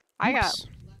 I got Oops.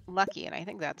 lucky, and I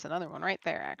think that's another one right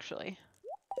there, actually.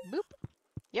 Boop.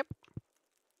 Yep.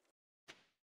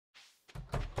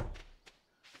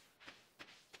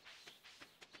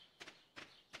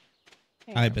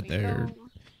 I There bet we they're go.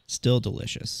 still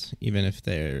delicious, even if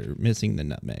they're missing the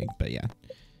nutmeg. But yeah,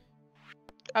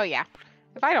 Oh yeah.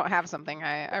 If I don't have something,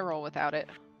 I roll without it.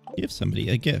 give somebody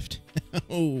a gift.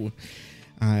 Oh,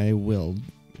 I will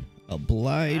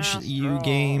oblige you, Astro.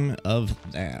 game, of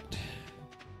that.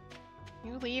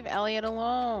 You leave Elliot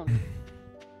alone.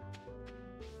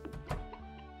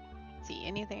 See,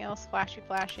 anything else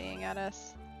flashing at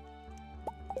us?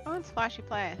 Oh, it's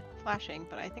flashing,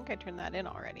 but I think I turned that in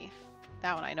already.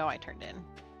 That one I know I turned in.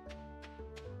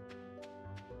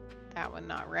 That one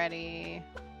not ready.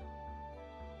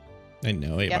 I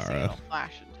know, Guessing Ibarra. it'll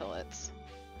flash until it's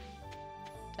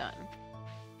done.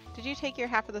 Did you take your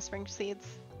half of the spring seeds?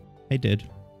 I did.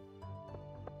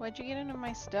 Why'd you get into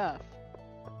my stuff?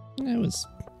 I was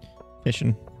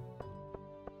fishing.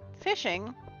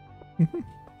 Fishing?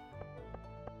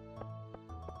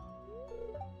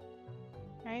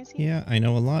 Crazy? Yeah, I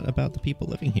know a lot about the people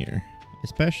living here,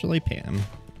 especially Pam.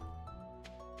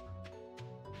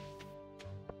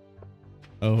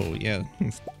 Oh, yeah,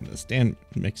 the stand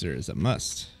mixer is a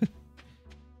must.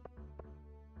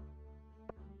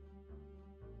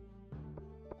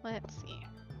 Let's see.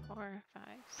 4, 5,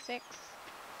 6.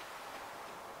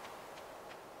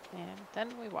 And then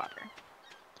we water.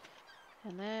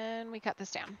 And then we cut this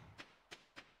down.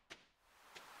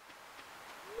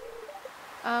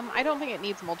 I don't think it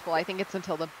needs multiple. I think it's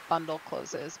until the bundle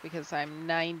closes because I'm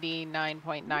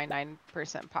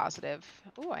 99.99% positive.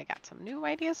 Ooh, I got some new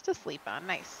ideas to sleep on.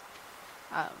 Nice.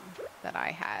 That I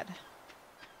had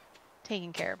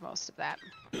taken care of most of that.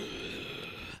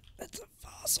 That's a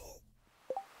fossil.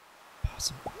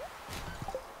 Fossil.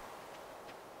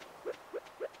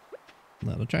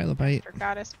 Little trilobite.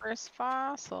 Forgot his first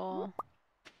fossil.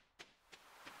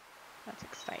 That's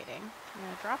exciting. I'm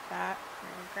gonna drop that. I'm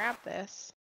gonna grab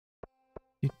this.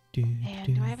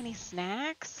 And do I have any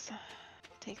snacks?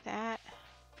 Take that.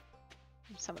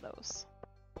 Some of those.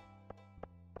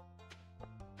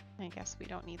 I guess we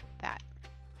don't need that.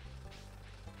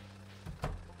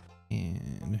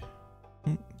 And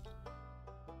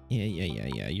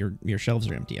yeah. Your shelves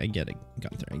are empty. I get it,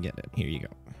 Gunther. I get it. Here you go.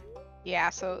 Yeah,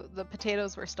 so the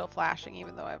potatoes were still flashing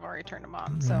even though I've already turned them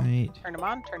on. Right. So turn them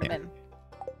on, turn them in.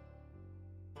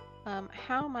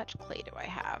 How much clay do I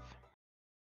have?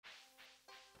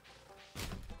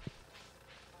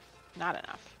 Not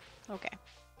enough. Okay.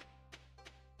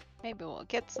 Maybe we'll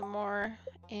get some more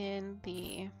in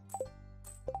the...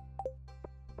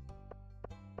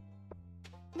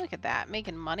 Look at that,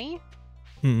 making money.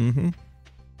 Mm-hmm.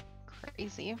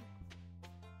 Crazy.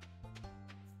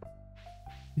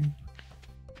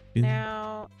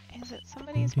 Now, is it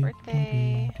somebody's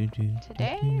birthday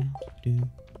today?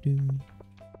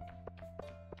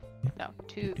 No,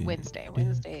 Wednesday.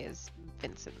 Wednesday is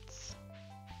Vincent's.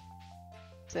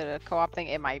 Is it a co-op thing?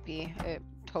 It might be. It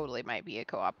totally might be a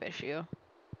co-op issue.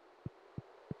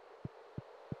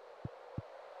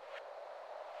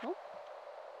 Oh,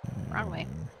 wrong way.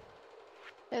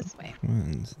 This way.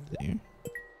 One's there.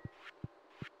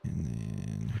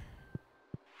 And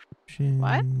then...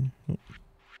 What? Oh.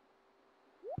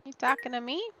 You talking to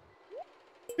me?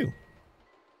 Ew.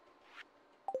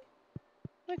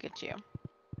 Look at you.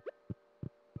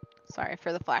 Sorry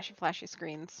for the flashy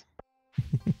screens.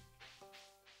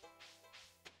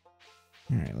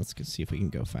 All right, let's go see if we can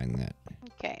go find that.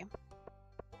 Okay.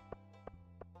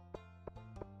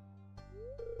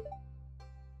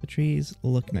 The trees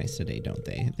look nice today, don't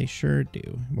they? They sure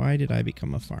do. Why did I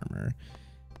become a farmer?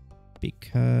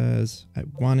 Because I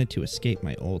wanted to escape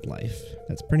my old life.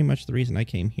 That's pretty much the reason I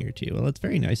came here too. Well, it's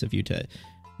very nice of you to,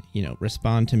 you know,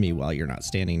 respond to me while you're not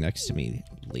standing next to me,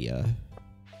 Leah.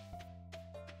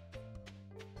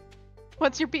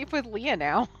 What's your beef with Leah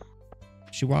now?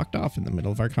 She walked off in the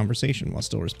middle of our conversation while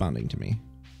still responding to me.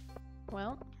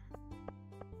 Well,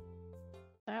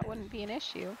 that wouldn't be an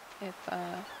issue if,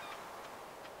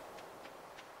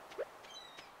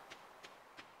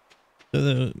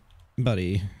 So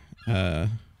buddy,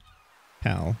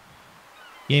 pal,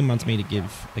 game wants me to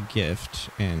give a gift,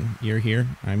 and you're here,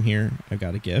 I'm here, I've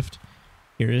got a gift.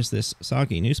 Here is this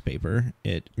soggy newspaper.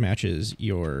 It matches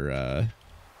your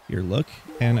look,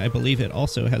 and I believe it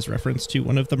also has reference to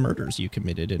one of the murders you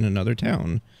committed in another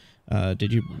town.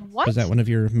 Did you? What? Was that one of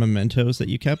your mementos that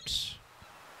you kept?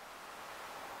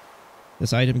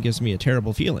 This item gives me a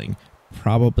terrible feeling,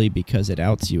 probably because it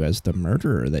outs you as the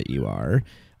murderer that you are.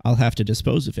 I'll have to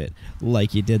dispose of it,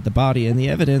 like you did the body and the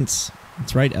evidence.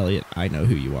 That's right, Elliot. I know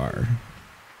who you are.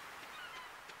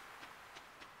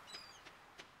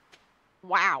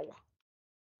 Wow.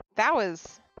 That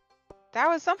was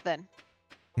something.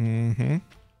 Mm-hmm.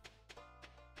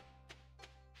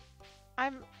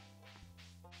 I'm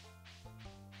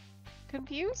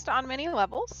confused on many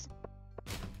levels.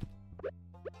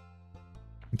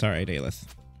 It's all right, Aelith.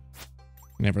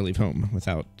 Never leave home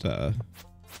without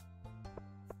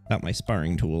my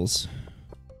sparring tools.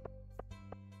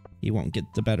 You won't get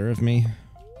the better of me.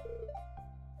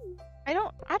 I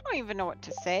don't even know what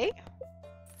to say.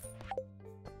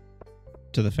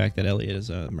 To the fact that Elliot is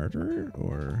a murderer,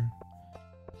 or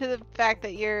To the fact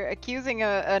that you're accusing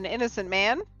an innocent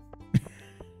man.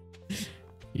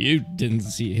 you didn't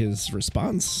see his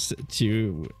response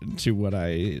to what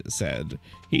I said.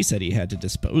 He said he had to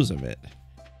dispose of it.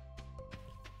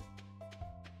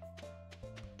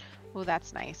 Oh,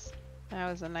 that's nice. That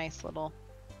was a nice little.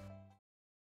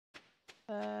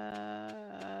 Don't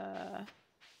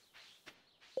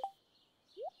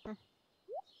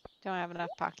have enough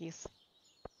Pockies.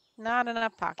 Not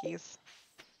enough Pockies.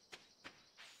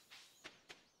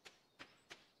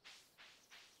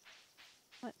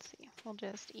 Let's see. We'll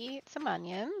just eat some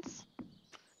onions.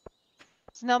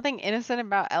 There's nothing innocent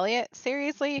about Elliot.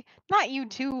 Seriously? Not you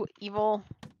too, evil.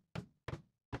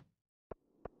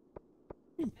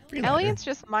 Elliot's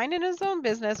just minding his own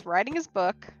business, writing his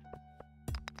book.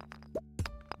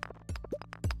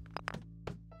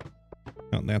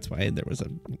 Oh, that's why there was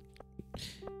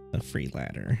a free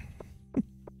ladder.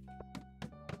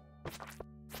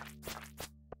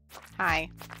 Hi.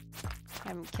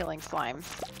 I'm killing slimes.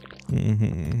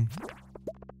 Mm-hmm.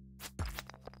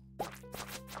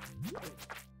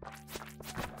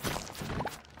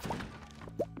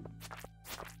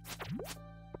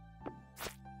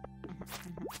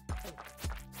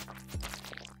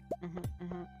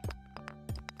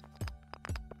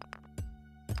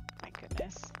 My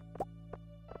goodness.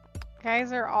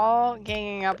 Guys are all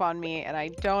ganging up on me and I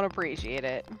don't appreciate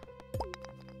it.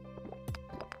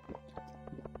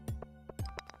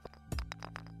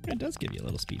 It does give you a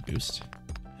little speed boost.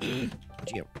 Where'd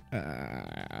you go?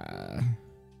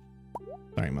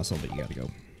 Sorry, Muscle, but you gotta go.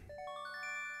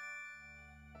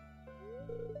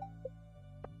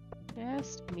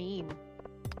 Just mean.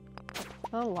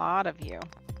 A lot of you.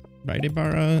 Right,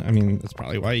 Ibarra? I mean, that's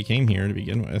probably why you came here to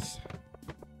begin with.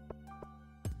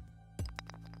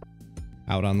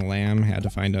 Out on the lam, had to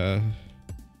find a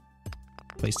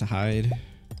place to hide.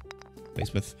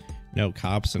 Place with no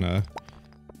cops and a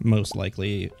most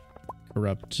likely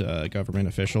corrupt government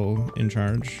official in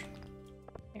charge.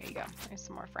 There you go. There's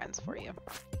some more friends for you.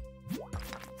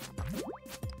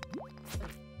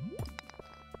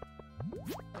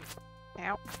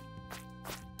 Ow.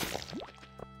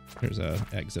 There's a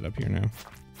exit up here now.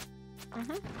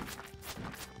 Mm-hmm.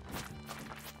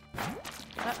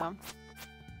 Uh-oh.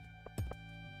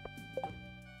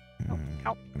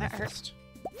 Ow, that hurt.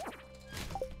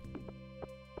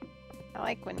 I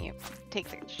like when you take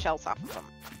the shells off of them.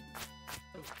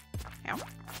 Ow.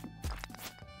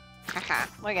 Haha,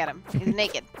 look at him. He's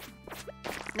naked.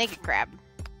 Naked crab.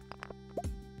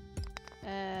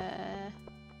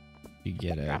 You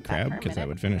get a Drop that crab? for a Because that minute,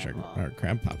 would finish and then our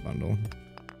crab pop bundle.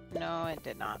 No, it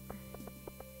did not.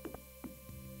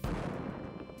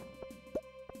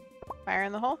 Fire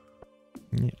in the hole?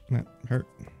 Yeah, that hurt.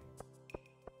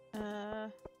 I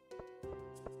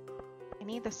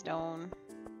need the stone.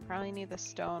 Probably need the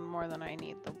stone more than I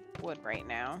need the wood right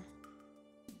now.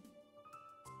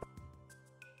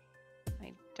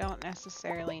 I don't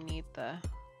necessarily need the...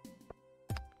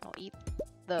 I'll eat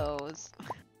those.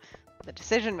 The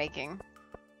decision making.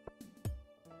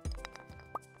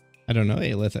 I don't know,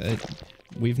 Aelith.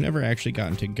 we've never actually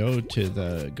gotten to go to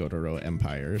the Godoro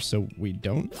Empire, so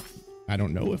I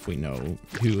don't know if we know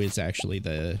who is actually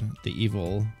the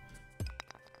evil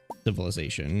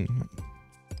civilization.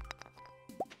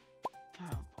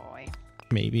 Oh boy.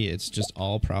 Maybe it's just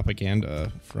all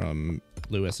propaganda from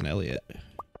Lewis and Elliot.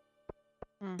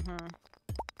 Mm-hmm.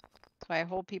 That's why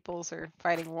whole peoples are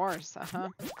fighting wars. Uh-huh.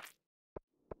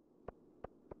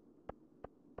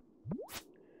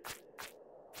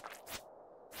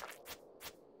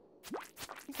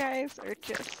 You guys are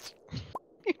just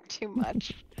too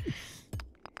much.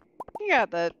 You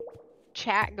got the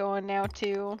chat going now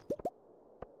too.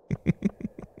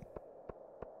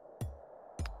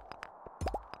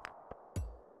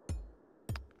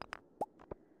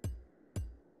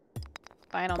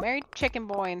 Fine, I'll marry Chicken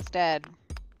Boy instead.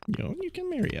 You can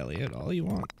marry Elliot all you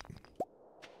want.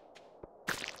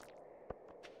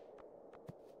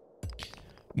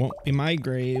 Won't be my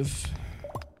grave.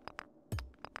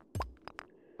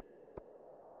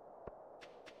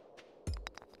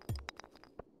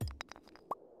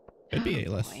 Could be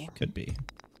Oh, Aleph. boy. Could be.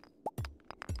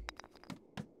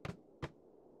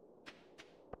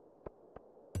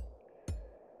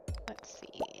 Let's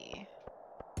see.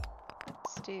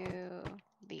 Let's do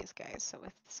these guys. So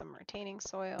with some retaining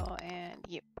soil and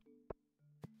you.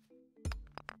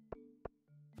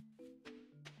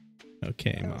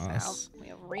 Okay, Those Moss. out.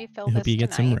 We'll refill I hope this you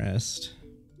get tonight. some rest.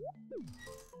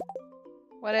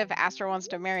 What if Astro wants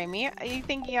to marry me? Are you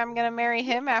thinking I'm gonna marry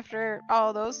him after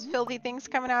all those filthy things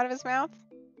coming out of his mouth?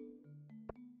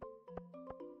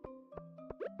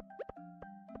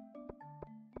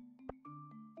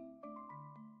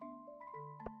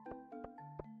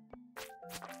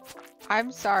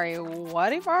 I'm sorry,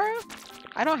 what, Ibarra?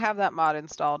 I don't have that mod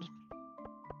installed.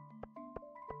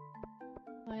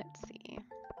 Let's see.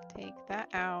 Take that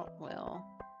out. We'll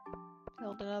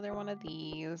build another one of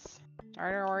these.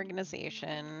 Start our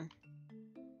organization.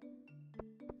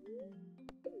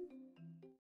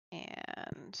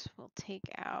 And we'll take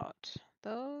out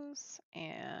those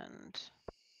and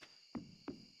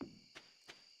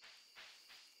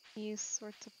these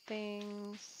sorts of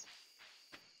things.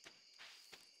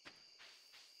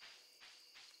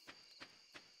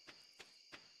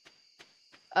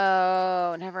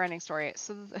 Oh, never ending story.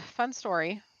 So the fun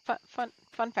story,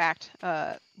 fun fact,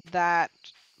 that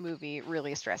movie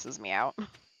really stresses me out.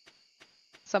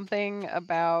 Something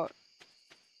about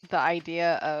the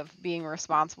idea of being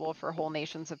responsible for whole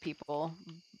nations of people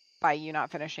by you not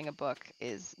finishing a book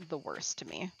is the worst to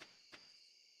me.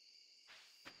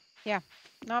 Yeah,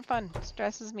 not fun.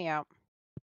 Stresses me out.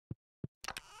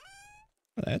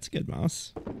 Well, that's good,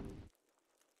 Moss.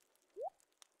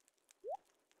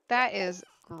 That is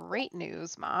great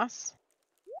news, Moss.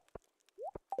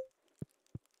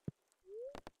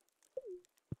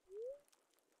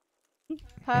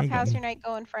 Puff, how's Okay. your night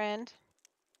going, friend?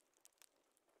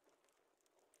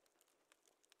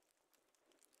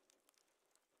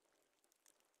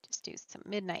 Just do some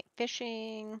midnight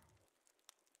fishing.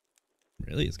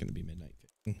 Really, it's gonna be midnight.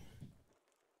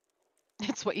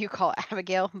 It's what you call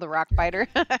Abigail, the rock biter.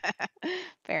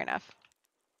 Fair enough.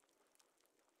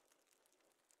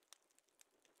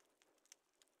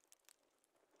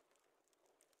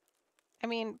 I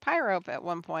mean, Pyrope at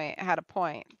one point had a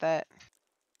point that,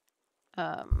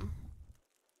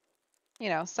 you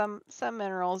know, some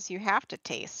minerals you have to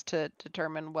taste to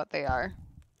determine what they are.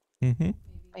 Mm-hmm.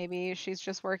 Maybe she's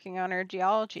just working on her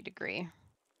geology degree.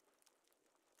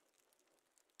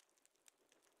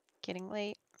 Getting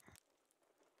late.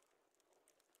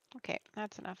 Okay,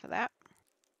 that's enough of that.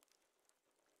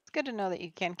 It's good to know that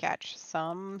you can catch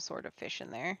some sort of fish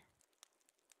in there.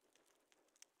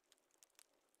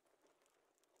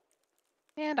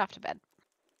 And off to bed.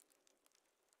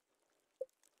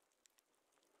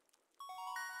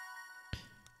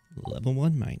 Level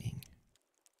 1 mining.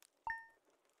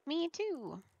 Me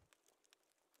too.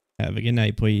 Have a good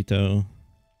night, Poyito.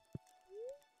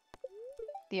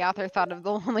 The author thought of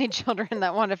the lonely children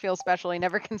that want to feel special. He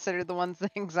never considered the ones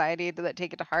with anxiety that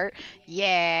take it to heart.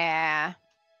 Yeah.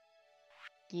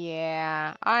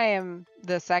 Yeah. I am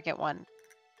the second one.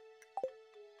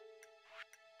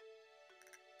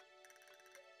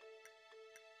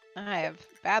 I have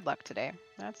bad luck today.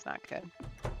 That's not good.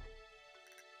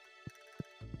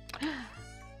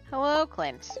 Hello,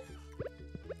 Clint.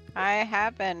 I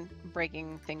have been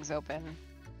breaking things open.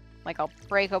 Like, I'll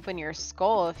break open your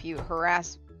skull if you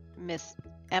harass Miss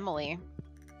Emily.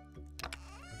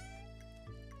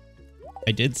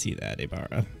 I did see that,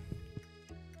 Ibarra.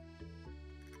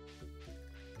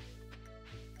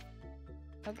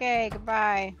 Okay,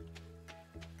 goodbye.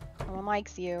 No one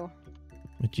likes you.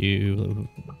 Would you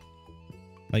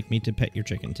like me to pet your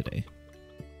chicken today?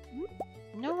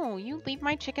 No, you leave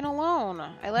my chicken alone.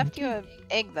 I left you an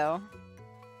egg, though.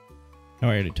 Oh,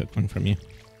 I already took one from you.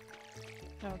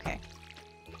 Okay.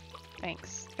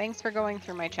 Thanks. Thanks for going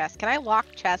through my chest. Can I lock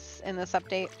chests in this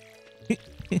update?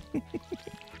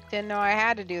 Didn't know I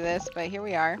had to do this, but here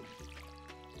we are.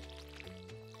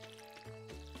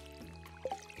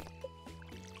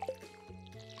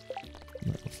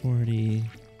 Level 40.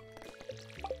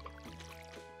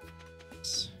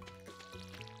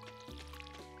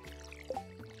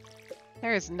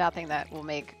 There is nothing that will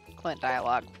make Clint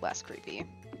dialogue less creepy.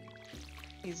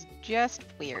 He's just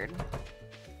weird.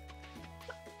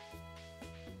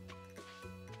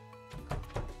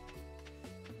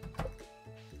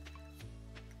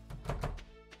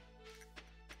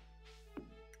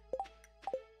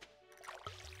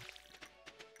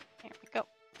 There we go.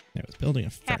 I was building a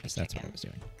Happy furnace. That's what I chicken. was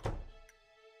doing.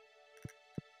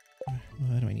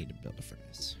 Why do I need to build a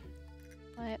furnace?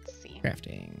 Let's see.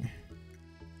 Crafting.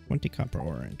 20 copper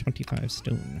ore and 25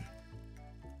 stone.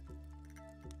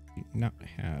 Do not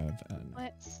have enough.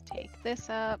 Let's take this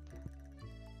up.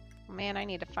 Man, I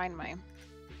need to find my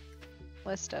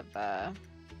list of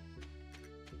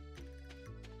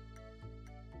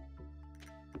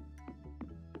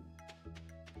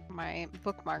my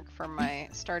bookmark for my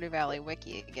Stardew Valley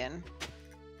wiki again.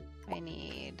 I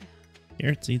need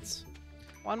Carrot seeds.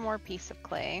 one more piece of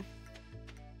clay.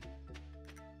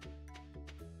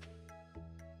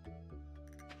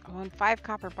 Oh, and 5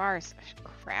 copper bars.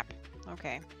 Crap.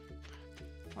 Okay.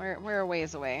 We're a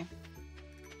ways away.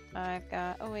 I've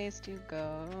got a ways to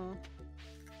go.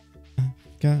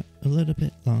 Got a little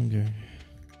bit longer.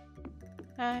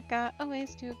 I've got a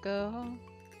ways to go.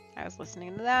 I was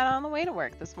listening to that on the way to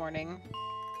work this morning.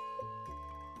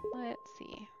 Let's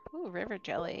see. Ooh, river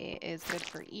jelly is good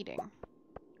for eating.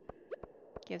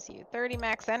 Gives you 30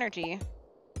 max energy.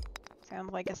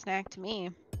 Sounds like a snack to me.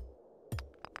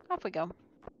 Off we go.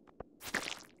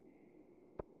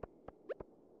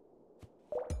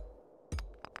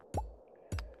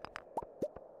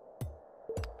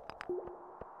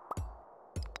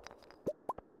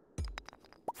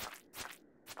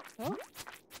 Oh.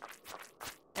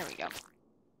 There we go.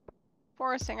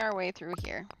 Forcing our way through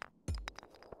here.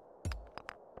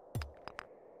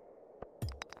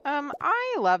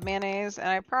 I love mayonnaise, and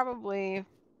I probably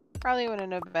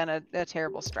wouldn't have been a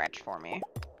terrible stretch for me.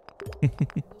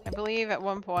 I believe at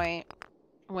one point,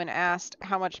 when asked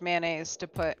how much mayonnaise to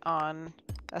put on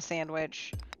a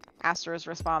sandwich, Astra's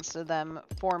response to them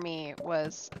for me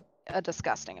was a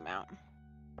disgusting amount.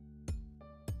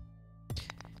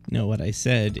 No, what I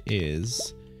said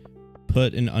is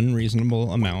put an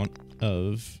unreasonable amount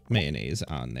of mayonnaise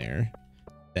on there,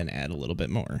 then add a little bit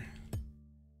more.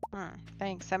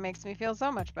 Thanks, that makes me feel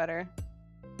so much better.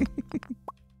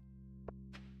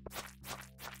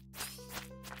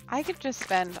 I could just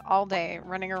spend all day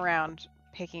running around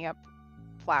picking up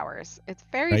flowers. It's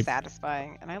very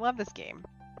satisfying, and I love this game.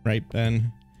 Right,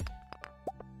 Ben?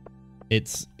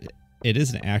 It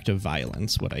is an act of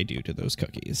violence what I do to those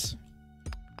cookies.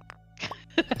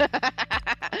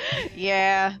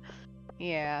 Yeah.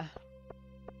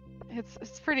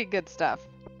 It's pretty good stuff.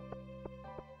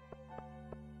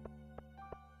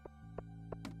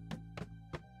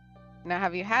 Now,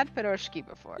 have you had piroshki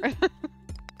before?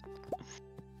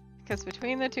 Because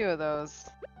between the two of those,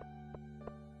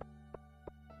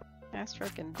 Astra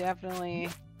can definitely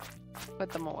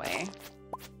put them away.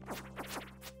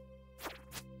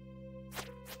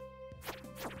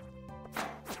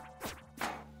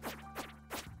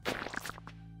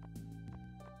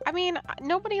 I mean,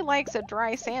 nobody likes a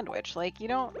dry sandwich. Like, you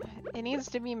don't... It needs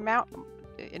to be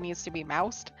It needs to be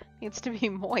moused. It needs to be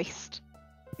moist.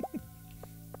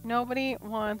 Nobody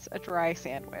wants a dry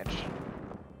sandwich.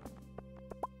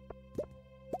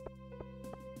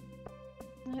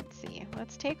 Let's see.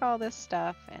 Let's take all this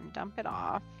stuff and dump it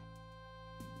off.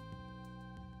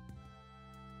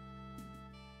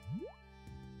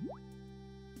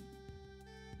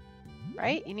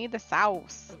 Right? You need the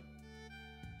sauce.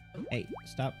 Hey,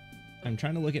 stop. I'm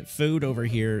trying to look at food over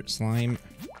here, slime.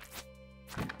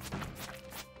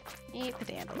 Eat the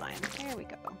dandelion. There we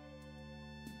go.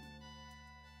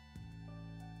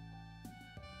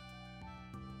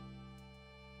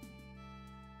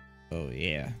 Oh,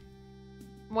 yeah.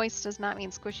 Moist does not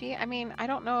mean squishy. I mean, I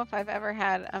don't know if I've ever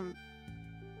had,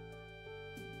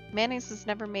 mayonnaise has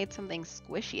never made something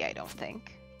squishy, I don't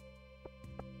think.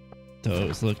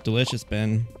 Those look delicious,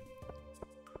 Ben.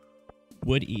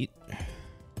 Would eat.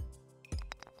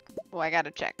 Oh, I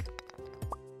gotta check.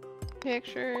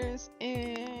 Pictures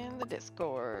in the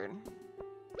Discord.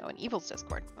 Oh, in Evil's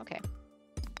Discord. Okay.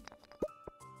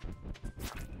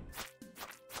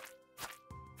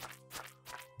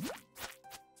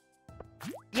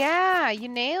 Yeah, you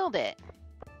nailed it.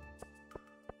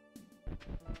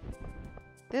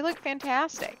 They look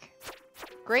fantastic.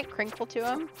 Great crinkle to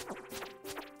them.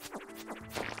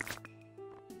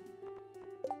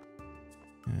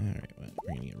 Alright, well,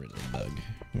 we're gonna get rid of the bug.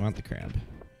 We want the crab.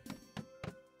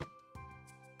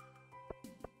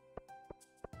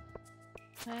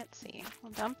 Let's see.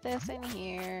 We'll dump this in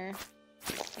here.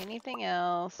 Anything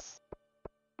else?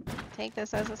 Take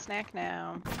this as a snack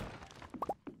now.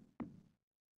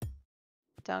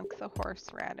 Dunk the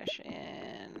horseradish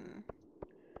in.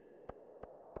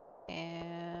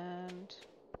 And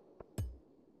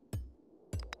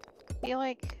I feel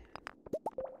like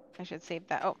I should save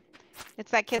that. Oh,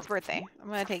 it's that kid's birthday. I'm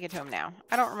going to take it to him now.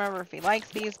 I don't remember if he likes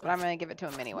these, but I'm going to give it to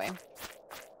him anyway.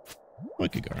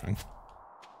 What could go wrong?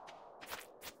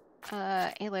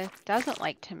 Aelith doesn't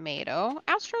like tomato.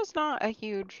 Astro's not a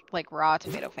huge, like, raw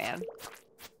tomato fan.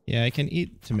 Yeah, I can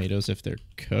eat tomatoes if they're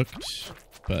cooked,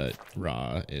 but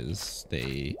raw is...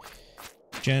 They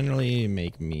generally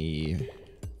make me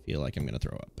feel like I'm going to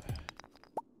throw up.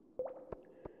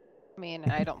 I mean,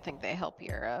 I don't think they help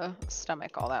your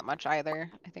stomach all that much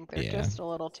either. I think they're just a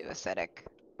little too acidic.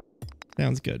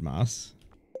 Sounds good, Moss.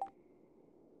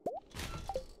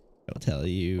 I'll tell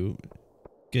you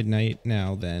good night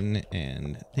now then,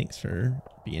 and thanks for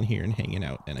being here and hanging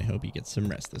out, and I hope you get some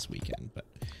rest this weekend, but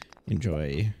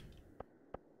enjoy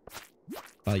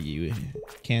while you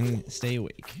can stay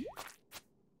awake.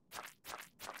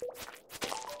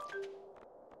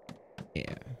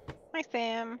 Yeah. Hi,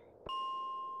 Sam.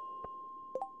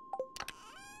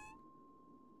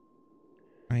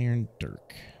 Iron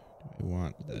Dirk. Do I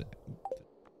want the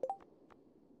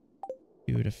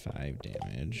 2 to 5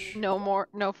 damage?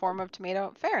 No form of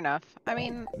tomato. Fair enough. I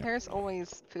mean, there's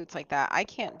always foods like that. I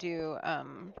can't do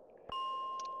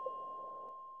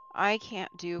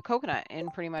coconut in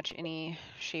pretty much any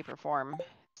shape or form.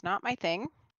 It's not my thing.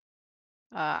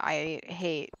 I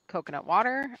hate coconut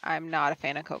water. I'm not a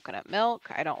fan of coconut milk.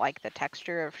 I don't like the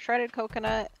texture of shredded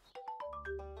coconut,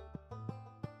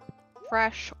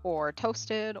 fresh or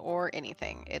toasted or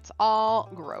anything. It's all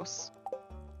gross.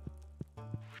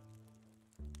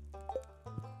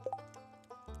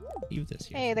 Leave this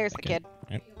here. Hey, there's the kid.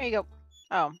 There you go.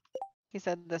 Oh, he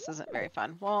said this isn't very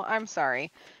fun. Well, I'm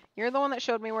sorry. You're the one that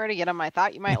showed me where to get them. I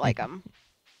thought you might like them.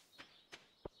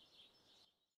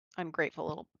 Ungrateful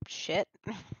little shit.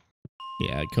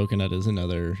 Yeah, coconut is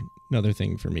another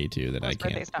thing for me too that I can't.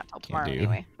 Birthday's not till tomorrow do.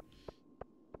 anyway.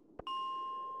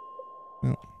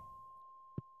 Well,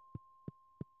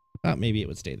 thought maybe it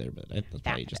would stay there, but that's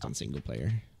probably just on single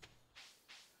player.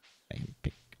 I can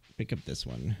pick up this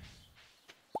one.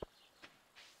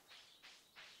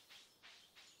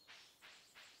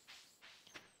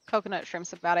 Coconut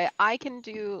shrimp's about it. I can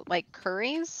do like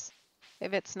curries.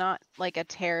 If it's not like a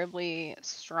terribly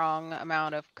strong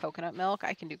amount of coconut milk,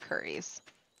 I can do curries.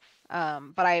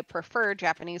 But I prefer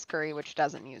Japanese curry, which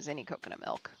doesn't use any coconut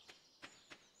milk.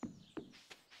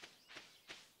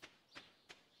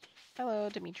 Hello,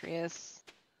 Demetrius.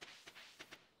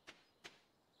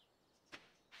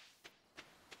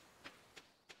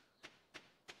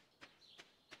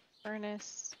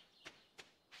 Furnace.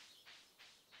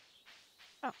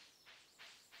 Oh.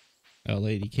 Oh,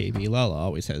 Lady KB. Lala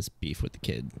always has beef with the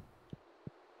kid.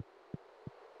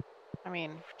 I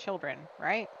mean, children,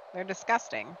 right? They're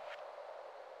disgusting.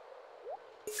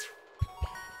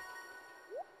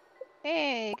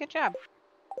 Hey, good job.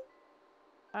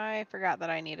 I forgot that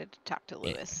I needed to talk to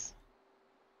Lewis.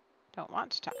 Don't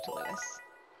want to talk to Lewis.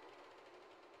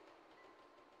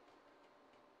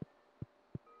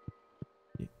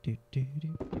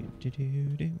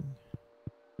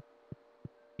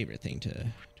 Favorite thing to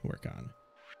work on.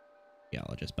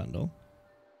 Geologist bundle.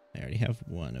 I already have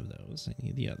one of those. I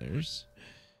need the others.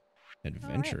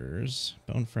 Adventurers.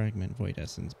 Right. Bone fragment, void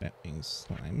essence, bat wings,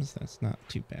 slimes. That's not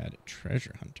too bad.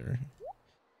 Treasure hunter.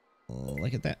 Oh,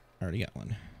 look at that. Already got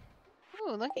one.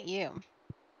 Ooh, look at you.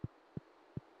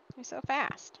 You're so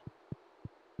fast.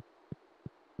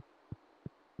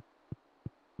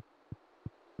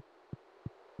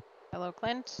 Hello,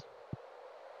 Clint.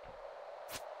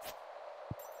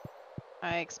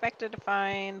 I expected to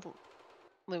find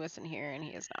Lewis in here, and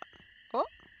he is not. Oh!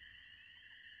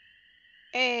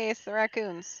 Hey, it's the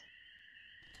raccoons.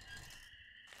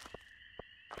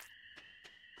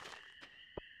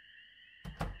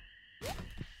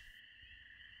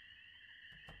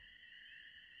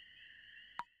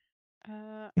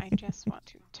 I just want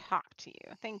to talk to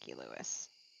you. Thank you, Lewis.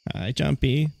 Hi,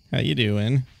 Jumpy. How you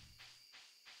doing?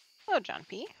 Hello, John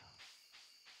P.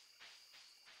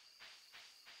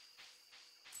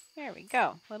 There we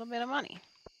go. A little bit of money.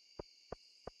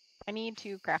 I need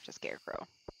to craft a scarecrow.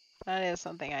 That is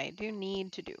something I do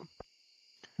need to do.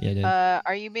 Yeah,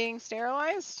 Are you being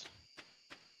sterilized?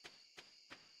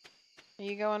 Are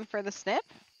you going for the snip?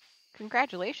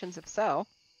 Congratulations, if so.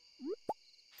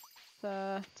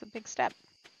 It's a big step.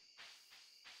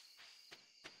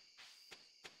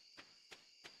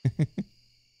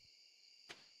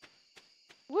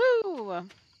 Woo! It's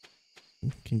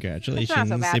not so congratulations,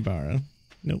 bad. Zibara.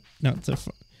 Nope, not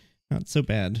so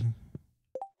bad.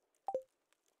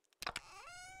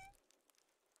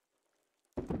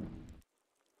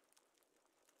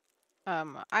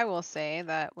 I will say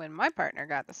that when my partner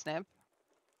got the snip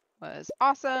was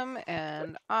awesome,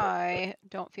 and I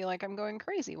don't feel like I'm going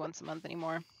crazy once a month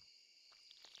anymore.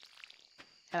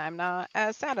 And I'm not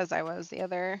as sad as I was the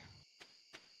other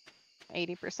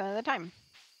 80% of the time,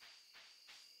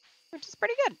 which is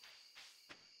pretty good.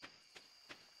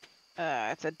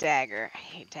 It's a dagger. I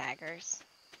hate daggers.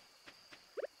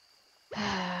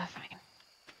 Fine.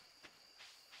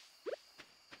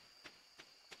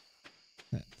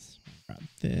 Let's grab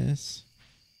this.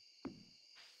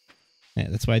 Yeah,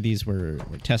 that's why these were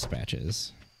test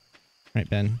batches. Right,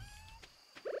 Ben?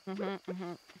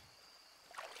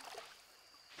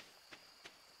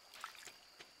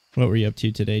 What were you up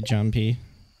to today, John P?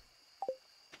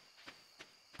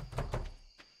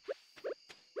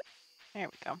 There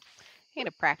we go. I need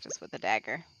to practice with the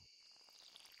dagger.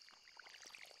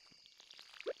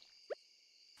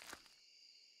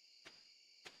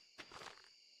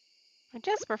 I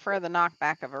just prefer the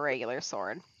knockback of a regular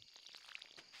sword.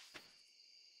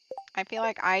 I feel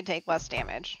like I take less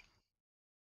damage,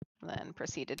 then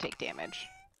proceed to take damage.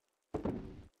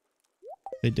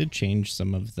 They did change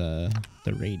some of the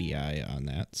radii on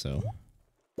that, so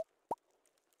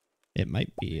it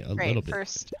might be a little Great, bit.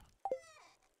 first.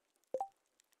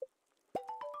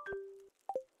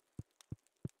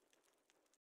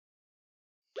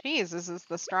 Geez, this is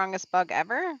the strongest bug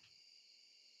ever?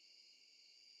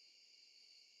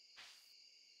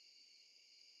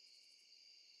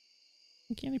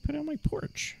 Can't I put it on my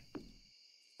porch?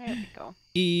 There we go.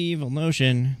 Evil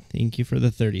Notion, thank you for the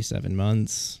 37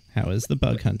 months. How is the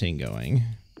bug hunting going?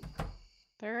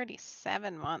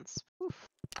 37 months. Oof.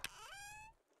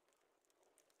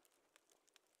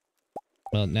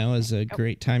 Well, now is a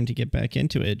great time to get back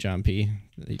into it, John P.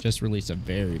 They just released a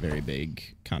very, very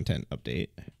big content update.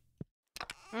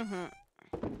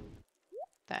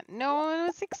 That no one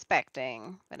was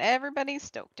expecting, but everybody's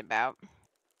stoked about.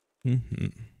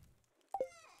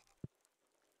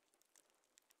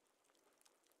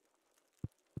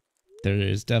 There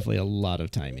is definitely a lot of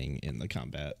timing in the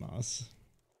combat, Moss.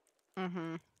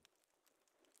 Did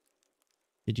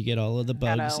you get all of the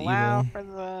bugs, Gotta allow Evil? for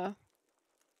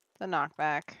the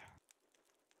knockback.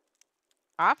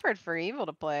 Offered for Evil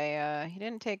to play. He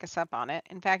didn't take us up on it.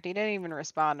 In fact, he didn't even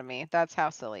respond to me. That's how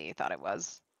silly he thought it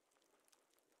was.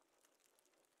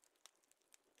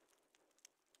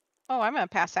 Oh, I'm gonna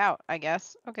pass out, I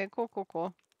guess. Okay,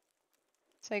 cool.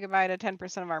 Say goodbye to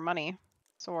 10% of our money.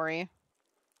 Sorry.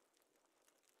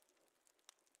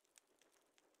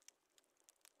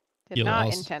 Did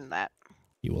not intend that.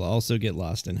 You will also get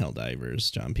lost in Helldivers,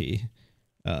 John P.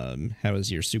 How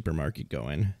is your supermarket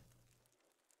going?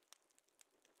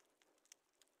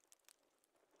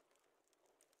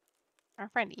 Our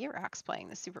friend Erock's playing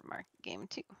the supermarket game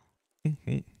too.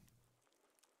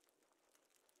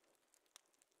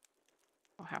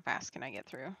 Oh, how fast can I get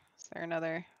through? Is there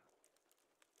another?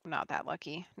 I'm not that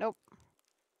lucky. Nope.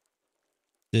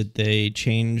 Did they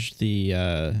change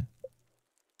the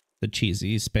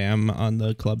cheesy spam on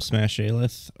the Club Smash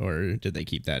Aelith, or did they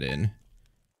keep that in?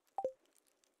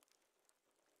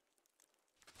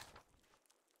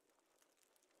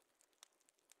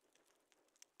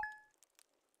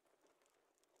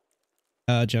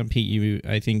 Jumpy,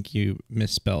 I think you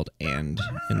misspelled "and"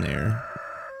 in there.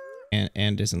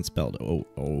 And isn't spelled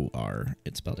O-O-R.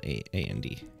 It's spelled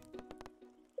A-N-D.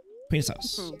 Penis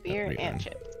sauce. Beer and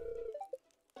chips.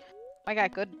 I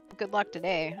got good luck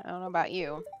today. I don't know about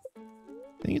you.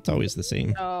 I think it's always the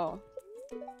same. Oh.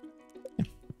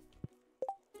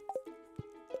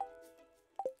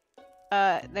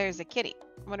 There's a kitty.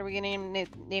 What are we gonna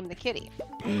name the kitty?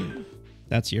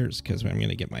 That's yours, because I'm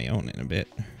gonna get my own in a bit.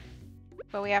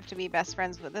 But we have to be best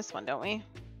friends with this one, don't we?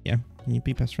 Yeah, can you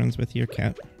be best friends with your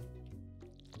cat?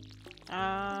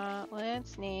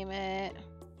 Let's name it.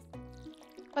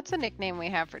 What's a nickname we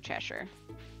have for Cheshire?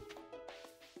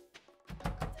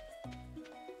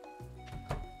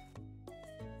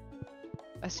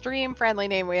 A stream-friendly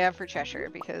name we have for Cheshire,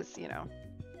 because, you know,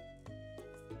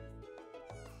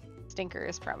 Stinker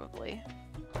is probably.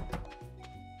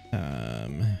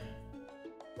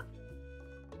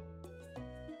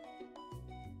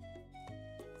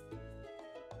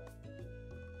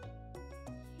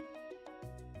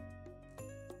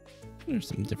 There's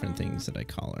some different things that I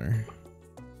call her.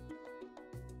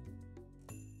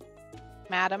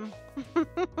 Madam.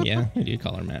 Yeah, I do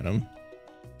call her Madam.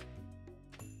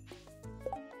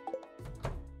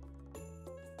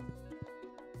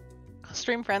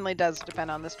 Stream friendly does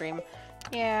depend on the stream.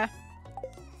 Yeah.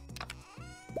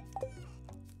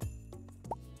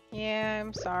 Yeah,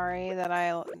 I'm sorry that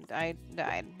I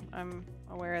died. I'm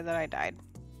aware that I died.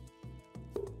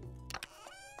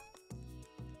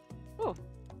 Ooh.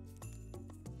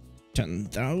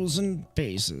 10,000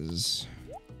 paces.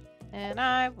 And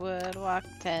I would walk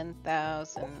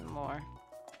 10,000 more.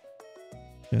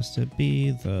 Just to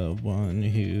be the one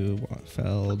who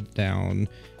fell down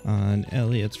on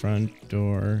Elliot's front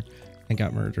door and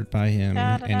got murdered by him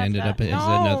and ended up as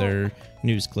another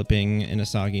news clipping in a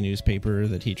soggy newspaper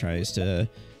that he tries to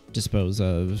dispose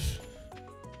of.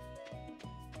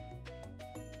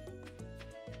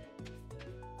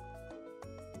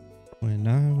 When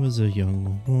I was a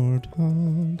young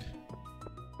warthog.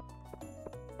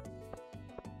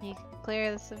 You can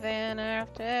clear the savannah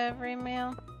after every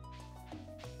meal.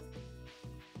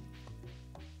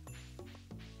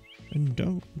 And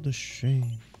oh, the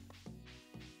shame.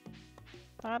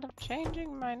 Thought of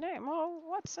changing my name. Oh,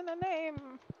 what's in a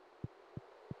name?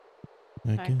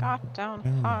 I got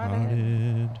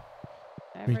downhearted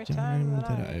every time that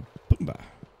I... Boomba.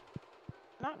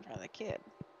 Not for the kid.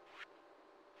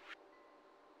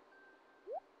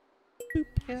 Boop.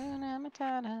 Hakuna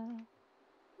Matata.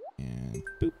 And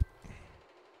boop.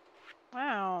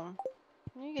 Wow.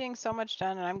 You're getting so much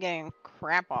done and I'm getting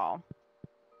crap all.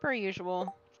 Per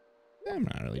usual. I'm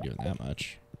not really doing that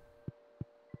much.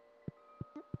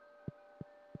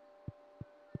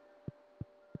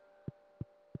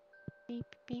 Beep,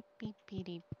 beep, beep, beep,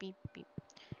 beep, beep, beep.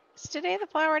 Is today the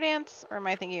flower dance, or am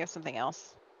I thinking of something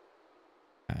else?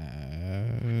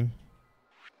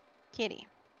 Kitty.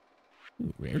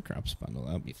 Ooh, rare crops bundle.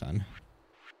 That would be fun.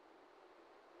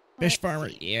 Fish farmer.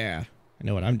 Yeah. I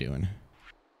know what I'm doing.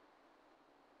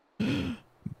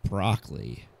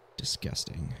 Broccoli.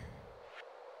 Disgusting.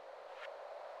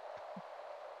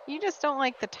 You just don't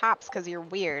like the tops because you're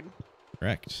weird.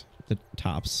 Correct. The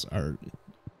tops are...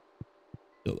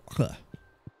 The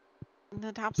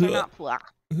tops are not blah.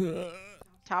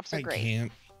 Tops are I great.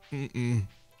 can't. Mm-mm.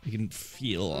 I can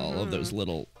feel all of those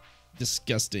little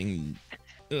disgusting...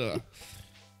 Ugh.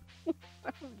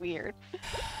 Weird.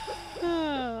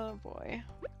 Oh, boy.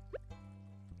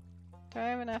 Do I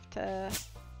have enough to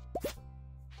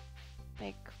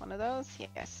make one of those?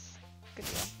 Yes. Good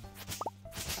deal.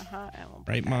 And we'll put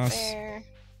Right, that Moss? there.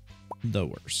 The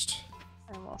worst.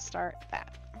 And we'll start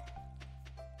that.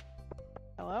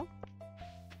 Hello?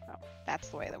 Oh, that's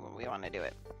the way that we want to do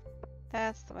it.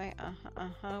 That's the way.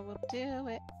 We'll do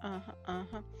it.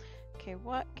 Okay,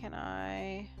 what can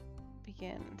I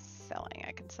begin selling?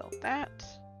 I can sell that.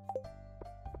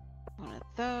 One of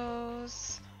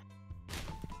those.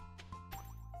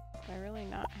 Do I really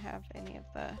not have any of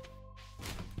the...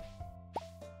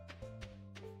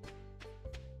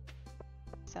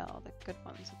 Sell the good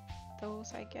ones.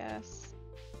 Those, I guess.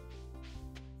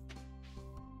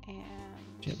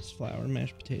 And... Chips, flour,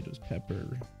 mashed potatoes,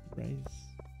 pepper, rice.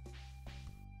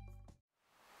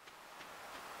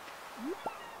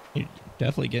 You're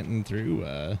definitely getting through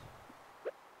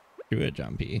it,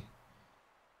 John P.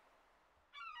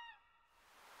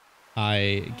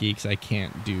 Geeks, I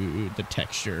can't do the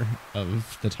texture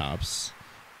of the tops.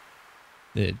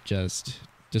 It just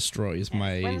destroys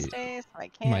my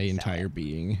entire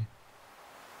being.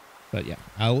 But yeah,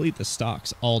 I'll eat the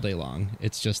stalks all day long.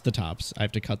 It's just the tops. I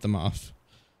have to cut them off.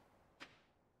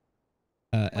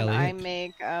 Elliot, I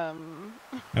make I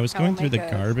was going through the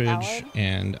garbage salad.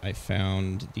 and I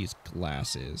found these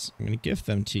glasses. I'm going to gift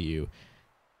them to you.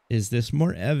 Is this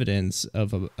more evidence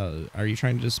of are you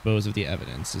trying to dispose of the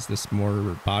evidence? Is this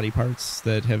more body parts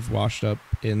that have washed up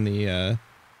in the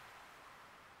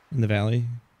valley?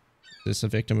 Is this a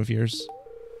victim of yours?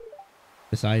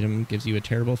 This item gives you a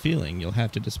terrible feeling. You'll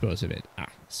have to dispose of it.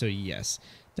 So yes,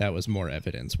 that was more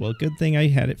evidence. Well, good thing I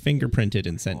had it fingerprinted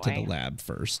and sent to the lab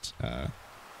first.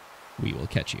 We will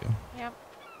catch you. Yep.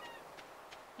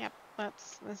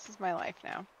 This is my life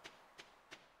now.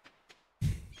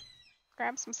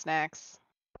 Grab some snacks.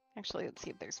 Actually, let's see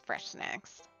if there's fresh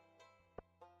snacks.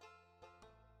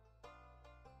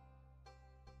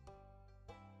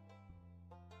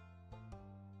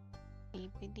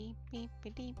 Beep beep beep beep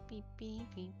beep beep beep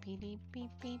beep beep beep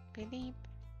beep beep beep.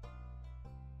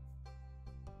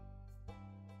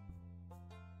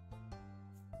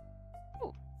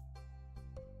 Ooh.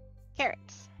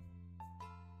 Carrots.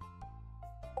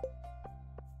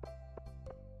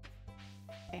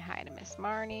 Say hi to Miss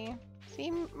Marnie. See,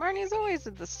 Marnie's always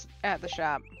at the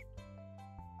shop.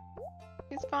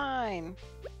 He's fine.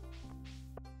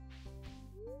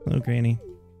 Hello, Granny.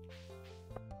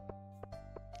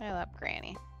 I love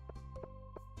Granny.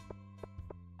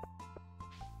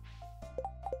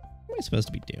 What am I supposed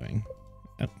to be doing?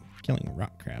 Oh, killing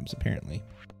rock crabs, apparently.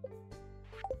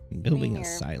 And building a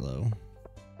You're silo.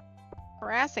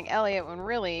 harassing Elliot when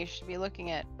really you should be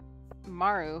looking at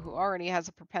Maru, who already has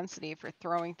a propensity for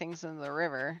throwing things into the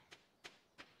river.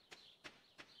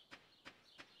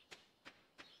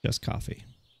 Just coffee.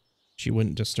 She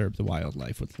wouldn't disturb the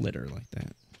wildlife with litter like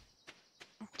that.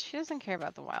 She doesn't care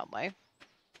about the wildlife.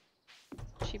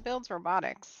 She builds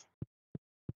robotics.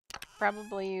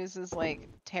 Probably uses like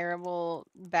terrible,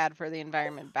 bad for the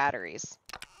environment batteries.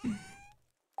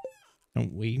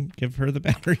 Don't we give her the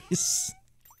batteries?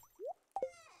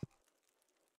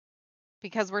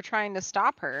 Because we're trying to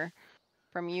stop her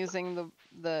from using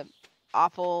the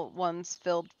awful ones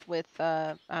filled with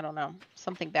I don't know,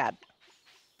 something bad.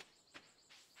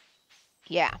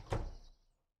 Yeah.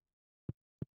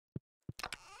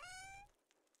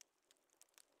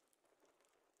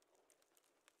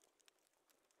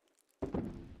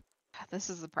 This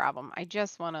is the problem. I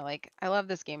just want to I love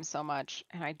this game so much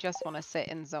and I just want to sit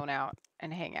and zone out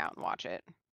and hang out and watch it.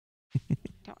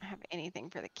 Don't have anything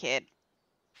for the kid.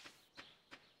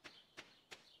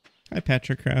 Hi,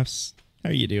 Patrick Crafts. How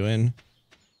are you doing?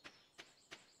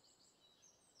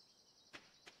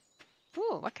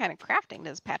 Ooh, what kind of crafting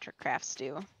does Patrick Crafts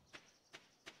do?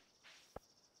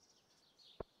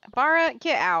 Bara,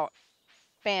 get out.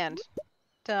 Banned.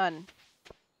 Done.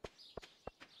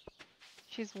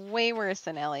 She's way worse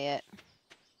than Elliot.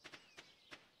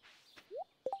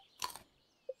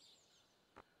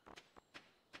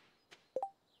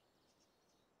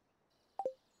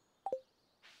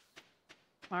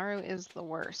 Maru is the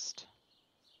worst.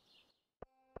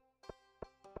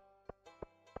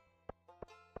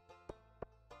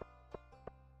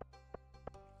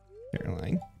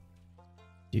 Caroline,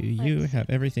 do you have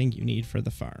everything you need for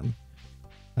the farm?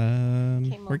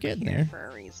 We're getting there. For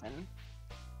a reason.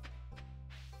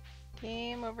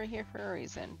 Came over here for a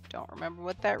reason. Don't remember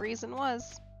what that reason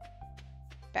was.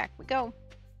 Back we go.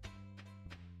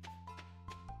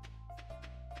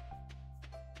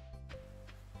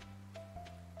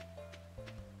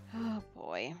 Oh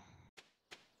boy.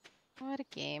 What a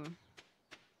game.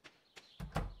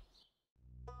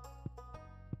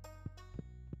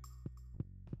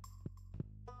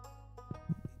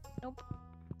 Nope.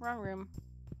 Wrong room.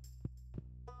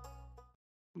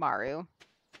 Maru.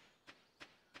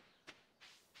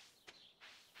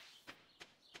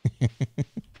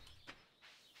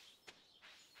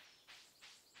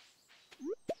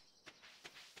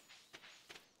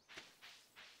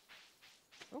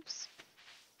 Oops.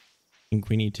 I think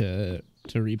we need to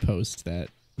repost that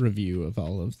review of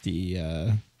all of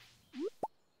the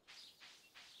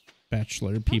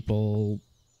Bachelor people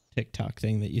TikTok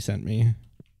thing that you sent me.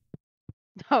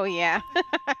 Oh yeah.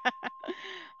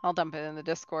 I'll dump it in the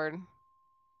Discord.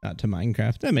 Not to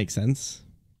Minecraft. That makes sense.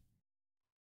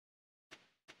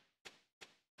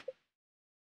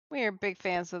 We are big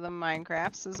fans of the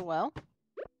Minecrafts as well.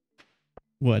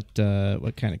 What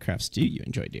kind of crafts do you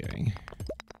enjoy doing?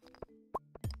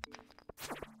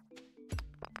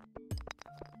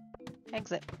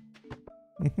 Exit.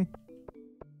 Mm-hmm.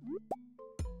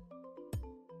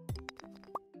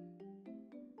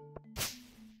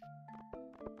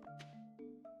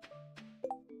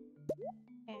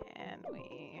 And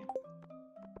we...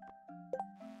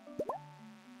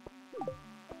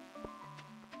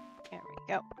 There we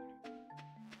go.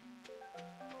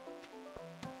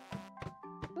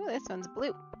 Ooh, this one's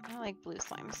blue. I like blue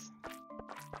slimes.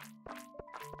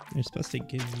 They're supposed to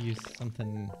give you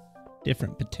something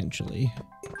different potentially.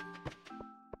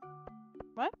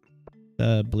 What?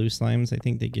 The blue slimes, I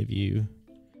think they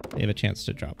have a chance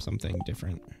to drop something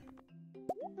different.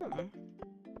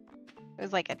 It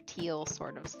was like a teal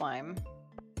sort of slime.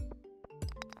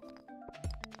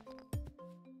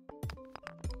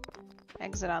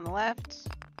 Exit on the left.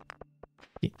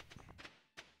 Yeah.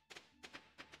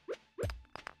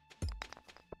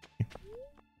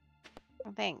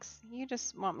 Well, thanks. You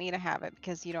just want me to have it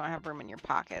because you don't have room in your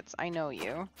pockets. I know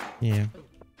you. Yeah.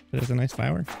 There's a nice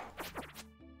flower.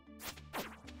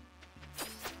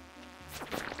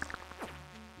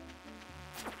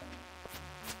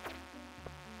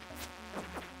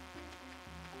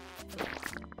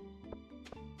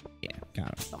 Yeah,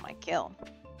 got it. So my kill.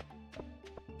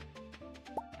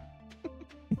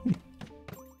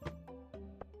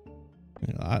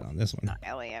 A lot on this one. Not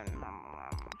Elliot.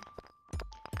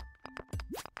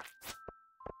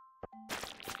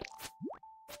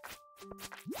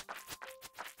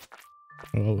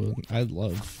 Oh, I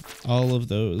love all of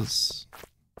those,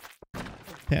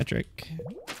 Patrick.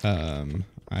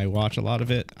 I watch a lot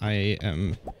of it. I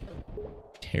am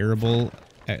terrible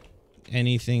at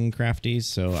anything crafty,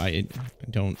 so I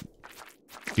don't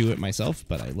do it myself,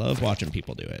 but I love watching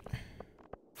people do it.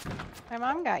 My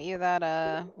mom got you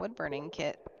that wood burning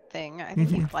kit thing. I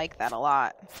think you'd like that a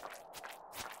lot.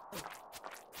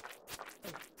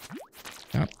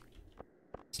 Stop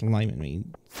sliming me,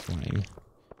 slime.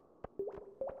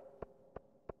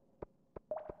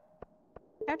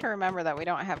 I have to remember that we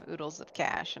don't have oodles of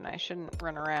cash, and I shouldn't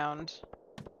run around.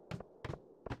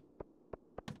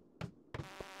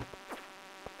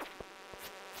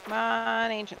 Come on,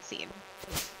 ancient seed.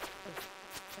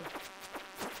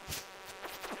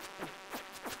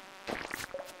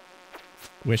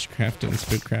 Wishcraft and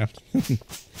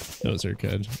Spookcraft. Those are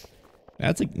good.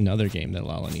 That's another game that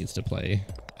Lala needs to play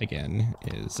again,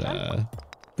 is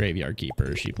Graveyard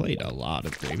Keeper. She played a lot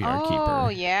of Graveyard Keeper. Oh,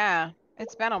 yeah.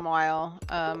 It's been a while.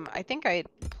 I think I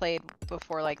played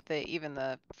before like even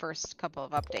the first couple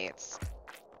of updates.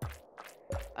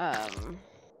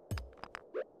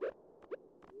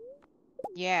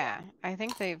 Yeah, I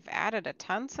think they've added a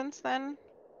ton since then,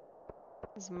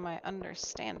 is my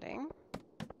understanding.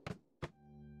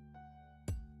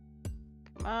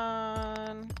 Come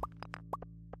on.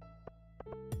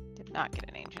 Did not get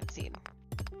an ancient seed.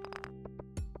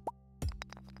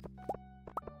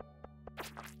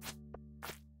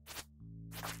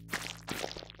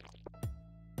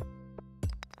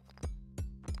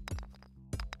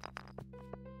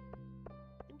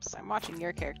 Oops, I'm watching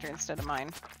your character instead of mine.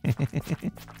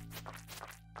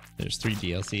 There's 3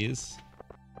 DLCs.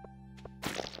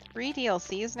 3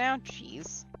 DLCs now?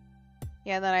 Jeez.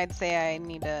 Yeah, then I'd say I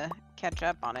need to catch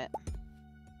up on it.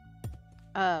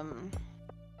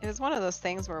 It was one of those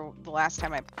things where the last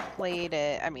time I played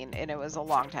it, I mean, and it was a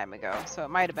long time ago, so it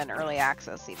might have been early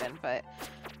access even, but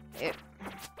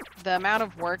the amount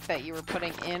of work that you were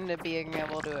putting into being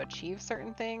able to achieve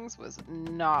certain things was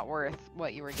not worth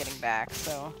what you were getting back,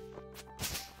 so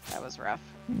that was rough.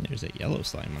 There's a yellow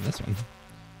slime on this one.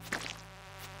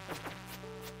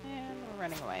 And we're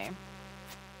running away.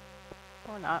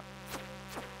 Or not.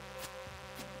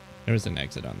 There was an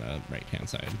exit on the right-hand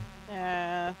side.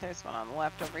 Yeah, there's one on the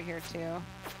left over here too.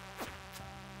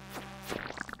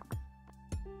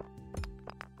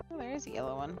 Oh, there is a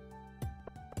yellow one.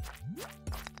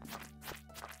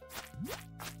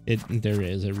 There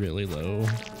is a really low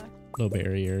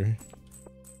barrier,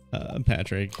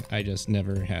 Patrick. I just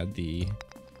never had the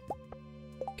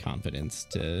confidence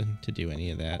to do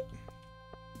any of that.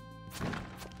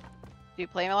 Do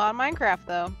play a lot of Minecraft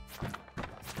though.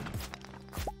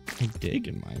 I dig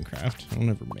in Minecraft. I don't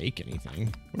ever make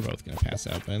anything. We're both gonna pass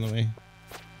out, by the way.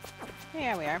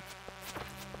 Yeah, we are.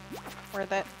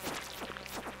 Worth it.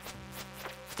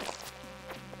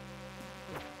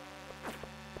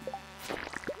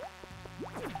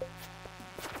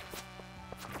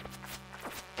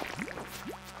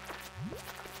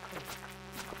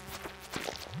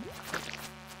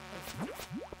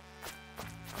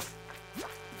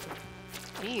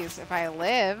 Jeez, if I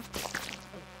live.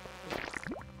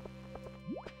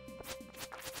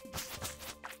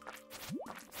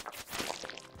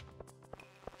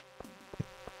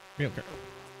 Real crap.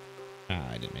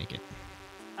 I didn't make it.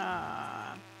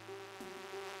 I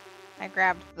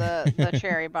grabbed the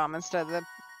cherry bomb instead of the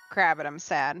crab, and I'm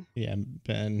sad. Yeah,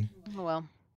 Ben. Oh well.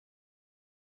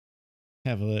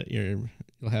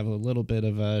 You'll have a little bit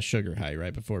of a sugar high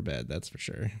right before bed. That's for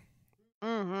sure.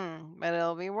 But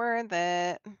it'll be worth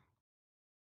it.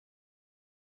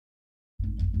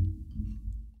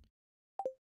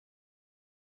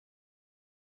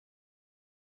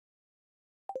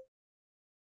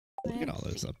 Look at all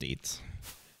those updates.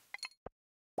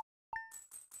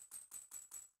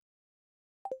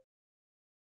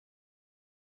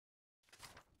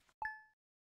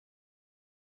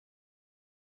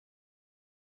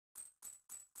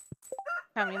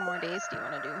 How many more days do you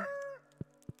want to do?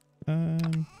 I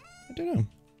don't know.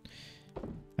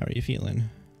 How are you feeling?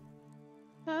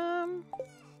 I'm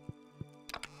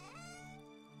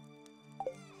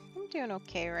doing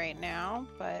okay right now,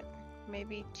 but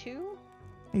maybe 2?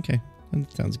 Okay,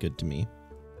 that sounds good to me.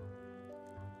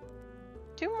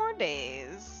 2 more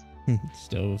days.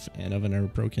 Stove and oven are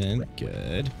broken in.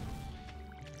 Good.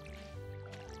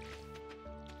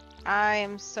 I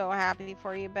am so happy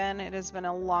for you, Ben. It has been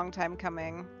a long time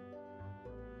coming.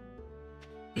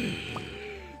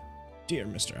 Dear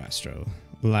Mr. Astro,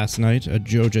 last night a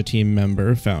Joja team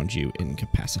member found you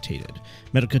incapacitated.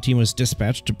 Medical team was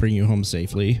dispatched to bring you home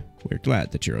safely. We're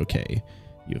glad that you're okay.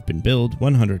 You have been billed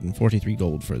 143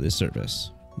 gold for this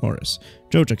service. Morris,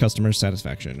 Joja Customer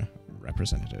Satisfaction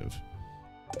Representative.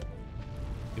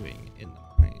 Doing in the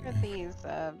What are mine. these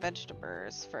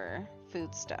vegetables for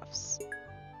foodstuffs?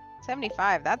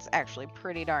 75, that's actually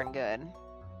pretty darn good.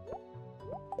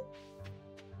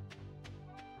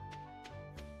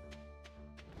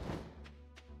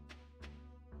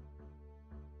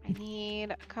 I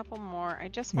need a couple more. I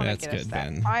just want to That's get us good,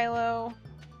 that Ben. phyllo.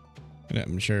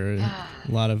 I'm sure a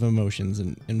lot of emotions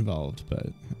involved, but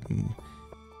I'm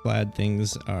glad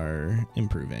things are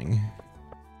improving.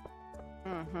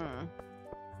 Mm-hmm.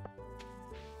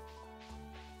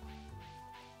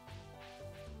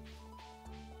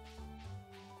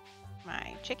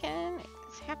 My chicken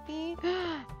is happy.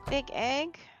 Big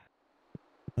egg.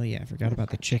 Oh yeah, I forgot about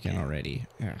the chicken already.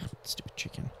 Ugh, stupid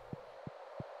chicken.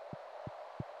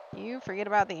 You forget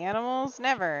about the animals?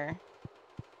 Never.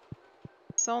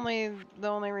 It's only the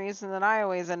only reason that I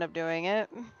always end up doing it.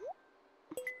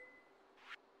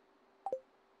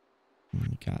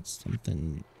 We got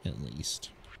something at least.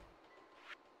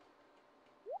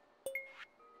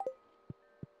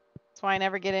 That's why I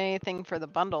never get anything for the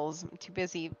bundles. I'm too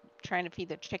busy trying to feed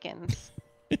the chickens.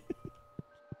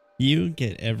 You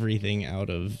get everything out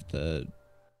of the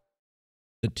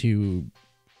two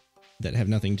that have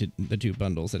nothing to the two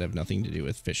bundles that have nothing to do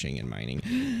with fishing and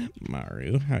mining.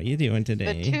 Maru, how you doing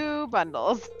today? The 2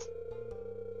 bundles.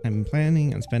 I'm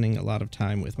planning on spending a lot of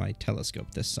time with my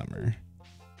telescope this summer.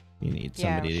 You need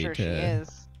somebody yeah, I'm sure she to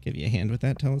is. give you a hand with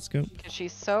that telescope? Because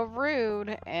she's so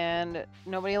rude and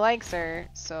nobody likes her.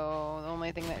 So the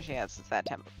only thing that she has is that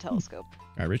telescope.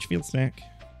 Garbage field snack.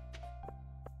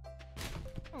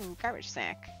 Garbage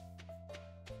snack.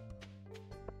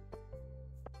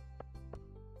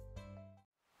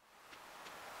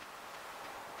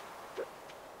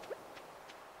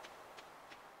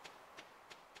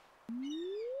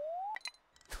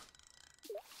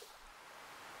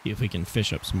 See if we can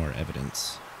fish up some more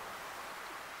evidence.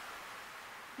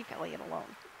 You can leave it alone.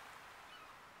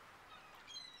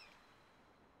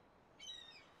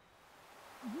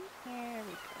 There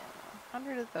we go.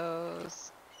 100 of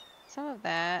those. Some of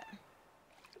that.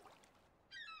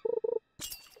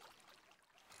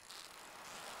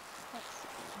 Let's see.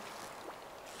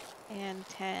 And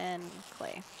 10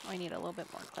 clay. I need a little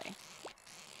bit more clay.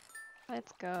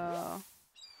 Let's go.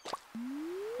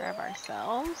 Grab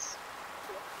ourselves.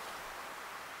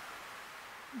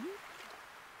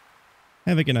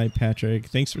 Have a good night, Patrick.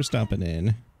 Thanks for stopping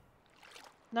in.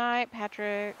 Night,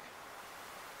 Patrick.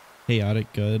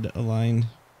 Chaotic good aligned.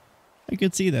 I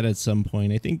could see that at some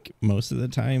point. I think most of the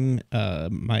time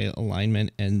my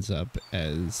alignment ends up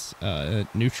as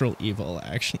neutral evil,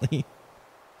 actually.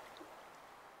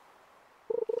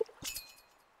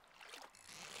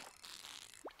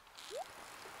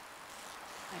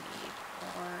 I need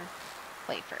more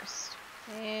clay first.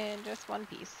 And just one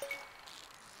piece.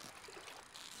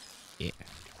 Yeah.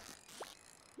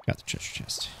 Got the treasure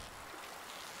chest.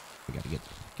 We gotta get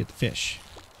the fish.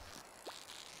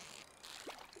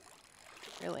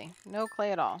 Really? No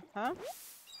clay at all, huh?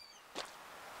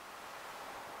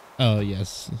 Oh,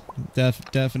 yes.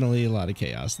 Definitely a lot of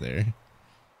chaos there.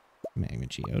 Magma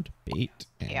geode, bait,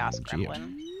 and Chaos geode.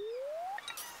 gremlin.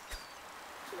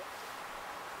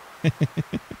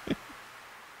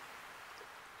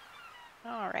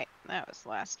 Alright, that was the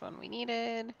last one we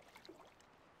needed.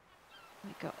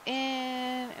 We go in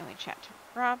and we chat to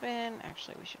Robin.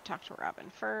 Actually, we should talk to Robin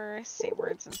first. Say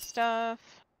words and stuff.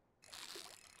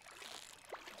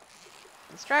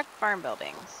 Construct farm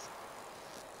buildings.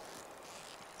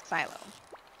 Silo.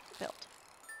 Built.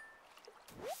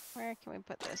 Where can we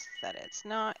put this that it's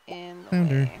not in the Found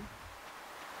her. way?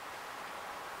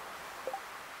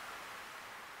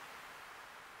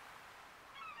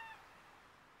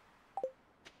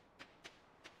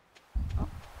 Oh.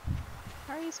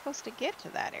 How are you supposed to get to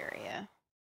that area?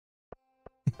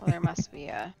 Well, there must be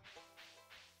a...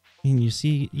 I mean, you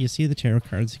see the tarot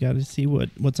cards. You got to see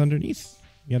what's underneath.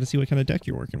 You got to see what kind of deck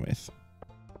you're working with.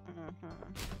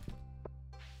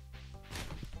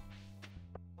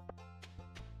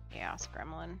 Chaos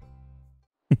gremlin.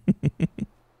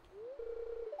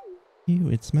 Ew,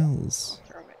 it smells.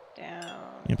 Throw it down.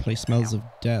 Yeah, place smells of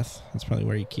death. That's probably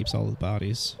where he keeps all the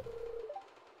bodies.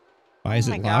 Why is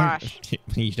Oh it my locked? gosh.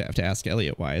 You'd have to ask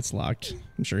Elliot why it's locked.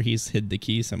 I'm sure he's hid the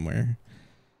key somewhere.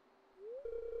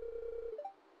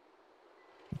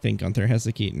 I think Gunther has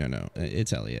the key. No,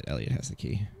 it's Elliot. Elliot has the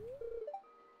key.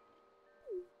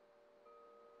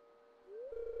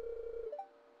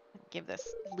 Give this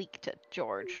leak to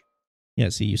George. Yeah,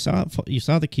 see, you saw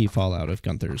the key fall out of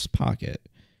Gunther's pocket.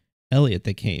 Elliot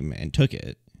that came and took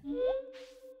it.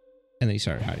 And then he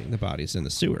started hiding the bodies in the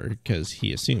sewer because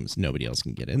he assumes nobody else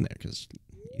can get in there because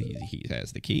he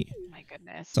has the key. My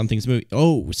goodness. Something's moving.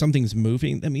 Oh, something's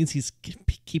moving. That means he's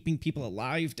keeping people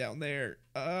alive down there.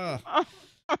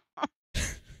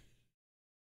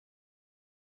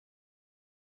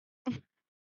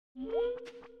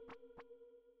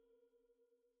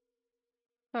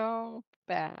 So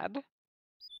bad.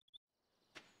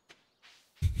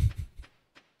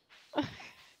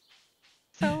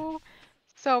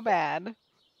 So bad.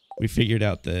 We figured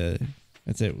out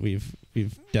that's it. We've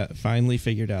finally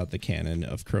figured out the canon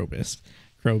of Krobus.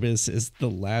 Krobus is the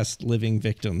last living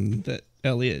victim that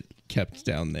Elliot kept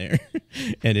down there,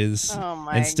 and Oh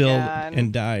my God.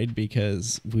 and died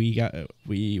because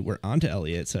we were onto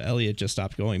Elliot, so Elliot just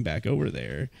stopped going back over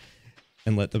there,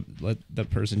 and let the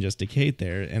person just decayed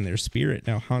there, and their spirit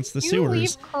now haunts the You sewers.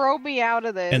 leave Kroby out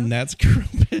of this. And that's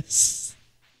Krobus.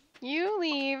 You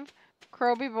leave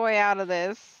Kroby boy out of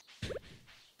this.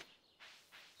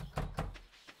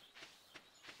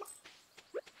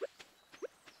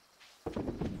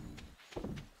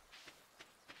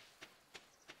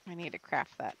 I need to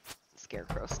craft that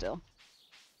scarecrow still.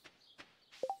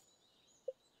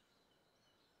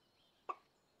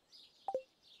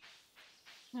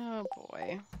 Oh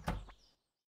boy.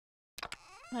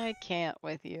 I can't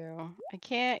with you. I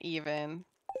can't even.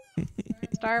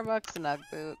 Starbucks and Ugg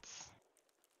boots.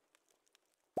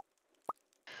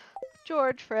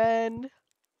 George friend.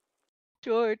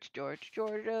 George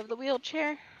of the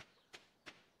wheelchair.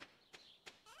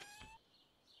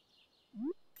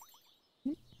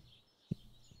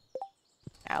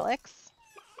 Alex.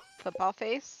 Football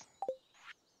face.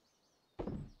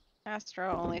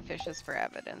 Astro only fishes for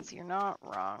evidence. You're not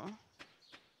wrong.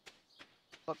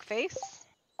 Book face.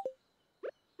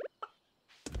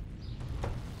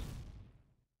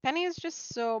 Penny is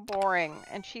just so boring,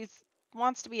 and she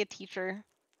wants to be a teacher.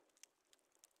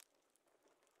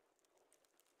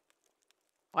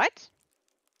 What?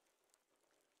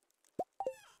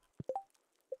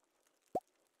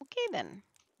 Okay then.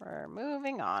 We're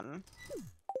moving on.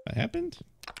 What happened?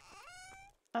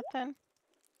 Nothing.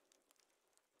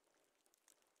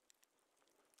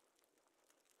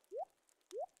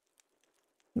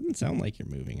 Doesn't sound like you're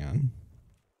moving on.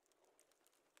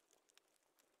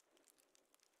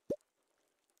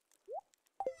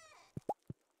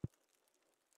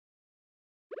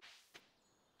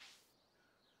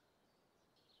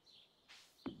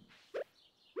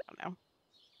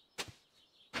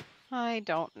 I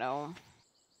don't know.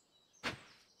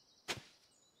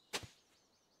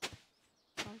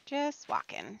 I'm just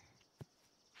walking.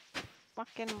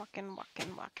 Walking.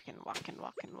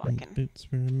 Boots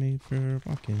were made for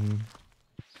walking.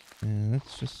 And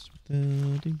that's just what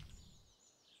they'll do.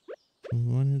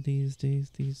 One of these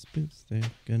days, these boots, they're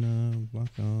gonna walk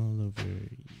all over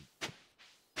you.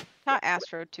 Not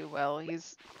Astro too well.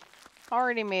 He's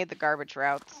already made the garbage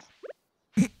routes.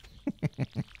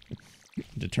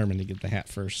 Determined to get the hat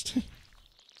first.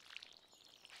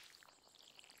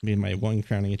 Be my one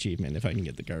crowning achievement if I can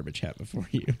get the garbage hat before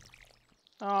you.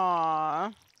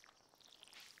 Aww.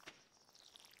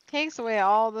 Takes away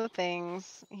all the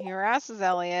things. He harasses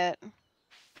Elliot.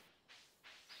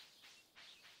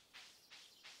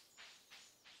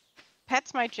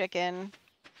 Pets my chicken.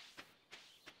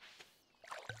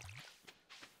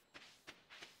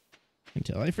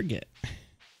 Until I forget.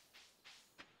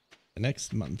 The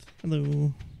next month.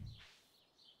 Hello.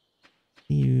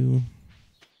 You.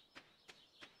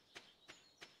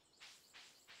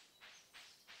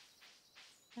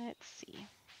 Let's see.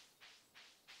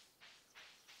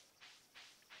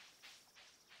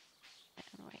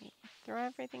 And wait, throw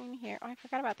everything in here. Oh, I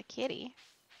forgot about the kitty.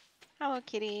 Hello,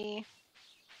 kitty.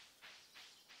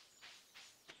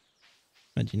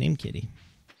 What'd you name Kitty?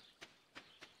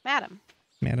 Madam.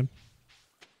 Madam?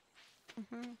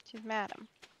 She's Madam.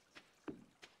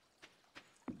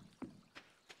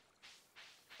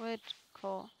 Wood,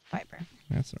 coal, fiber.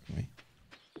 That's the wrong way.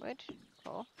 Wood,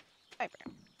 coal, fiber.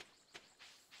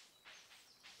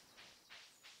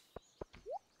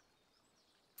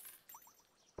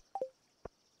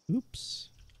 Oops.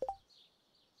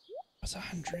 That's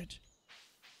 100.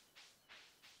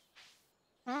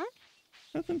 Hmm?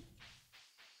 Nothing.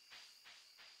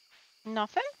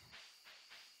 Nothing?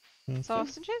 Nothing.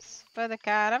 Sausages for the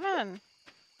caravan.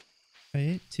 I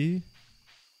ate 2.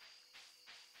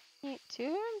 Eat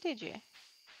 2, did you?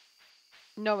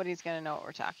 Nobody's gonna know what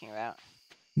we're talking about.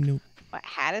 Nope. What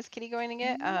hat is Kitty going to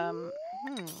get?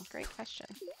 Great question.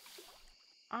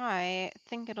 I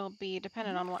think it'll be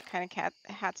dependent on what kind of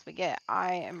hats we get.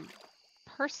 I am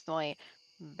personally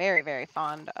very, very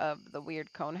fond of the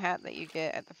weird cone hat that you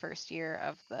get at the first year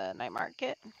of the night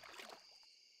market.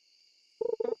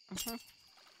 Mhm.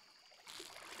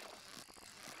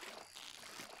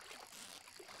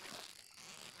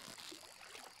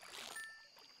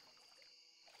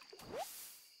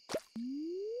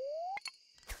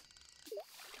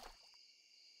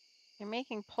 You're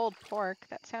making pulled pork.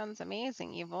 That sounds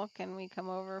amazing, Evil. Can we come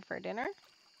over for dinner?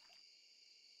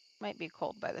 Might be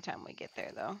cold by the time we get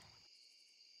there, though.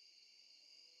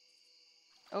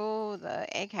 Oh, the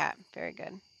egg hat. Very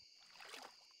good.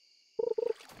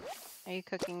 Are you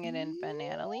cooking it in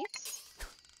banana leaves?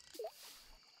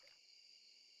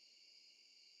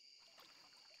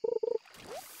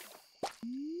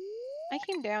 I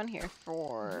came down here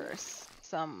for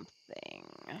something.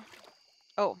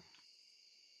 Oh,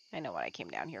 I know what I came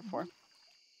down here for.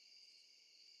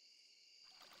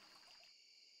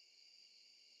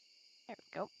 There we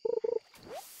go.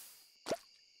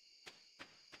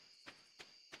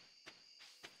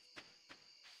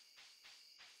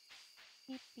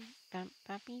 I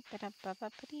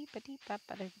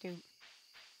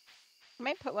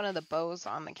might put one of the bows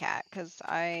on the cat because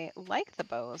I like the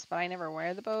bows, but I never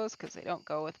wear the bows because they don't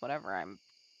go with whatever I'm,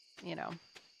 you know,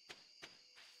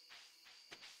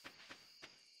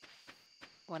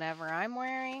 whatever I'm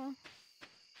wearing.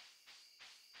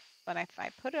 But if I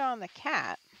put it on the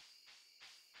cat,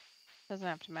 it doesn't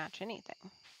have to match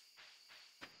anything.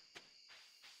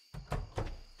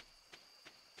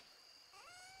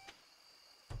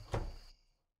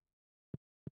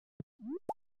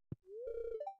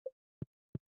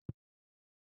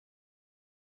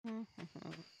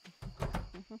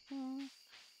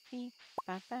 Beep,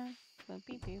 ba, ba, boop,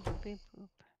 beep, boop, boop, boop, boop.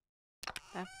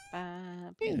 Ba,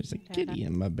 ba, Hey, beep, there's a da, da. kitty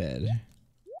in my bed.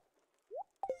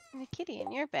 The kitty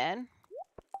in your bed.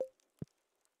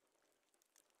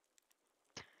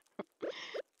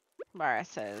 Mara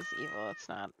says, Evil, it's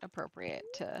not appropriate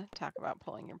to talk about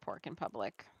pulling your pork in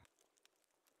public.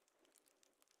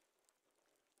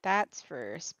 That's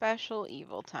for special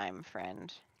evil time,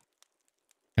 friend.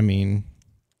 I mean,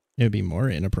 it would be more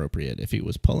inappropriate if he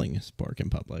was pulling his pork in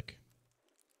public.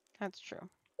 That's true.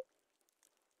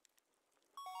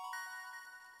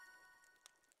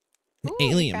 An Ooh,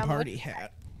 we alien found party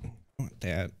hat. I want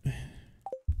that.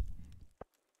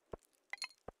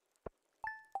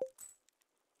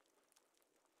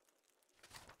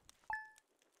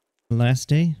 Last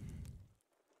day?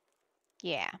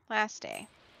 Yeah, last day.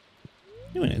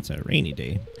 Oh, and it's a rainy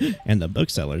day. And the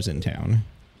bookseller's in town.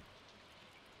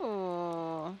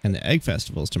 Ooh. And the egg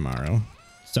festival's tomorrow.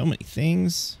 So many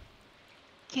things.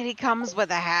 Kitty comes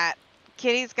with a hat.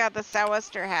 Kitty's got the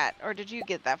Sou'wester hat. Or did you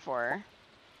get that for her?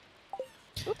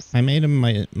 Oops. I made a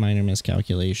minor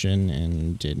miscalculation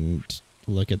and didn't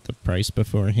look at the price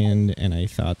beforehand, and I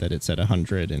thought that it said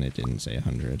 100 and it didn't say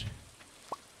 100.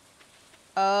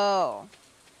 Oh.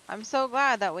 I'm so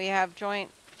glad that we have joint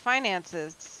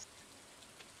finances.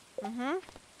 Mm-hmm.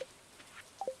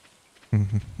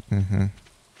 Uh-huh.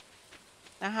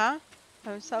 Uh-huh.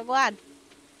 I'm so glad.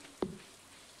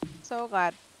 So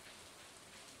glad.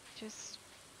 Just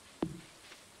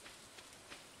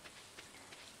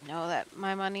know that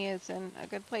my money is in a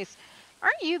good place.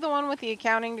 Aren't you the one with the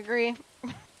accounting degree?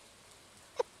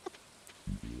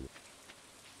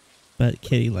 But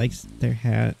Kitty likes their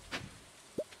hat.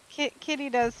 Kitty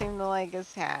does seem to like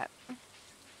his hat.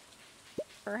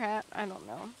 Her hat? I don't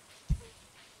know.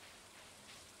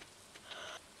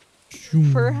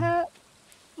 Fur hat?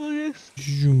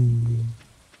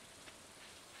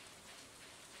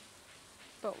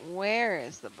 But where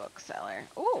is the bookseller?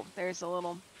 Oh, there's a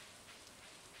little...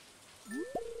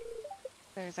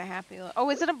 There's a happy... Oh,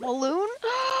 is it a balloon?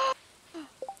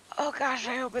 Oh gosh,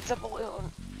 I hope it's a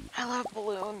balloon. I love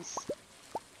balloons.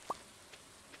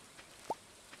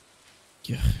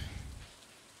 Yeah.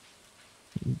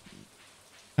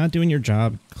 Not doing your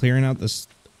job, clearing out the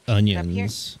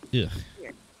onions. Ugh.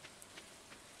 Here.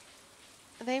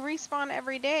 They respawn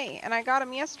every day, and I got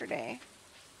them yesterday.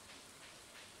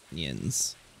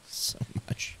 Onions. So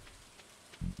much.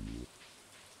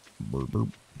 Burp, burp.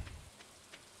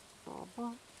 Burp,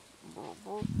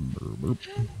 burp.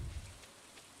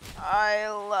 I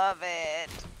love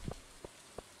it.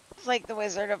 It's like the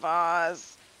Wizard of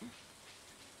Oz.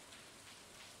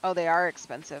 Oh, they are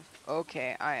expensive.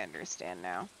 Okay, I understand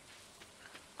now.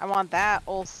 I want that,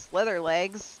 old slither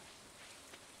legs.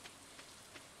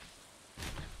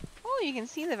 Oh, you can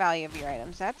see the value of your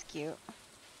items. That's cute.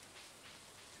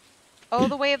 Oh,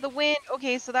 the Way of the Wind.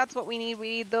 Okay, so that's what we need. We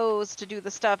need those to do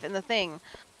the stuff in the thing.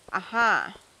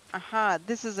 Aha. Aha.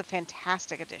 This is a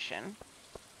fantastic addition.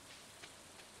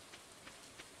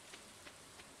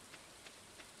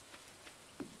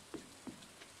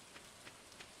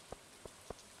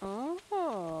 Oh.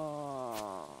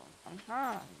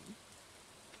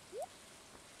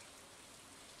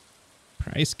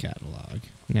 Price catalog.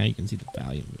 Now you can see the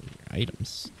value of your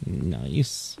items.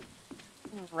 Nice.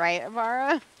 Right,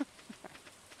 Amara?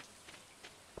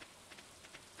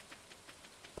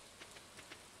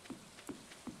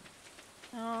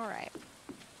 All right.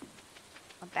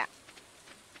 Want that.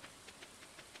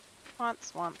 Wants.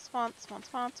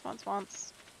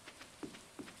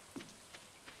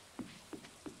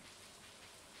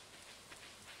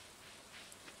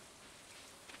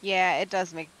 Yeah, it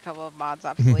does make a couple of mods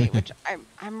obsolete, which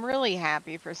I'm really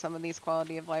happy for some of these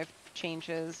quality of life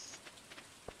changes.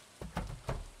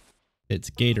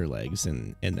 It's gator legs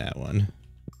in that one.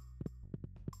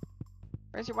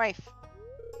 Where's your wife?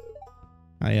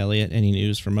 Hi, Elliot. Any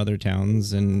news from other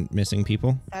towns and missing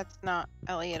people? That's not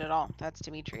Elliot at all. That's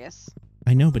Demetrius.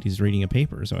 I know, but he's reading a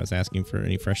paper, so I was asking for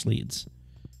any fresh leads.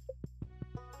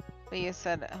 But you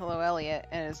said hello, Elliot,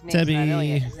 and his name's Debbie. not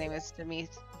Elliot. His name is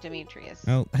Demetrius.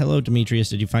 Oh, hello, Demetrius.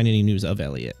 Did you find any news of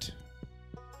Elliot?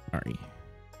 Sorry.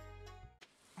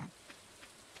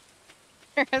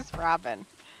 There's Robin.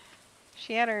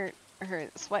 She had her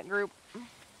sweat group.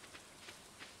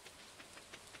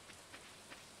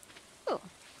 Ooh,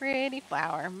 pretty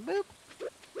flower. Boop.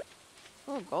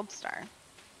 Ooh, gold star.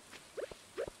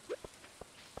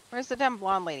 Where's the dumb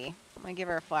blonde lady? I'm gonna give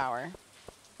her a flower.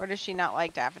 Or does she not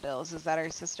like daffodils? Is that her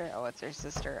sister? Oh, it's her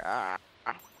sister.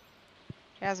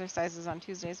 She has her sizes on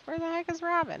Tuesdays. Where the heck is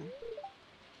Robin?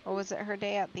 Or was it her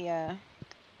day at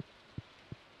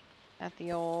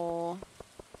the old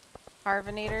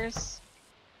Harvinators?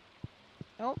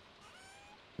 Nope.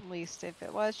 At least if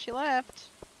it was, she left.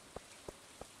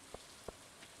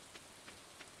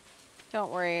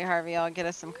 Don't worry, Harvey. I'll get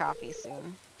us some coffee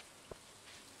soon.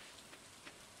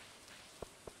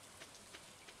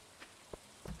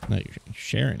 No, you're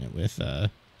sharing it with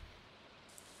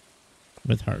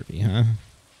Harvey, huh?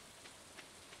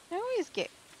 I always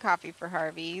get coffee for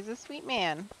Harvey. He's a sweet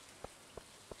man.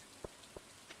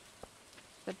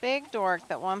 The big dork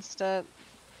that wants to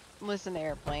listen to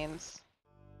airplanes.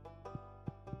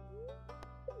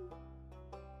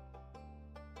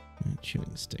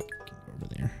 Chewing stick can go over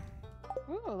there.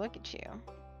 Ooh, look at you.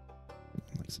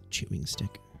 Likes a chewing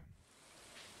stick.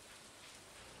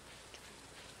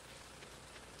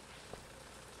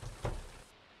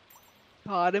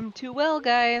 Taught him too well,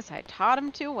 guys. I taught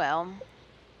him too well.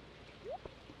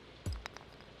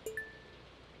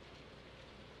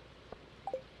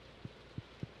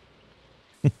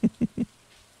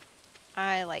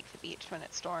 I like the beach when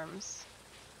it storms.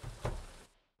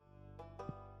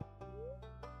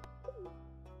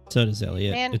 So does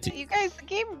Elliot. And you guys, the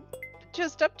game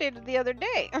just updated the other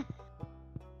day.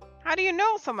 How do you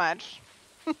know so much?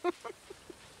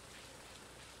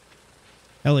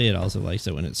 Elliot also likes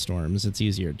it when it storms. It's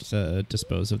easier to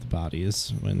dispose of the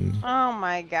bodies when... Oh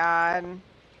my god.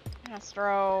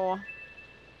 Astro.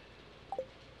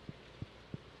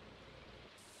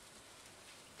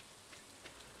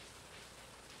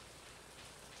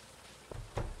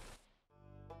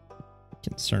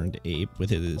 Concerned ape with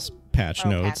his patch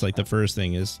notes. Patch like the notes. first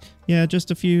thing is, yeah,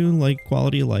 just a few like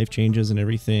quality of life changes and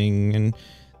everything. And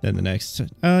then the next,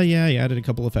 yeah, I added a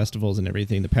couple of festivals and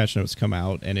everything. The patch notes come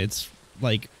out and it's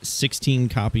like 16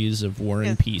 copies of War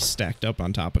and Peace stacked up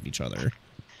on top of each other.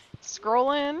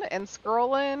 Scrolling and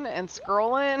scrolling and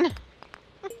scrolling.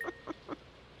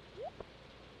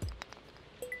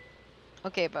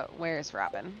 Okay, but where's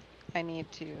Robin? I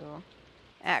need to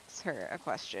ask her a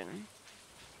question.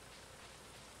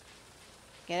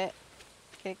 Get it?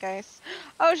 Get it, guys?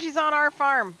 Oh, she's on our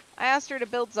farm. I asked her to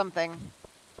build something.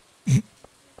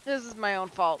 This is my own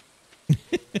fault.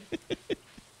 Did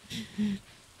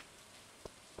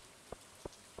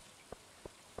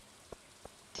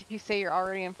you say you're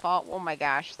already in fault? Oh my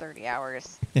gosh, 30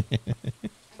 hours.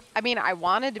 I mean, I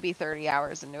wanted to be 30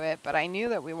 hours into it, but I knew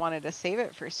that we wanted to save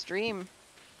it for stream.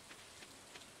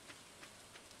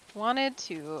 Wanted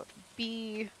to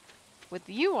be with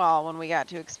you all when we got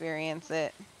to experience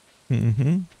it.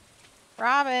 Mm-hmm.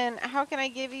 Robin, how can I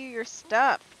give you your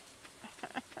stuff?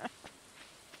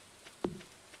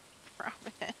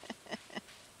 Robin.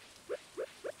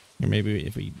 Or maybe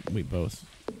if we both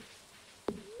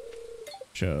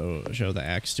show the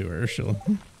axe to her, she'll...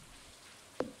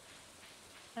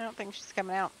 I don't think she's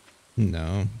coming out.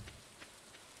 No.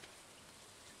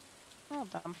 I'll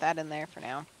dump that in there for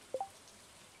now.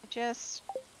 Just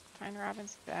find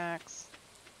Robin's axe.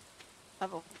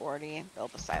 Level 40,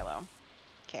 build a silo.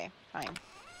 Okay, fine.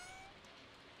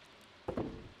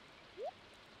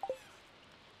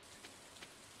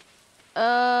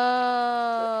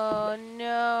 Oh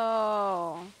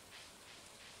no.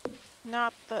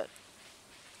 Not the...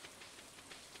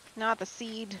 not the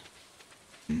seed.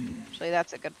 Actually,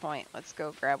 that's a good point. Let's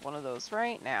go grab one of those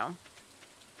right now.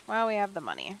 While we have the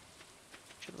money.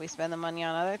 Should we spend the money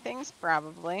on other things?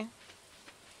 Probably.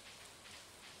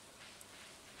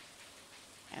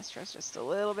 Astro's just a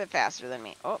little bit faster than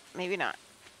me. Oh, maybe not.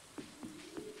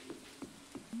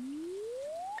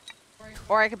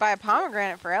 Or I could buy a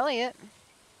pomegranate for Elliot.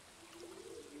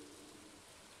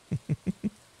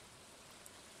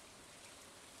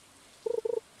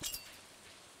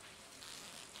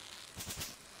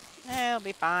 It'll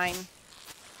be fine.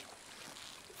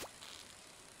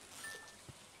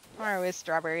 Tomorrow is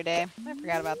strawberry day. I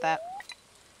forgot about that.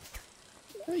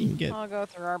 Oh, you can get I'll go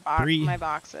through my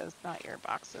boxes, not your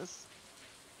boxes.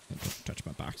 Don't touch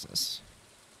my boxes.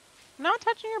 I'm not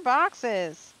touching your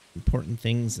boxes. Important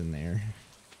things in there.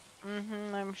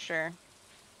 I'm sure.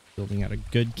 Building out a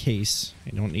good case.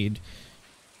 I don't need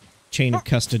chain of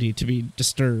custody to be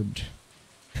disturbed.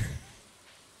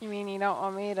 You mean you don't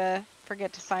want me to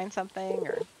forget to sign something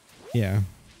or Yeah,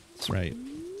 that's right.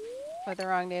 put the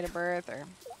wrong date of birth or...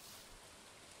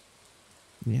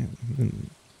 Yeah.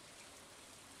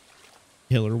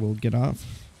 Killer will get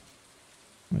off.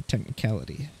 A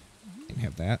technicality. Can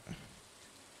have that.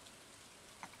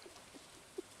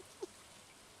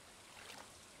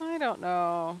 I don't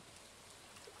know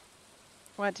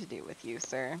what to do with you,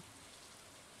 sir.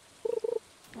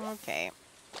 Okay.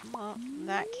 Well, in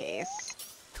that case,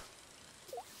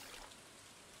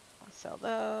 I'll sell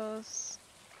those.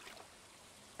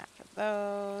 Half of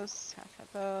those. Half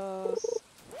of those.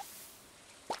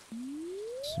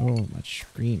 So much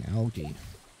green algae.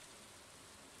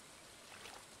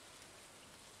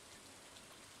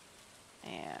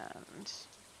 And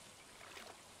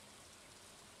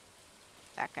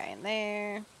that guy in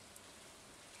there.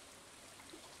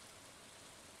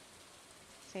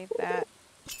 Save that.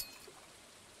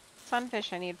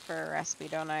 Sunfish I need for a recipe,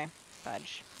 don't I?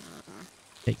 Fudge.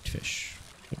 Baked fish,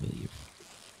 I believe.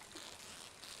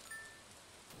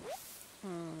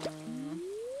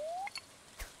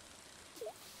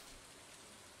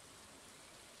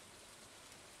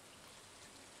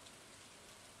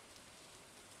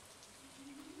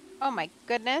 Oh my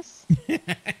goodness.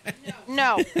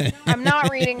 No, I'm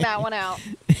not reading that one out.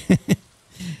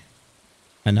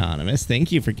 Anonymous,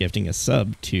 thank you for gifting a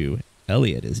sub to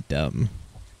Elliot is Dumb.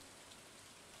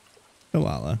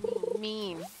 Kalala.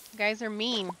 Mean. You guys are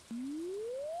mean.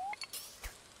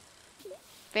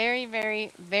 Very,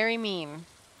 very, very mean.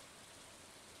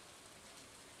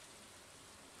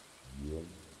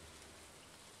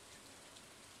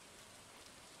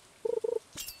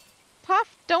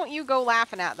 Puff, don't you go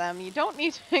laughing at them. You don't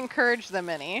need to encourage them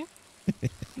any.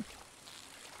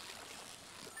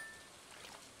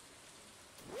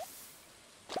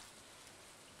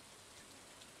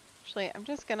 Actually, I'm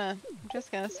just gonna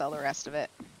sell the rest of it.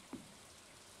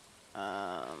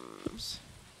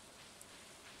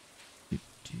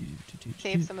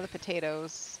 Save some of the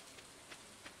potatoes.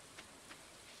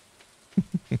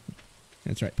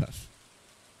 That's right, Puff.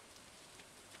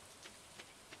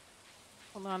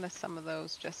 Hold on to some of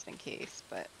those just in case,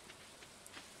 but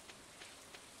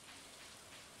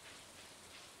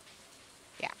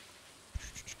yeah.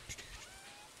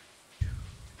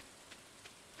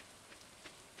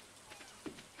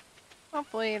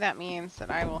 Hopefully that means that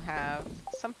I will have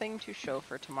something to show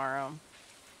for tomorrow.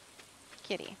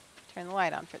 Kitty. Turn the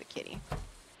light on for the kitty.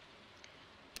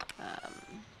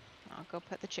 I'll go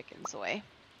put the chickens away.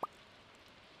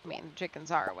 I mean, the chickens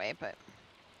are away, but...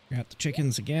 Got the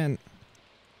chickens again.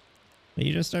 Will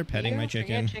you just start petting my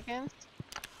chicken? Chickens?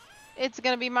 It's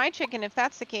gonna be my chicken if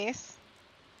that's the case.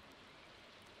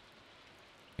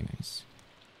 Very nice.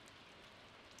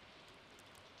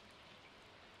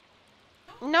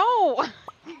 No!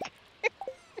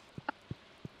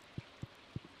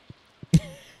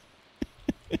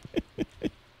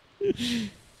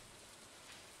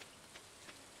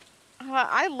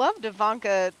 I loved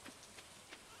Ivana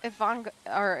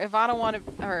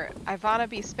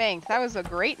be spanked. That was a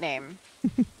great name.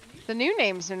 The new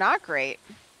names are not great.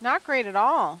 Not great at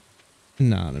all.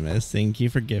 Anonymous, thank you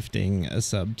for gifting a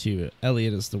sub to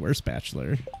Elliot is the Worst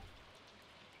Bachelor.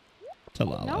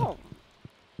 Talala. No.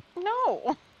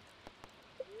 No.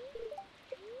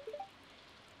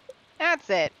 That's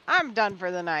it. I'm done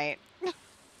for the night.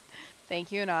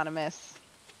 Thank you, Anonymous.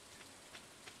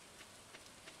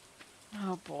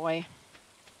 Oh boy.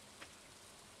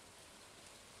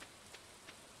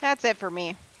 That's it for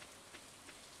me.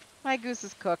 My goose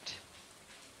is cooked.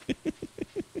 It's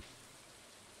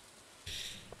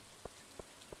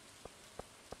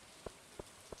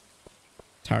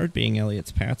hard being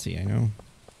Elliot's patsy, I know.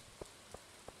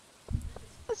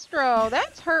 Astro,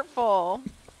 that's hurtful.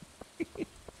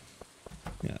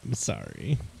 Yeah, I'm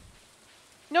sorry.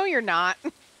 No, you're not.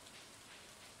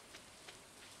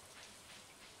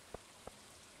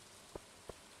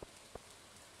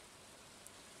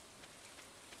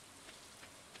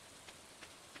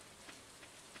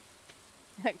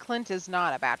 Clint is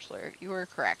not a bachelor. You were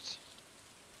correct.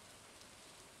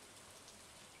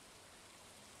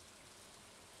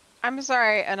 I'm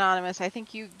sorry, Anonymous. I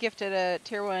think you gifted a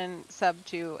tier 1 sub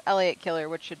to Elliot Killer,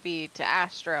 which should be to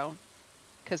Astro,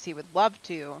 because he would love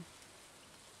to.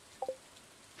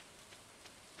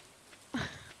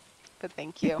 But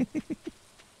thank you.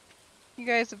 You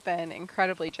guys have been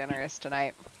incredibly generous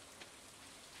tonight.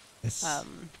 Yes.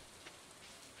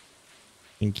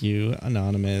 Thank you,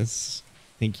 Anonymous.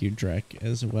 Thank you, Drek,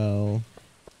 as well.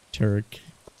 Turk.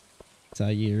 Saw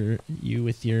you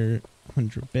with your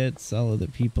 100 bits. All of the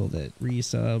people that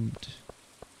resubbed.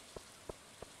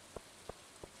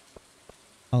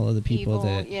 All of the people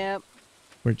that yep.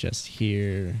 were just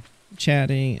here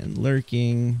chatting and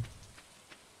lurking.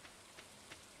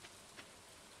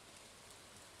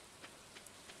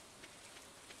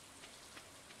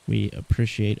 We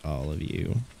appreciate all of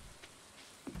you.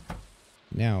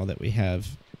 Now that we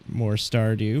have more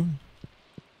Stardew,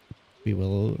 we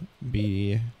will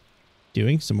be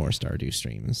doing some more Stardew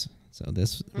streams. So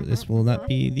this will not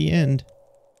be the end.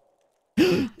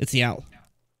 It's the owl.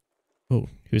 Oh,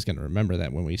 who's going to remember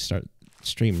that when we start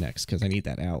stream next? Because I need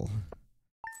that owl.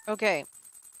 Okay.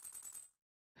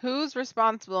 Who's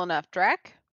responsible enough,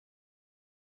 Drek?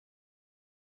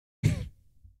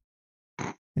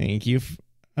 Thank you,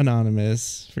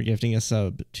 Anonymous, for gifting a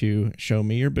sub to Show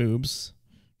Me Your Boobs.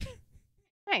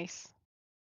 Nice.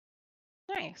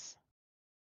 Nice.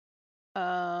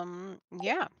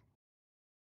 Yeah.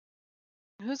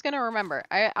 Who's gonna remember?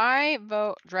 I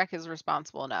vote Drek is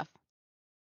responsible enough.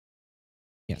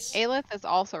 Yes. Aelith is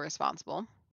also responsible.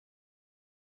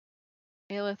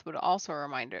 Aelith would also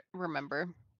remember.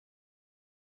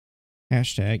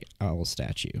 Hashtag owl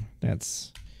statue.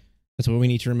 That's what we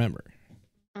need to remember.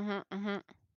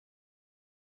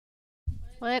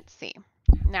 Let's see.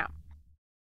 Now,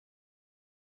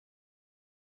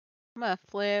 I'm gonna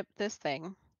flip this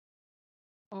thing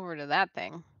over to that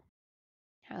thing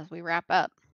as we wrap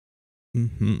up.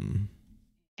 And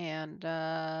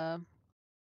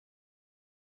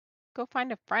go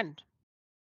find a friend.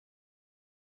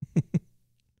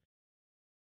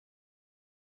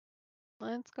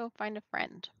 Let's go find a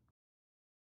friend.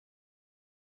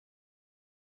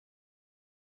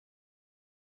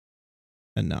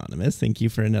 Anonymous, thank you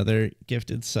for another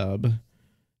gifted sub.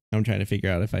 I'm trying to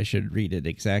figure out if I should read it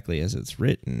exactly as it's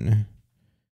written.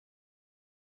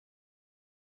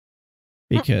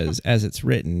 Because as it's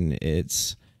written,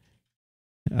 it's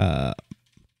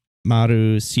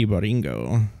Maru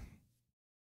Siboringo.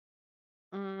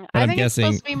 I think guessing, it's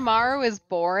supposed to be Maru is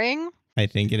boring. I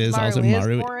think it is Maru also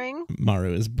is boring.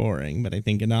 Maru is boring, but I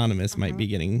think Anonymous might be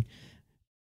getting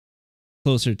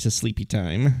closer to sleepy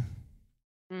time.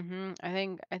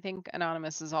 I think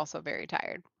Anonymous is also very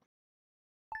tired.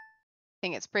 I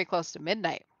think it's pretty close to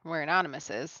midnight where Anonymous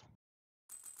is.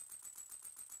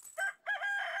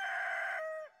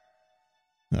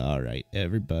 All right,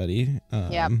 everybody.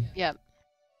 Yep.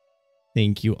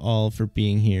 Thank you all for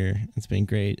being here. It's been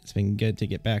great. It's been good to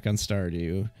get back on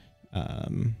Stardew.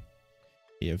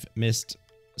 We have missed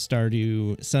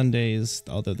Stardew Sundays,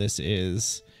 although this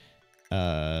is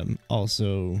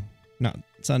also not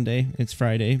Sunday, it's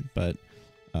Friday, but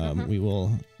we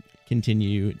will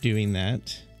continue doing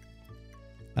that.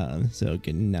 So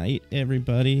good night,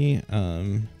 everybody.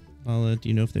 Paula, do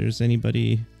you know if there's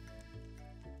anybody?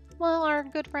 Well, our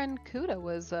good friend Kuda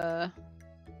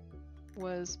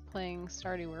was playing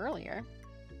Stardew earlier.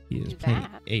 He is playing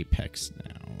Apex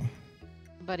now.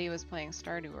 But he was playing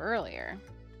Stardew earlier.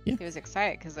 Yeah. He was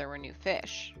excited because there were new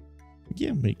fish.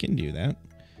 Yeah, we can do that.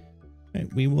 All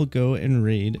right, we will go and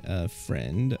raid a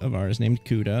friend of ours named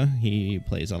Kuda. He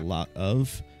plays a lot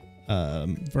of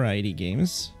variety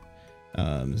games. He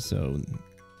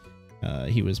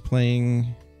was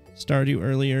playing Stardew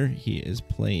earlier. He is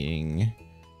playing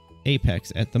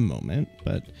Apex at the moment.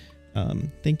 But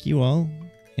thank you all,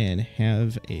 and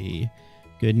have a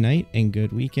good night and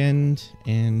good weekend.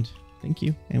 And thank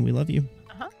you, and we love you.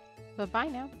 Bye-bye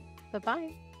now.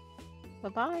 Bye-bye.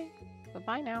 Bye-bye.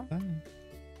 Bye-bye now. Bye.